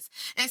 6 months,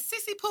 and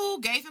Sissy Pooh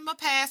gave him a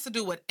pass to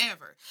do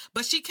whatever.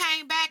 But she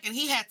came back, and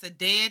he had to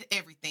dead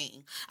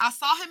everything. I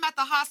saw him at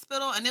the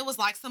hospital, and it was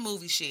like some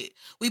movie shit.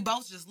 We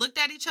both just looked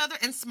at each other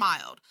and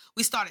smiled.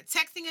 We started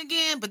texting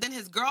again, but then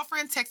his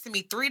girlfriend texted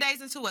me 3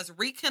 days into us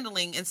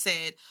rekindling and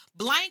said,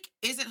 blank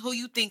isn't who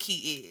you think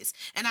he is.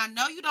 And I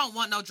know you don't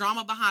want no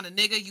drama behind a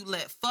nigga you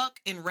let fuck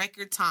in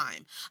record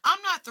time.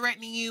 I'm not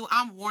threatening you.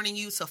 I'm warning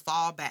you to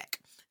fall back.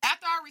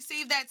 After I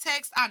received that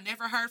text, I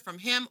never heard from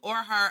him or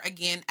her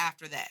again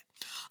after that.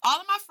 All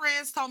of my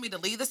friends told me to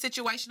leave the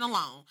situation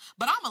alone,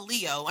 but I'm a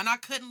Leo and I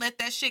couldn't let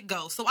that shit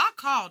go, so I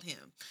called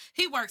him.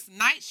 He works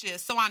night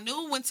shifts, so I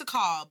knew when to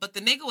call, but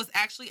the nigga was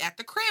actually at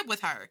the crib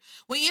with her.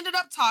 We ended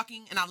up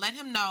talking, and I let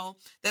him know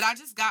that I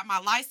just got my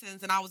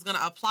license and I was going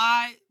to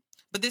apply,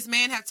 but this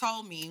man had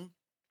told me,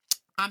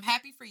 I'm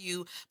happy for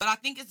you, but I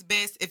think it's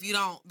best if you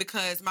don't,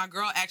 because my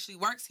girl actually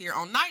works here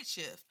on night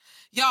shift.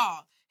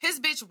 Y'all, his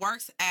bitch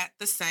works at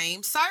the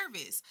same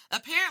service.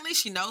 Apparently,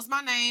 she knows my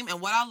name and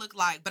what I look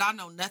like, but I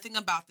know nothing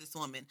about this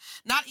woman.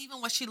 Not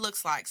even what she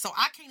looks like, so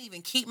I can't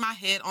even keep my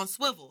head on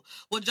swivel.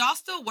 Would y'all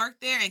still work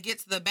there and get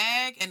to the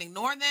bag and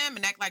ignore them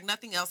and act like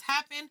nothing else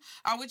happened?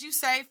 Or would you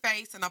save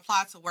face and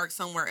apply to work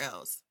somewhere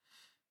else?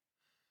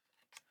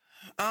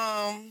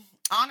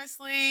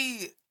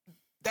 Honestly,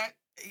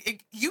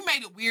 you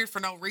made it weird for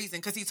no reason,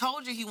 because he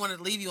told you he wanted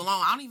to leave you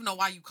alone. I don't even know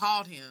why you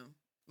called him.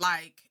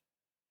 Like,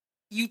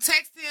 you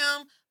text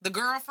him, the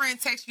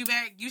girlfriend texts you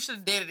back, you should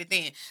have did it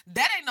then.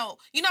 That ain't no,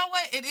 you know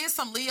what? It is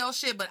some Leo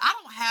shit, but I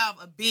don't have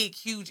a big,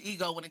 huge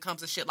ego when it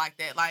comes to shit like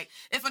that. Like,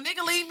 if a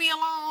nigga leave me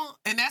alone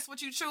and that's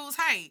what you choose,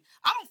 hey,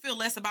 I don't feel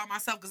less about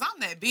myself because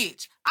I'm that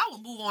bitch. I will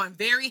move on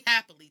very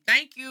happily.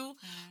 Thank you.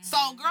 So,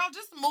 girl,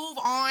 just move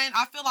on.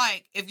 I feel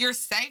like if your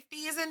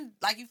safety isn't,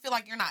 like, you feel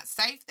like you're not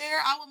safe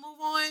there, I would move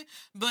on.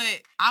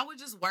 But I would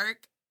just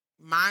work,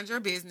 mind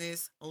your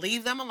business,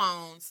 leave them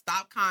alone,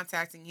 stop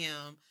contacting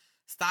him.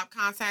 Stop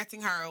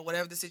contacting her or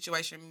whatever the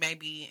situation may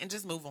be and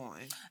just move on.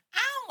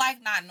 I don't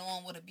like not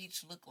knowing what a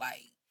bitch look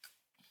like.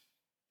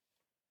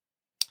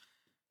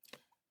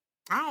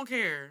 I don't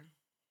care.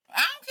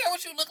 I don't care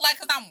what you look like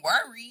because I'm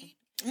worried.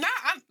 Not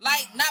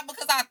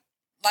because I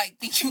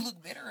think you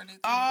look better or anything.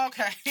 Oh,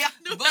 okay. I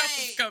knew that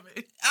was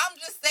coming. I'm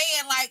just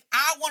saying,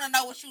 I want to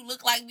know what you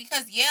look like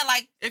because,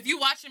 if you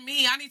watching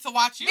me, I need to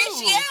watch you.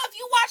 Bitch, yeah, if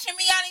you watching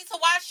me, I need to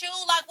watch you.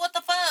 Like, what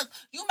the fuck?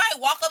 You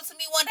might walk up to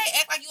me one day,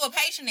 act like you a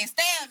patient, and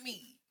stab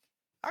me.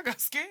 I got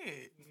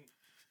scared.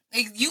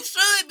 You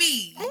should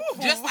be.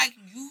 Ooh. Just like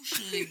you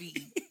should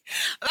be.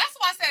 That's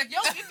why I said, if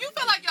your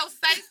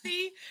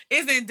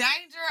in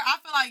danger, I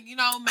feel like, maybe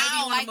I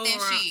don't like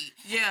that shit.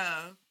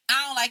 Yeah.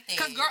 I don't like that.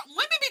 Because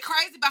women be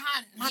crazy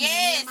behind my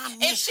yes.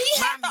 man, if she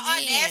had the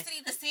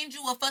audacity to send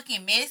you a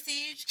fucking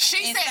message,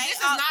 she said, "This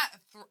is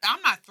not.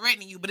 I'm not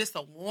threatening you, but it's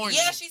a warning."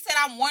 Yeah, she said,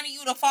 "I'm warning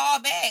you to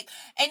fall back."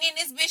 And then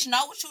this bitch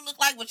know what you look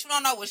like, but you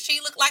don't know what she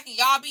look like, and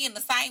y'all be in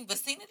the same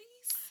vicinities.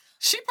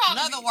 She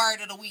probably another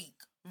word of the week.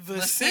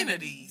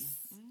 Vicinities.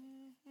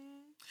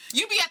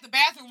 You be at the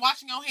bathroom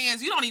washing your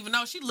hands. You don't even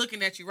know she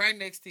looking at you right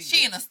next to you.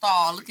 She in a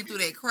stall looking through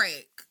that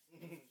crack.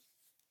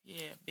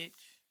 Yeah, bitch.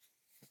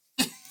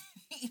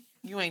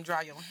 You ain't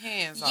dry your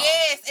hands off.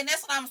 Yes, and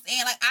that's what I'm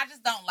saying. Like, I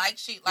just don't like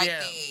shit like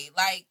that.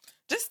 Like,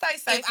 just stay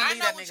safe. If I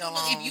know what you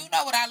look, if you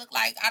know what I look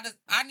like,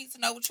 I need to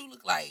know what you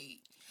look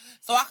like,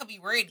 so I could be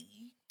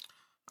ready.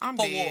 I'm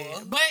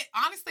dead. But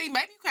honestly,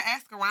 maybe you can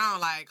ask around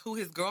like who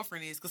his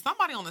girlfriend is, because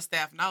somebody on the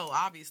staff know.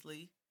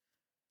 Obviously,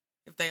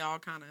 if they all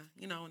kind of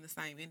in the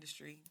same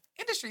industry.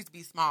 Industries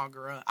be small,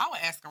 girl. I would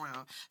ask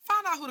around,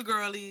 find out who the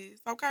girl is.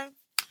 Okay,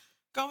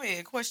 go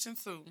ahead. Question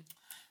 2.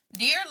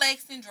 Dear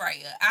Lex and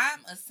Drea, I'm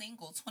a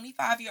single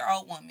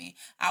 25-year-old woman.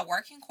 I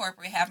work in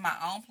corporate, have my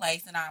own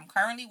place, and I'm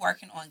currently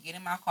working on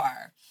getting my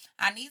car.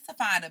 I need to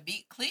find a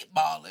big clip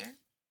baller.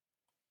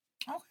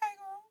 Okay,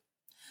 girl.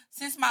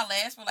 Since my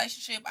last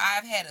relationship,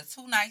 I've had a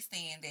 2-night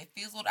stand that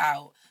fizzled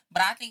out,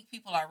 but I think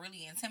people are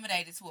really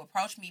intimidated to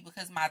approach me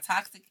because my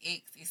toxic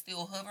ex is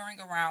still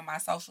hovering around my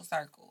social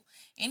circle.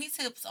 Any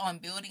tips on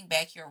building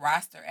back your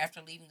roster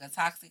after leaving a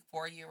toxic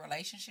 4-year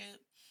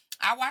relationship?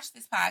 I watch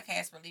this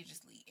podcast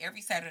religiously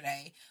every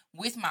Saturday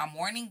with my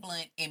morning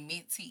blunt and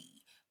mint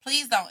tea.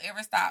 Please don't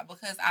ever stop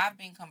because I've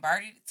been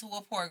converted to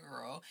a poor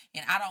girl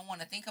and I don't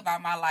want to think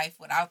about my life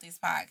without this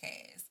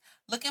podcast.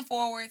 Looking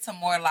forward to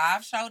more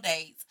live show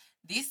dates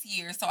this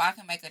year so I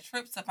can make a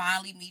trip to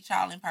finally meet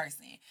y'all in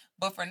person.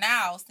 But for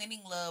now,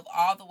 sending love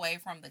all the way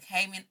from the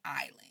Cayman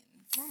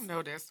Islands. I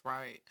know that's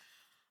right.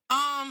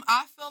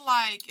 I feel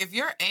like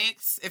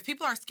if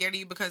people are scared of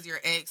you because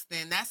you're ex,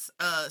 then that's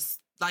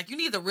like, you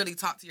need to really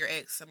talk to your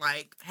ex and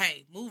like,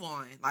 hey, move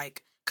on.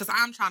 Like, because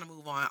I'm trying to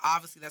move on.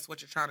 Obviously, that's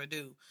what you're trying to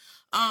do.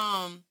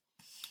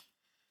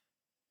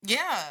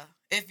 Yeah.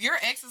 If your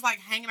ex is like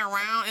hanging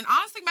around, and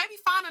honestly, maybe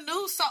find a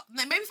new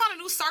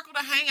circle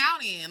to hang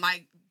out in.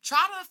 Like,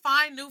 try to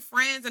find new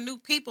friends and new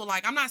people.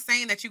 Like, I'm not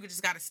saying that you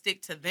just got to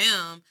stick to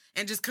them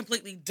and just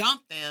completely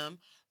dump them,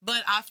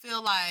 but I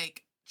feel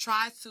like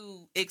try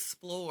to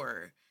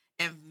explore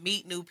and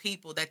meet new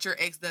people that your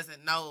ex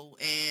doesn't know.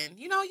 And,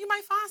 you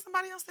might find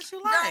somebody else that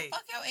you like. Girl,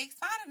 fuck your ex.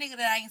 Find a nigga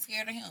that ain't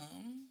scared of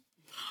him.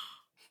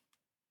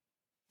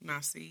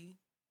 Now, see?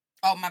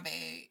 Oh, my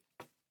bad.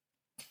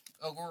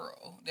 A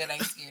girl that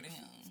ain't scared of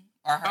him.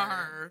 Or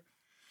her.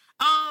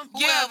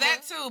 Yeah,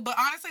 that too. But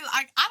honestly,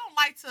 like, I don't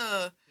like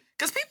to...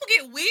 Because people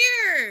get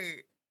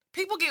weird.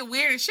 People get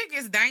weird and shit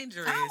gets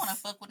dangerous. I don't want to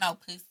fuck with no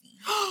pussy.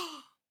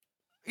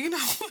 You know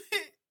what?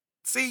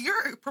 See,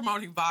 you're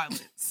promoting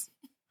violence.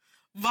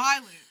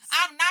 Violence.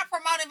 I'm not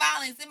promoting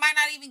violence. It might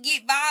not even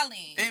get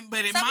violent.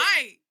 But it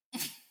might.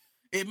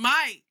 It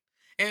might.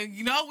 And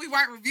we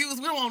write reviews.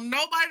 We don't want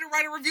nobody to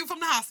write a review from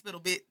the hospital,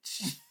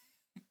 bitch.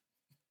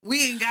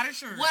 We ain't got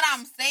insurance. What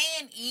I'm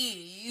saying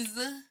is,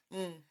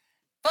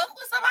 fuck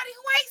with somebody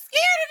who ain't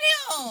scared of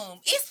them.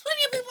 It's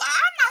plenty of people.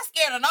 I'm not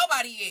scared of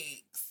nobody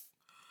ex.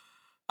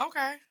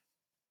 Okay.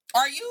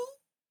 Are you?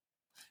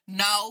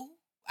 No.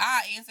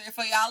 I'll answer it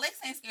for y'all. Lex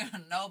ain't scared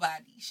of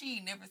nobody. She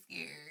ain't never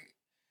scared.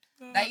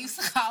 They used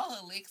to call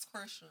her Lex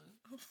Crusher.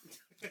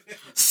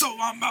 So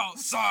I'm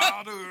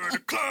outside of the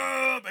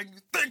club and you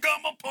think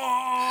I'm a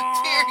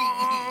punk.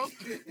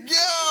 Period. Yo,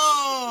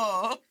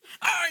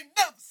 I ain't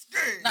never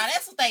scared. Now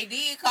that's what they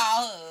did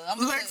call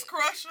her. Lex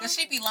Crusher? Because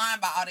she be lying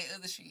about all that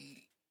other shit.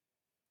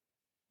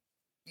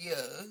 Yeah.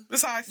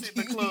 That's how I sit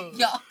in the club.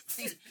 Y'all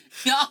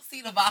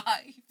see the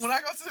vibe. When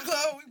I go to the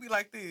club, we be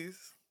like this.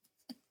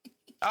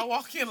 I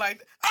walk in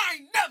like, I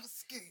ain't never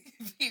scared.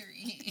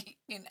 Period.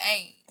 And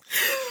ain't.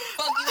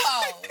 Fuck you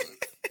hoes.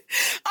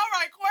 All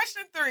right,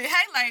 question 3.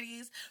 Hey,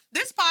 ladies.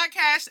 This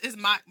podcast is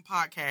my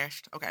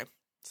podcast. Okay.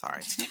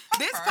 Sorry.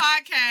 This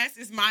podcast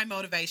is my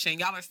motivation.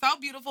 Y'all are so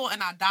beautiful,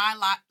 and I die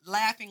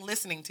laughing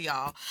listening to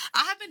y'all.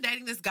 I have been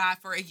dating this guy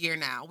for a year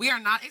now. We are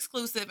not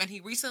exclusive, and he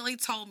recently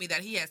told me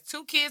that he has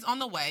 2 kids on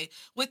the way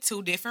with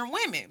 2 different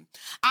women.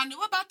 I knew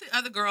about the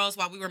other girls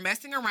while we were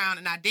messing around,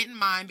 and I didn't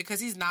mind because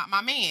he's not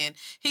my man.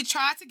 He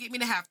tried to get me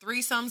to have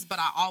threesomes, but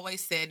I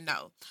always said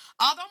no.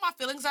 Although my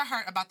feelings are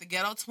hurt about the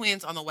ghetto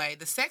twins on the way,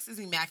 the sex is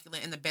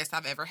immaculate and the best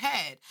I've ever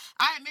had.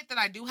 I admit that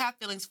I do have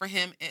feelings for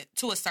him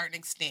to a certain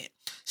extent.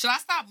 Should I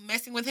stop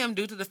messing with him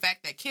due to the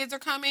fact that kids are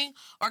coming,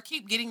 or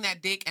keep getting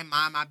that dick and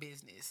mind my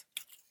business?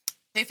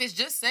 If it's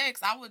just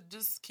sex, I would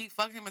just keep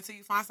fucking him until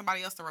you find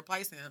somebody else to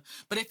replace him.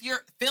 But if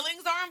your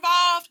feelings are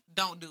involved,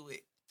 don't do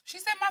it. She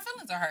said my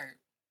feelings are hurt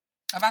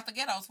about the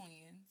ghetto twins.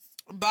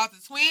 About the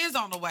twins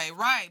on the way,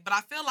 right? But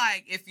I feel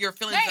like if your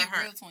feelings are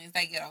hurt, real twins,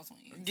 they ghetto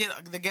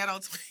twins. The ghetto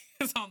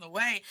twins on the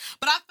way.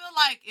 But I feel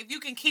like if you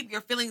can keep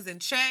your feelings in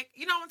check,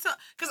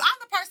 because I'm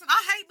the person,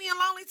 I hate being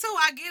lonely too.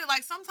 I get it.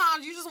 Like,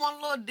 sometimes you just want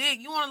a little dick.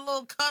 You want a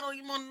little cuddle.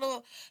 You want a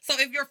little... So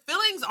if your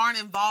feelings aren't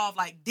involved,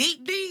 like,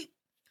 deep,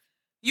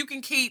 you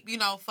can keep,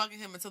 fucking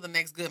him until the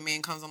next good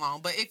man comes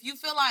along. But if you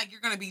feel like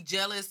you're going to be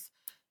jealous,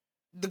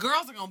 the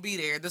girls are going to be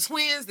there.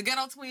 The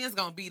ghetto twins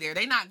going to be there.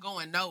 They're not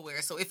going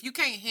nowhere. So if you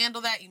can't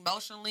handle that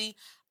emotionally,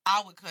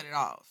 I would cut it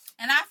off.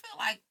 And I feel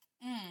like,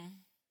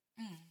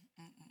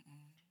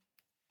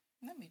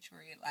 let me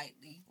tread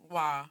lightly.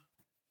 Why?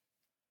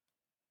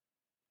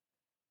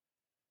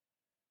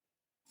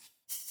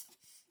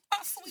 My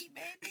sweet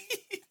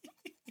baby.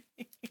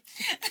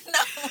 No.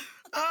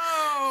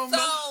 Oh.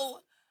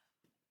 So,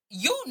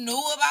 you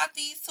knew about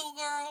these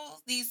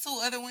two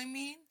other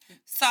women.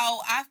 So,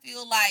 I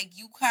feel like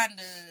you kind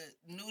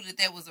of knew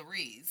that was a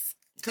risk.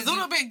 Because it would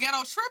have been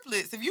ghetto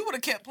triplets if you would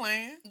have kept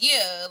playing.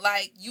 Yeah,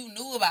 like, you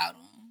knew about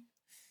them.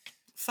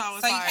 So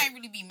you can't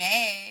really be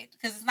mad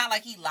because it's not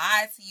like he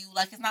lied to you.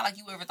 Like, it's not like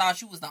you ever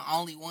thought you was the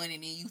only one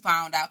and then you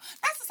found out.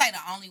 Not to say the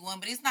only one,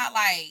 but it's not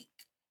like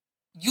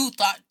you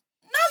thought.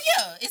 No,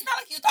 yeah, it's not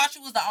like you thought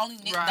you was the only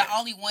the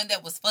only one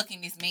that was fucking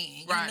this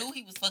man. You knew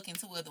he was fucking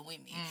two other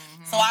women.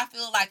 Mm-hmm. So I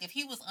feel like if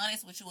he was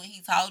honest with you and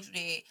he told you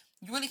that,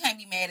 you really can't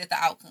be mad at the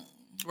outcome,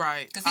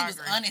 right? Because he was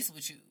honest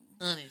with you.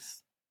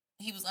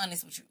 He was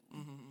honest with you.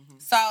 Mm-hmm.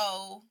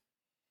 So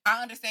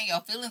I understand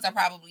your feelings are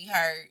probably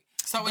hurt.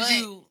 So would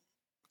you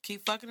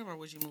keep fucking him or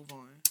would you move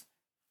on?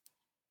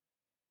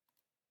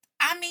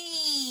 I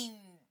mean,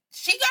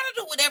 she gotta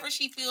do whatever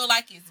she feel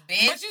like is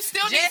best. But you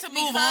still need to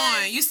move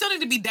on. You still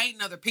need to be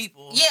dating other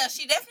people. Yeah,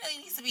 she definitely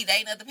needs to be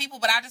dating other people.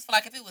 But I just feel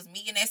like if it was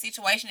me in that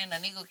situation and a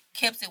nigga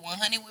kept it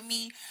 100 with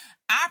me,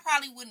 I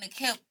probably wouldn't have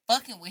kept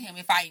fucking with him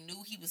if I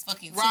knew he was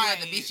fucking two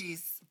other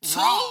bitches. Two,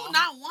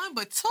 not one,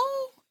 but two.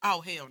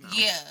 Oh, hell no.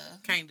 Yeah.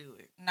 Can't do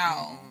it.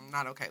 No.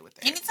 Not okay with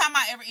that. Anytime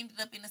I ever ended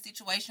up in a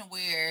situation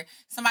where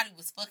somebody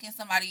was fucking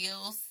somebody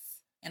else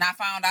and I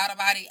found out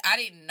about it, I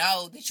didn't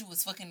know that you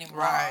was fucking them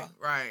raw.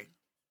 Right.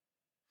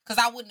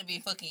 Because I wouldn't have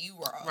been fucking you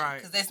raw. Right.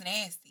 Because that's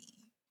nasty.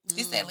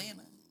 This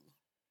Atlanta.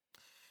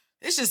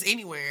 It's just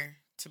anywhere,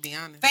 to be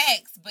honest.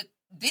 Facts, but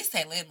this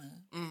Atlanta.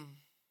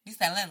 This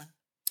Atlanta.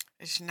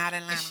 It's not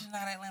Atlanta. It's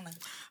not Atlanta.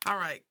 All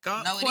right.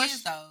 Go. No, it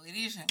is, though. It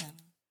is Atlanta.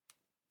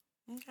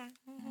 Okay.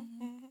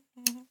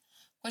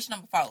 Question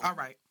number 4. All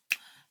right.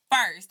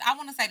 First, I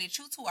want to say that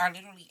you two are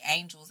literally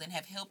angels and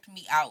have helped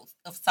me out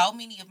of so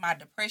many of my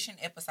depression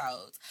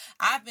episodes.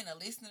 I've been a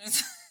listener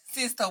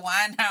since the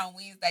Wind Down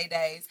Wednesday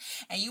days,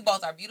 and you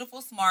both are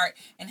beautiful, smart,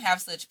 and have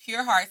such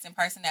pure hearts and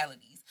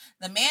personalities.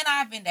 The man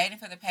I've been dating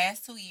for the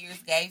past 2 years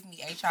gave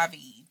me HIV.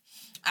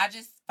 I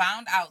just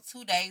found out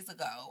 2 days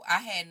ago. I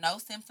had no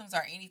symptoms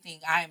or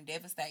anything. I am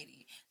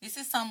devastated. This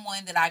is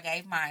someone that I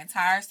gave my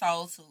entire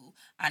soul to.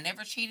 I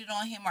never cheated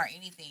on him or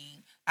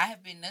anything. I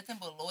have been nothing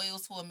but loyal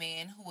to a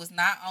man who was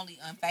not only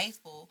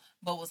unfaithful,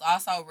 but was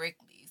also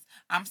reckless.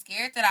 I'm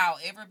scared that I'll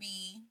ever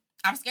be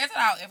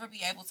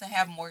able to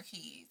have more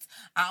kids.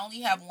 I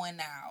only have one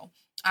now.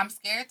 I'm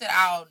scared that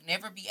I'll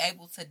never be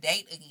able to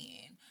date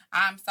again.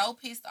 I'm so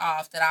pissed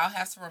off that I'll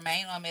have to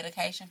remain on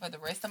medication for the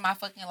rest of my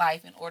fucking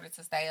life in order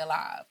to stay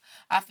alive.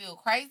 I feel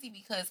crazy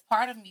because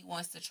part of me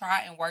wants to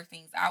try and work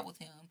things out with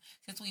him.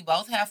 Since we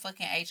both have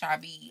fucking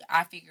HIV,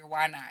 I figure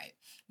why not?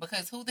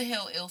 Because who the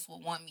hell else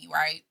would want me,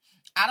 right?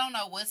 I don't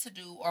know what to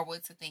do or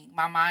what to think.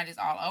 My mind is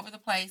all over the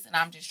place and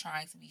I'm just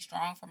trying to be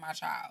strong for my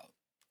child.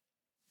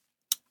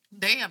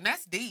 Damn,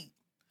 that's deep.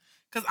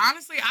 Because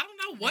honestly, I don't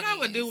know what I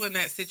would do in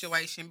that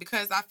situation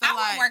because I feel like... I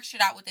wouldn't work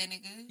shit out with that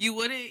nigga. You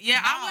wouldn't? Yeah,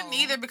 no. I wouldn't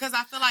either because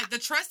I feel like the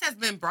trust has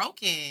been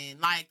broken.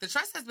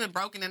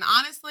 And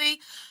honestly,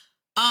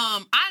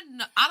 I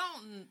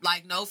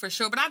don't know for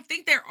sure, but I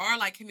think there are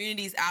like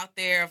communities out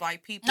there of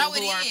like people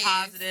who are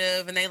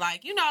positive and they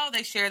like,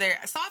 they share their...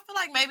 So I feel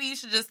like maybe you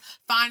should just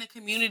find a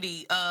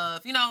community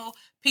of,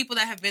 people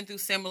that have been through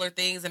similar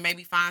things and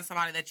maybe find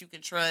somebody that you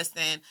can trust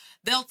and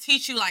they'll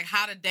teach you like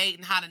how to date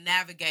and how to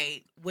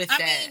navigate with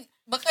that. I mean,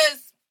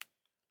 because,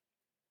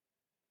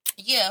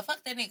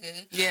 fuck that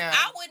nigga. Yeah.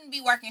 I wouldn't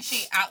be working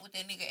shit out with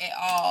that nigga at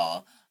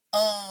all.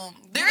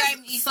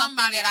 There's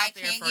somebody that I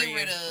can't get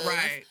rid of.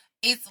 Right.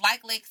 It's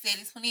like Lex said,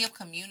 it's plenty of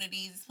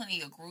communities, there's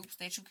plenty of groups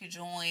that you could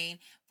join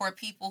for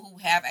people who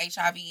have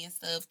HIV and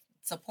stuff.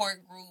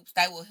 Support groups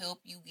that will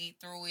help you get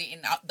through it,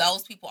 and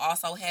those people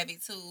also have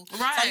it too.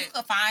 Right. So you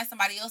could find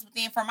somebody else. But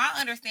then, from my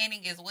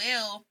understanding as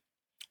well,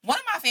 one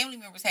of my family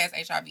members has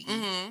HIV.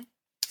 Mm-hmm.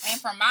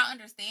 And from my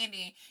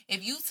understanding,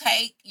 if you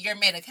take your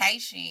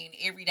medication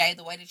every day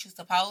the way that you're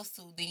supposed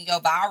to, then your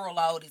viral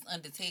load is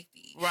undetected.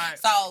 Right.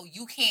 So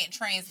you can't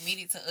transmit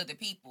it to other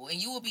people. And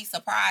you will be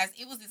surprised.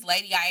 It was this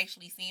lady I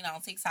actually seen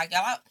on TikTok.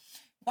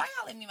 Why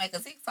y'all let me make a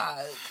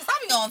TikTok? Because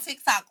I be on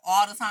TikTok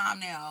all the time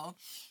now.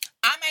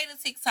 I made a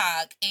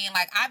TikTok and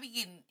I be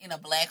getting in a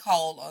black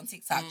hole on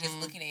TikTok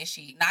just looking at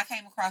shit. And I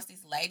came across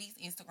this lady's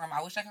Instagram.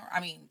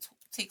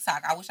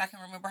 TikTok. I wish I can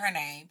remember her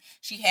name.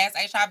 She has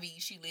HIV.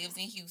 She lives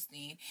in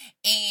Houston.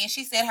 And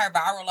she said her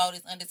viral load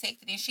is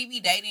undetected. And she be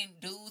dating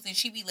dudes and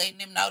she be letting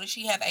them know that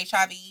she have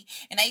HIV.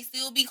 And they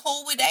still be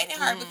cool with dating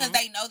her because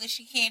they know that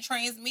she can't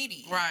transmit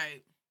it.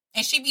 Right.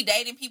 And she be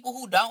dating people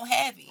who don't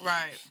have it.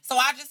 Right. So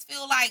I just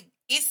feel like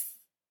it's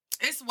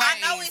ways. I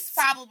know it's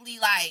probably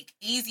like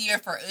easier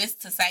for us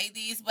to say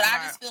this, but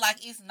I just feel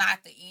like it's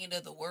not the end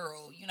of the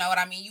world. You know what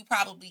I mean? You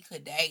probably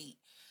could date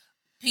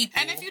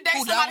people, and if you date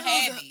somebody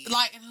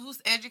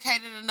who's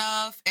educated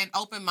enough and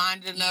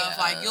open-minded enough,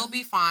 like, you'll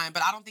be fine.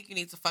 But I don't think you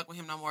need to fuck with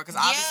him no more, because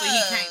obviously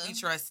he can't be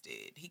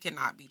trusted. He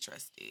cannot be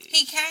trusted.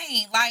 He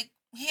can't. Like,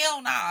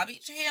 hell nah,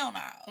 bitch. Hell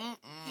nah.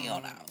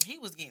 Hell no. He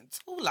was getting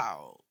too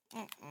loud.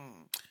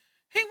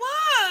 He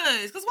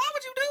was. Because why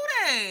would you do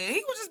that?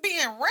 He was just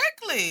being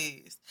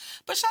reckless.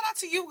 But shout out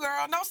to you,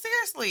 girl. No,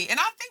 seriously. And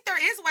I think there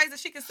is ways that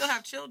she can still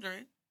have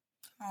children.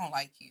 I don't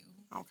like you.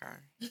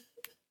 Okay.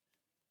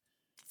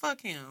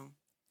 Fuck him.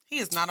 He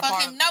is not a Fuck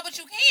part him. No, but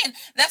you can.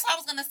 That's what I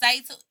was going to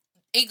say.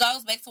 It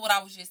goes back to what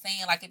I was just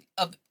saying. Like,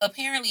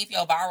 apparently if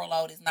your viral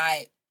load is not,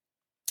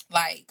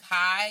 like,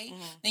 high,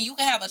 then you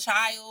can have a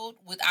child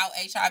without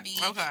HIV.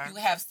 Okay. You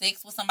can have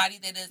sex with somebody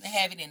that doesn't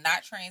have it and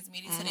not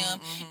transmit it to them.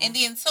 And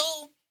then,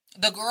 too,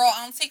 the girl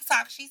on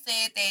TikTok, she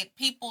said that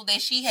people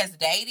that she has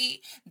dated,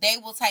 they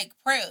will take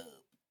PrEP.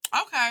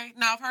 Okay.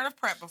 Now, I've heard of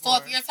PrEP before.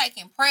 So if you're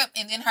taking PrEP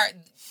and then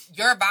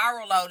your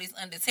viral load is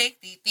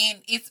undetected,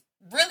 then it's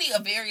really a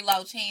very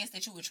low chance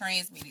that you would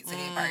transmit it to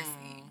that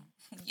person.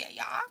 Yeah,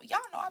 y'all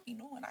know I be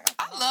knowing.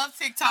 I love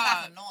TikTok. I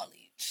got the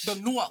knowledge. The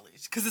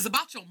knowledge. Because it's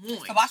about your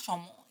mind. It's about your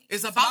mind.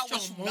 It's about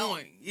your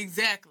mind.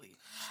 Exactly.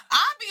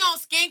 I be on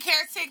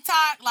skincare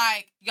TikTok,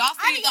 like, y'all see.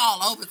 I be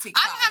all over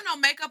TikTok. I don't have no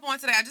makeup on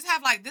today. I just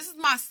have, like, this is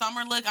my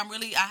summer look. I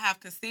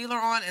have concealer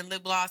on and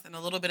lip gloss and a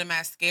little bit of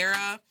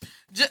mascara.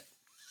 Just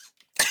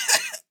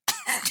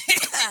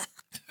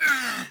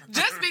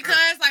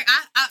because, like,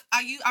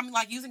 I'm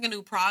like using a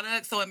new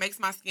product, so it makes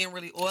my skin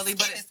really oily.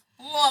 But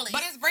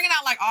it's bringing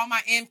out, like, all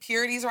my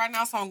impurities right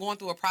now, so I'm going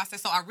through a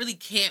process. So I really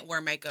can't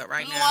wear makeup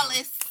right now.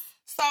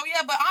 So,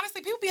 yeah, but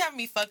honestly, people be having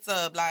me fucked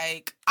up.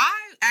 Like,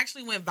 I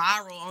actually went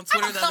viral on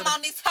Twitter. I'm gonna come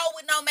on this hoe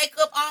with no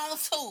makeup on,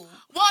 too.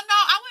 Well, no,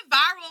 I went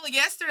viral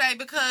yesterday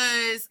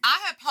because I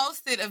had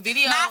posted a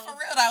video. Not for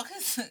real, though,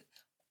 because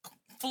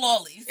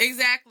flawless.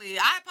 Exactly.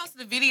 I had posted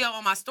a video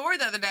on my story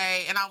the other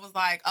day, and I was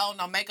like, oh,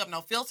 no makeup,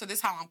 no filter. This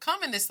is how I'm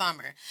coming this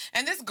summer.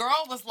 And this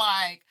girl was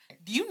like,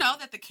 do you know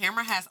that the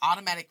camera has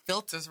automatic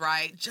filters,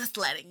 right? Just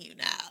letting you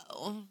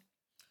know.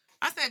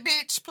 I said,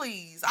 bitch,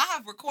 please. I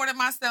have recorded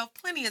myself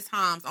plenty of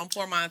times on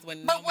Poor Minds with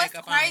no makeup on. But what's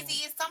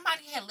crazy is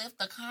somebody had left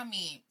a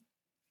comment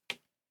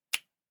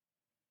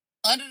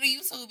under the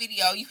YouTube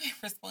video. You had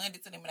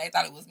responded to them and they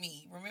thought it was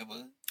me. Remember?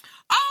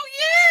 Oh,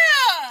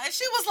 yeah. And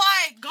she was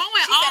like going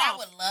off. She said, I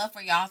would love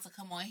for y'all to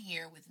come on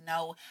here with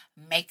no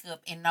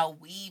makeup and no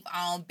weave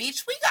on.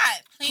 Bitch, we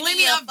got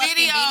plenty of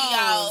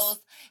videos.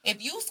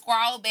 If you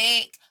scroll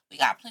back, we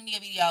got plenty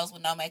of videos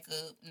with no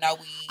makeup, no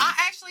weave. I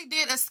actually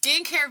did a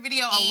skincare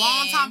video a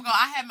long time ago.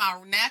 I had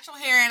my natural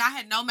hair and I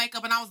had no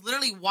makeup and I was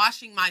literally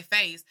washing my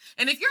face.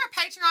 And if you're a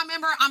Patreon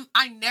member,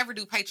 I never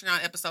do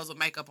Patreon episodes with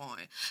makeup on.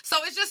 So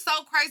it's just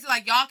so crazy.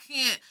 Like, y'all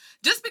can't,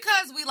 just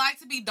because we like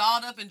to be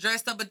dolled up and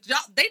dressed up, but y'all,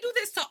 they do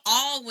this to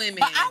all women.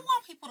 But I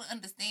want people to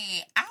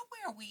understand, I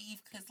wear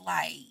weave because,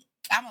 like,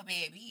 I'm a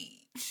bad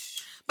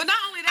bitch. But not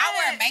only that,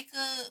 I wear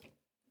makeup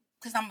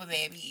because I'm a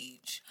bad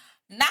bitch.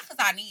 Not because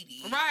I need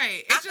it.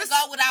 Right. I could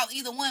go without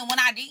either one. When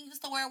I didn't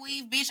used to wear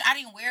weave, bitch, I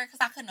didn't wear it because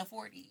I couldn't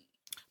afford it.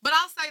 But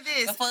I'll say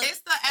this.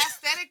 It's the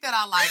aesthetic that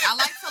I like. I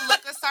like to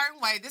look a certain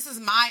way. This is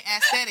my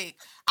aesthetic.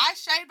 I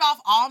shaved off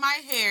all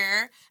my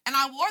hair, and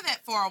I wore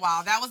that for a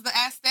while. That was the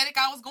aesthetic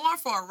I was going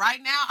for.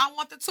 Right now, I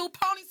want the 2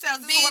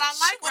 ponytails. This is what I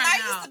like right now. When I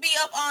used to be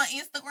up on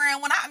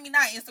Instagram, when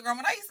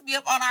I used to be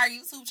up on our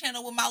YouTube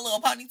channel with my little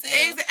ponytail.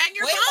 And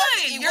you're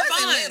bun. You're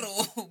bun.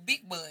 Little,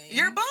 big bun.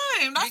 You're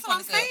bun. That's what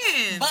I'm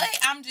saying. But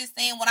I'm just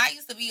saying, when I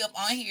used to be up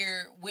on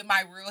here with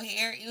my real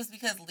hair, it was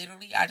because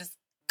literally I just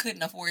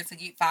couldn't afford to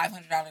get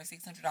 $500,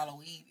 $600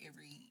 weave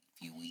every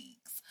few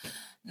weeks.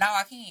 Now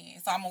I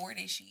can, so I'm gonna wear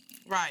that shit.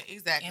 Right,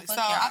 exactly. So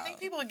I think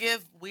people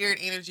give weird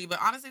energy, but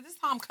honestly, this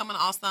time I'm coming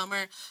all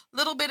summer.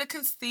 Little bit of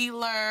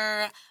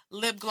concealer,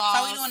 lip gloss.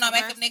 So we doing no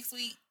makeup next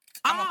week?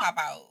 I'm gonna pop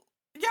out.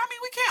 Yeah, I mean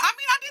we can. I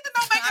did the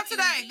no makeup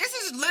today. This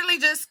is literally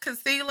just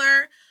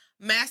concealer,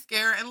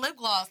 mascara, and lip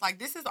gloss. Like,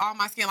 this is all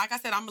my skin. Like I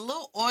said, I'm a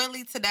little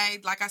oily today,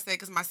 like I said,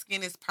 because my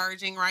skin is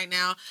purging right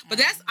now.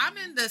 But I'm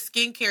in the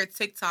skincare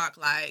TikTok,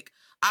 like,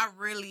 I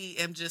really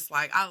am just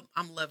like,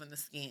 I'm loving the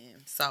skin.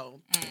 So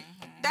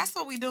that's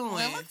what we doing.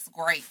 Well, it looks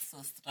great,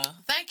 sister.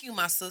 Thank you,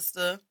 my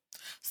sister.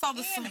 So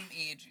the them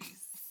edges.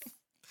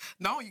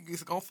 No, you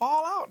just gonna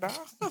fall out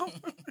now.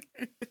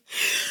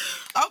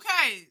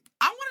 Okay,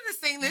 I wanted to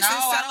sing this in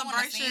celebration. I don't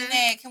want to sing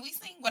that. Can we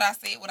sing what I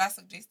said, what I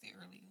suggested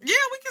earlier?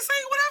 Yeah, we can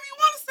sing whatever you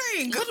want to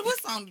sing. What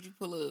song did you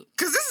pull up?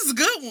 Because this is a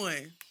good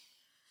one.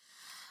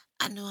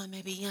 I know I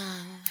may be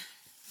young,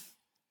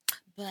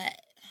 but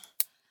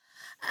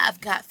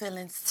I've got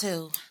feelings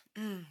too.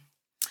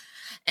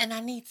 And I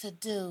need to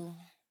do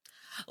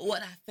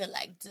what I feel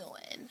like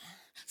doing.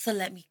 So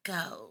let me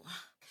go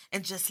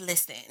and just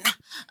listen.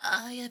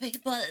 All you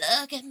people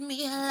look at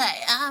me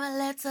like I'm a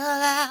little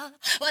loud.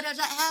 What did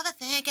you ever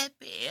think it'd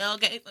be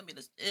okay for me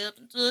to step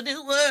into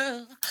the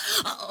world?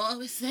 I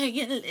always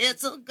saying,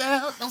 little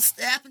girl, don't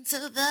step into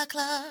the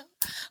club.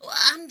 Well,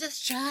 I'm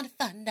just trying to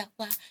find out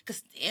why,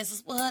 'cause this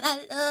is what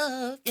I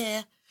love,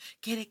 yeah.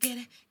 Get it, get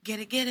it, get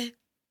it, get it.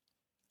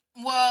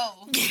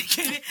 Whoa. Get it,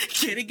 get it,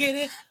 get it, get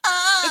it.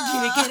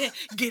 Get it, get it,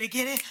 get it,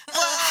 get it.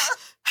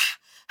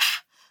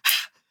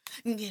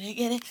 Get it,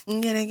 get it,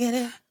 get it, get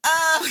it.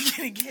 Get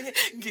it, get it,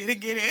 get it,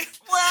 get it.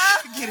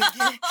 Get it,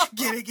 get it,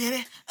 get it, get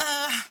it.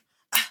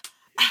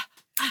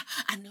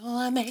 I know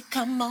I may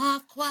come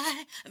off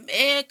quiet, I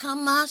may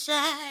come off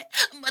shy,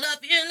 but I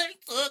feel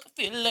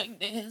like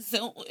this,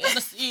 and when I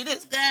see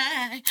this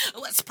guy,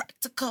 what's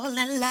practical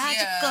and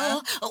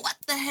logical, what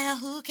the hell,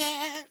 who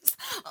cares?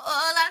 All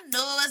I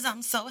know is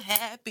I'm so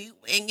happy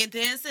when you're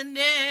dancing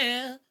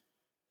there.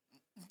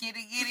 Get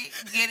it, get it,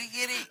 get it,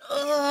 get it.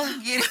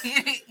 Get it,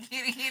 get it,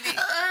 get it, get it.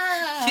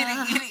 Get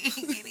it, get it,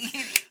 get it,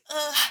 get it.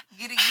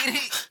 Get it, get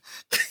it.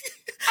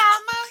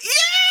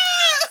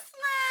 Yes!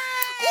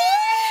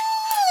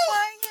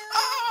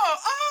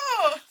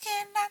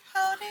 Cannot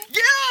hold it.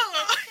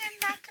 Yeah.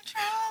 Cannot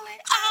control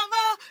it.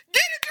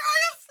 Get it, girl.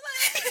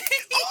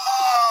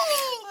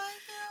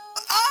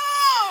 I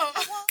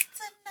won't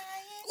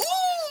deny it.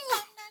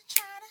 I'm not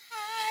trying to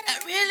hide I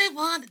it. really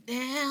want to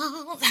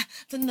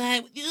dance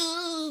tonight with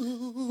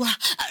you.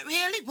 I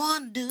really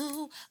want to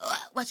do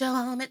what you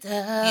want me to.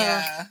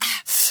 Yeah.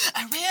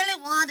 I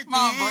really want to Come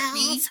on,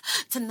 dance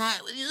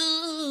tonight with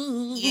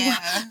you. Yeah.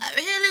 I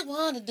really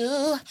want to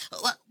do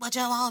what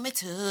you want me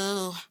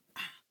to.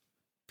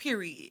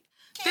 Period.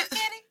 Get it, get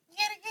it,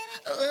 get it, get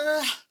it.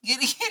 Get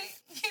it, get it,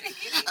 get it,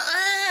 get it.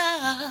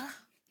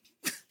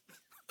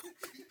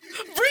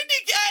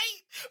 Brittany gay.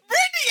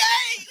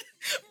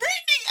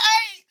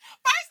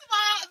 First of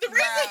all, the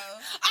reason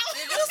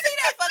Did you see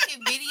that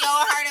fucking video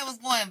of her that was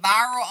going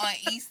viral on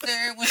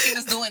Easter when she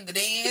was doing the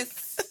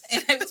dance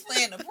and they was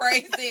playing the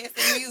praise dance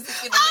and music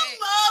in the I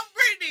back? love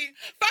Britney.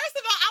 First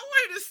of all, I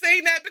wanted to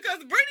sing that because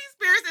Britney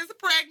Spears is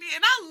pregnant,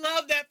 and I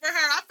love that for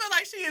her. I feel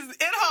like she is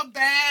in her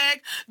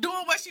bag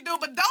doing what she do,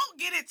 but don't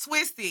get it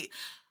twisted.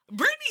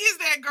 Britney is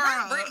that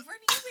girl. Brittany,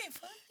 you been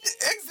fucking.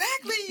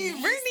 Exactly.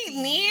 Nasty. Britney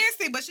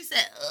nasty, but she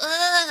said,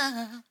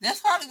 That's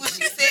probably what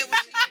she said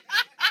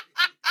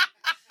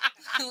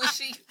when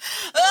she.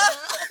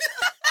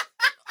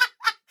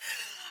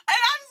 And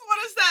I just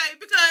want to say,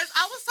 because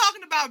I was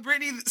talking about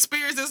Britney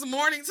Spears this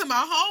morning to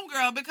my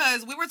homegirl,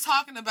 because we were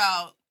talking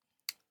about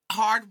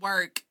hard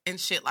work and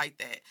shit like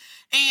that.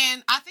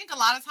 And I think a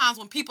lot of times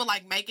when people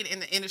like make it in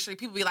the industry,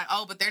 people be like,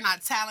 oh, but they're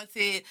not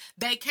talented.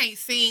 They can't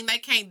sing. They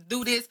can't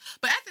do this.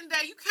 But at the end of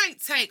the day, you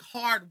can't take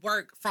hard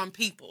work from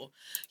people.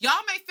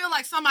 Y'all may feel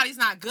like somebody's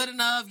not good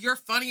enough. You're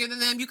funnier than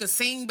them. You can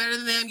sing better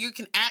than them. You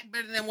can act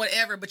better than them,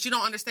 whatever. But you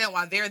don't understand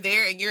why they're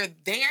there and you're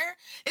there.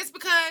 It's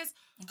because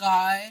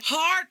God.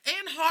 hard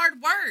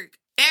work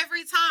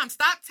every time.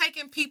 Stop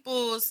taking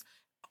people's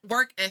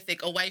work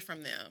ethic away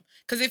from them.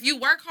 Because if you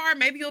work hard,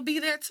 maybe you'll be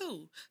there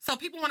too. So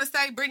people want to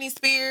say Britney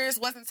Spears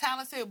wasn't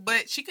talented,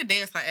 but she could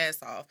dance her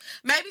ass off.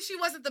 Maybe she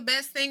wasn't the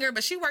best singer,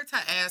 but she worked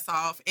her ass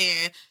off,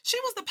 and she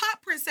was the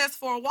pop princess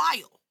for a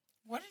while.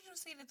 Where did you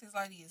see that this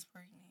lady is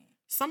pregnant?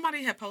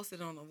 Somebody had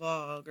posted on the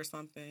vlog or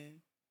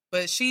something.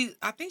 But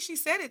I think she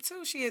said it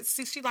too. She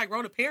like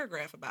wrote a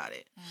paragraph about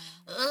it.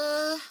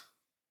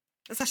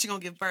 That's how she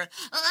gonna give birth.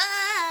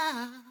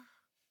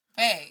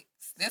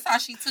 Facts. That's how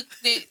she took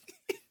that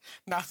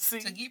Now see.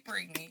 to get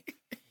pregnant.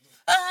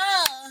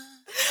 I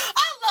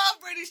love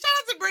Britney. Shout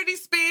out to Britney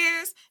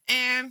Spears.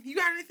 And you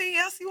got anything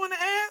else you want to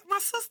add, my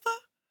sister?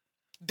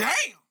 Damn.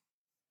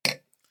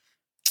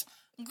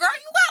 Girl,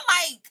 you got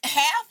like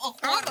half a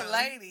quarter. I'm a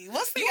lady.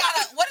 What's the You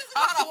got what is it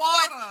called a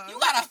fourth?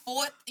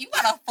 quarter. You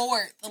got a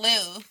fourth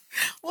left.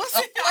 What's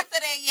A the fourth of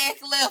that yak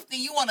left, and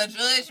you want to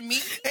judge me?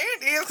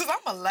 It is because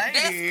I'm a lady.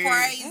 That's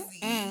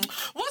crazy.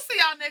 We'll see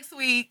y'all next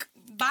week.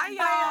 Bye,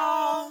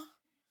 y'all.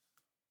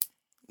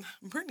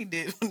 Brittany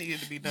did what needed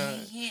to be done.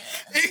 Yeah.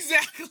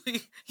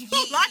 Exactly. You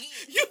liked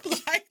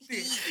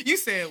it. You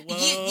said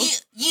whoa.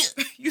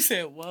 Yeah. You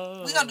said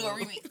whoa. We gonna do a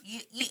remix.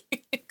 Yeah.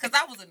 Cause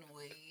I was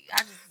annoyed.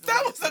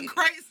 That was a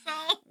great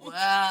song.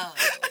 Wow.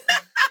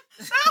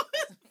 That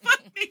was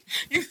funny.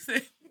 You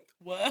said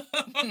whoa.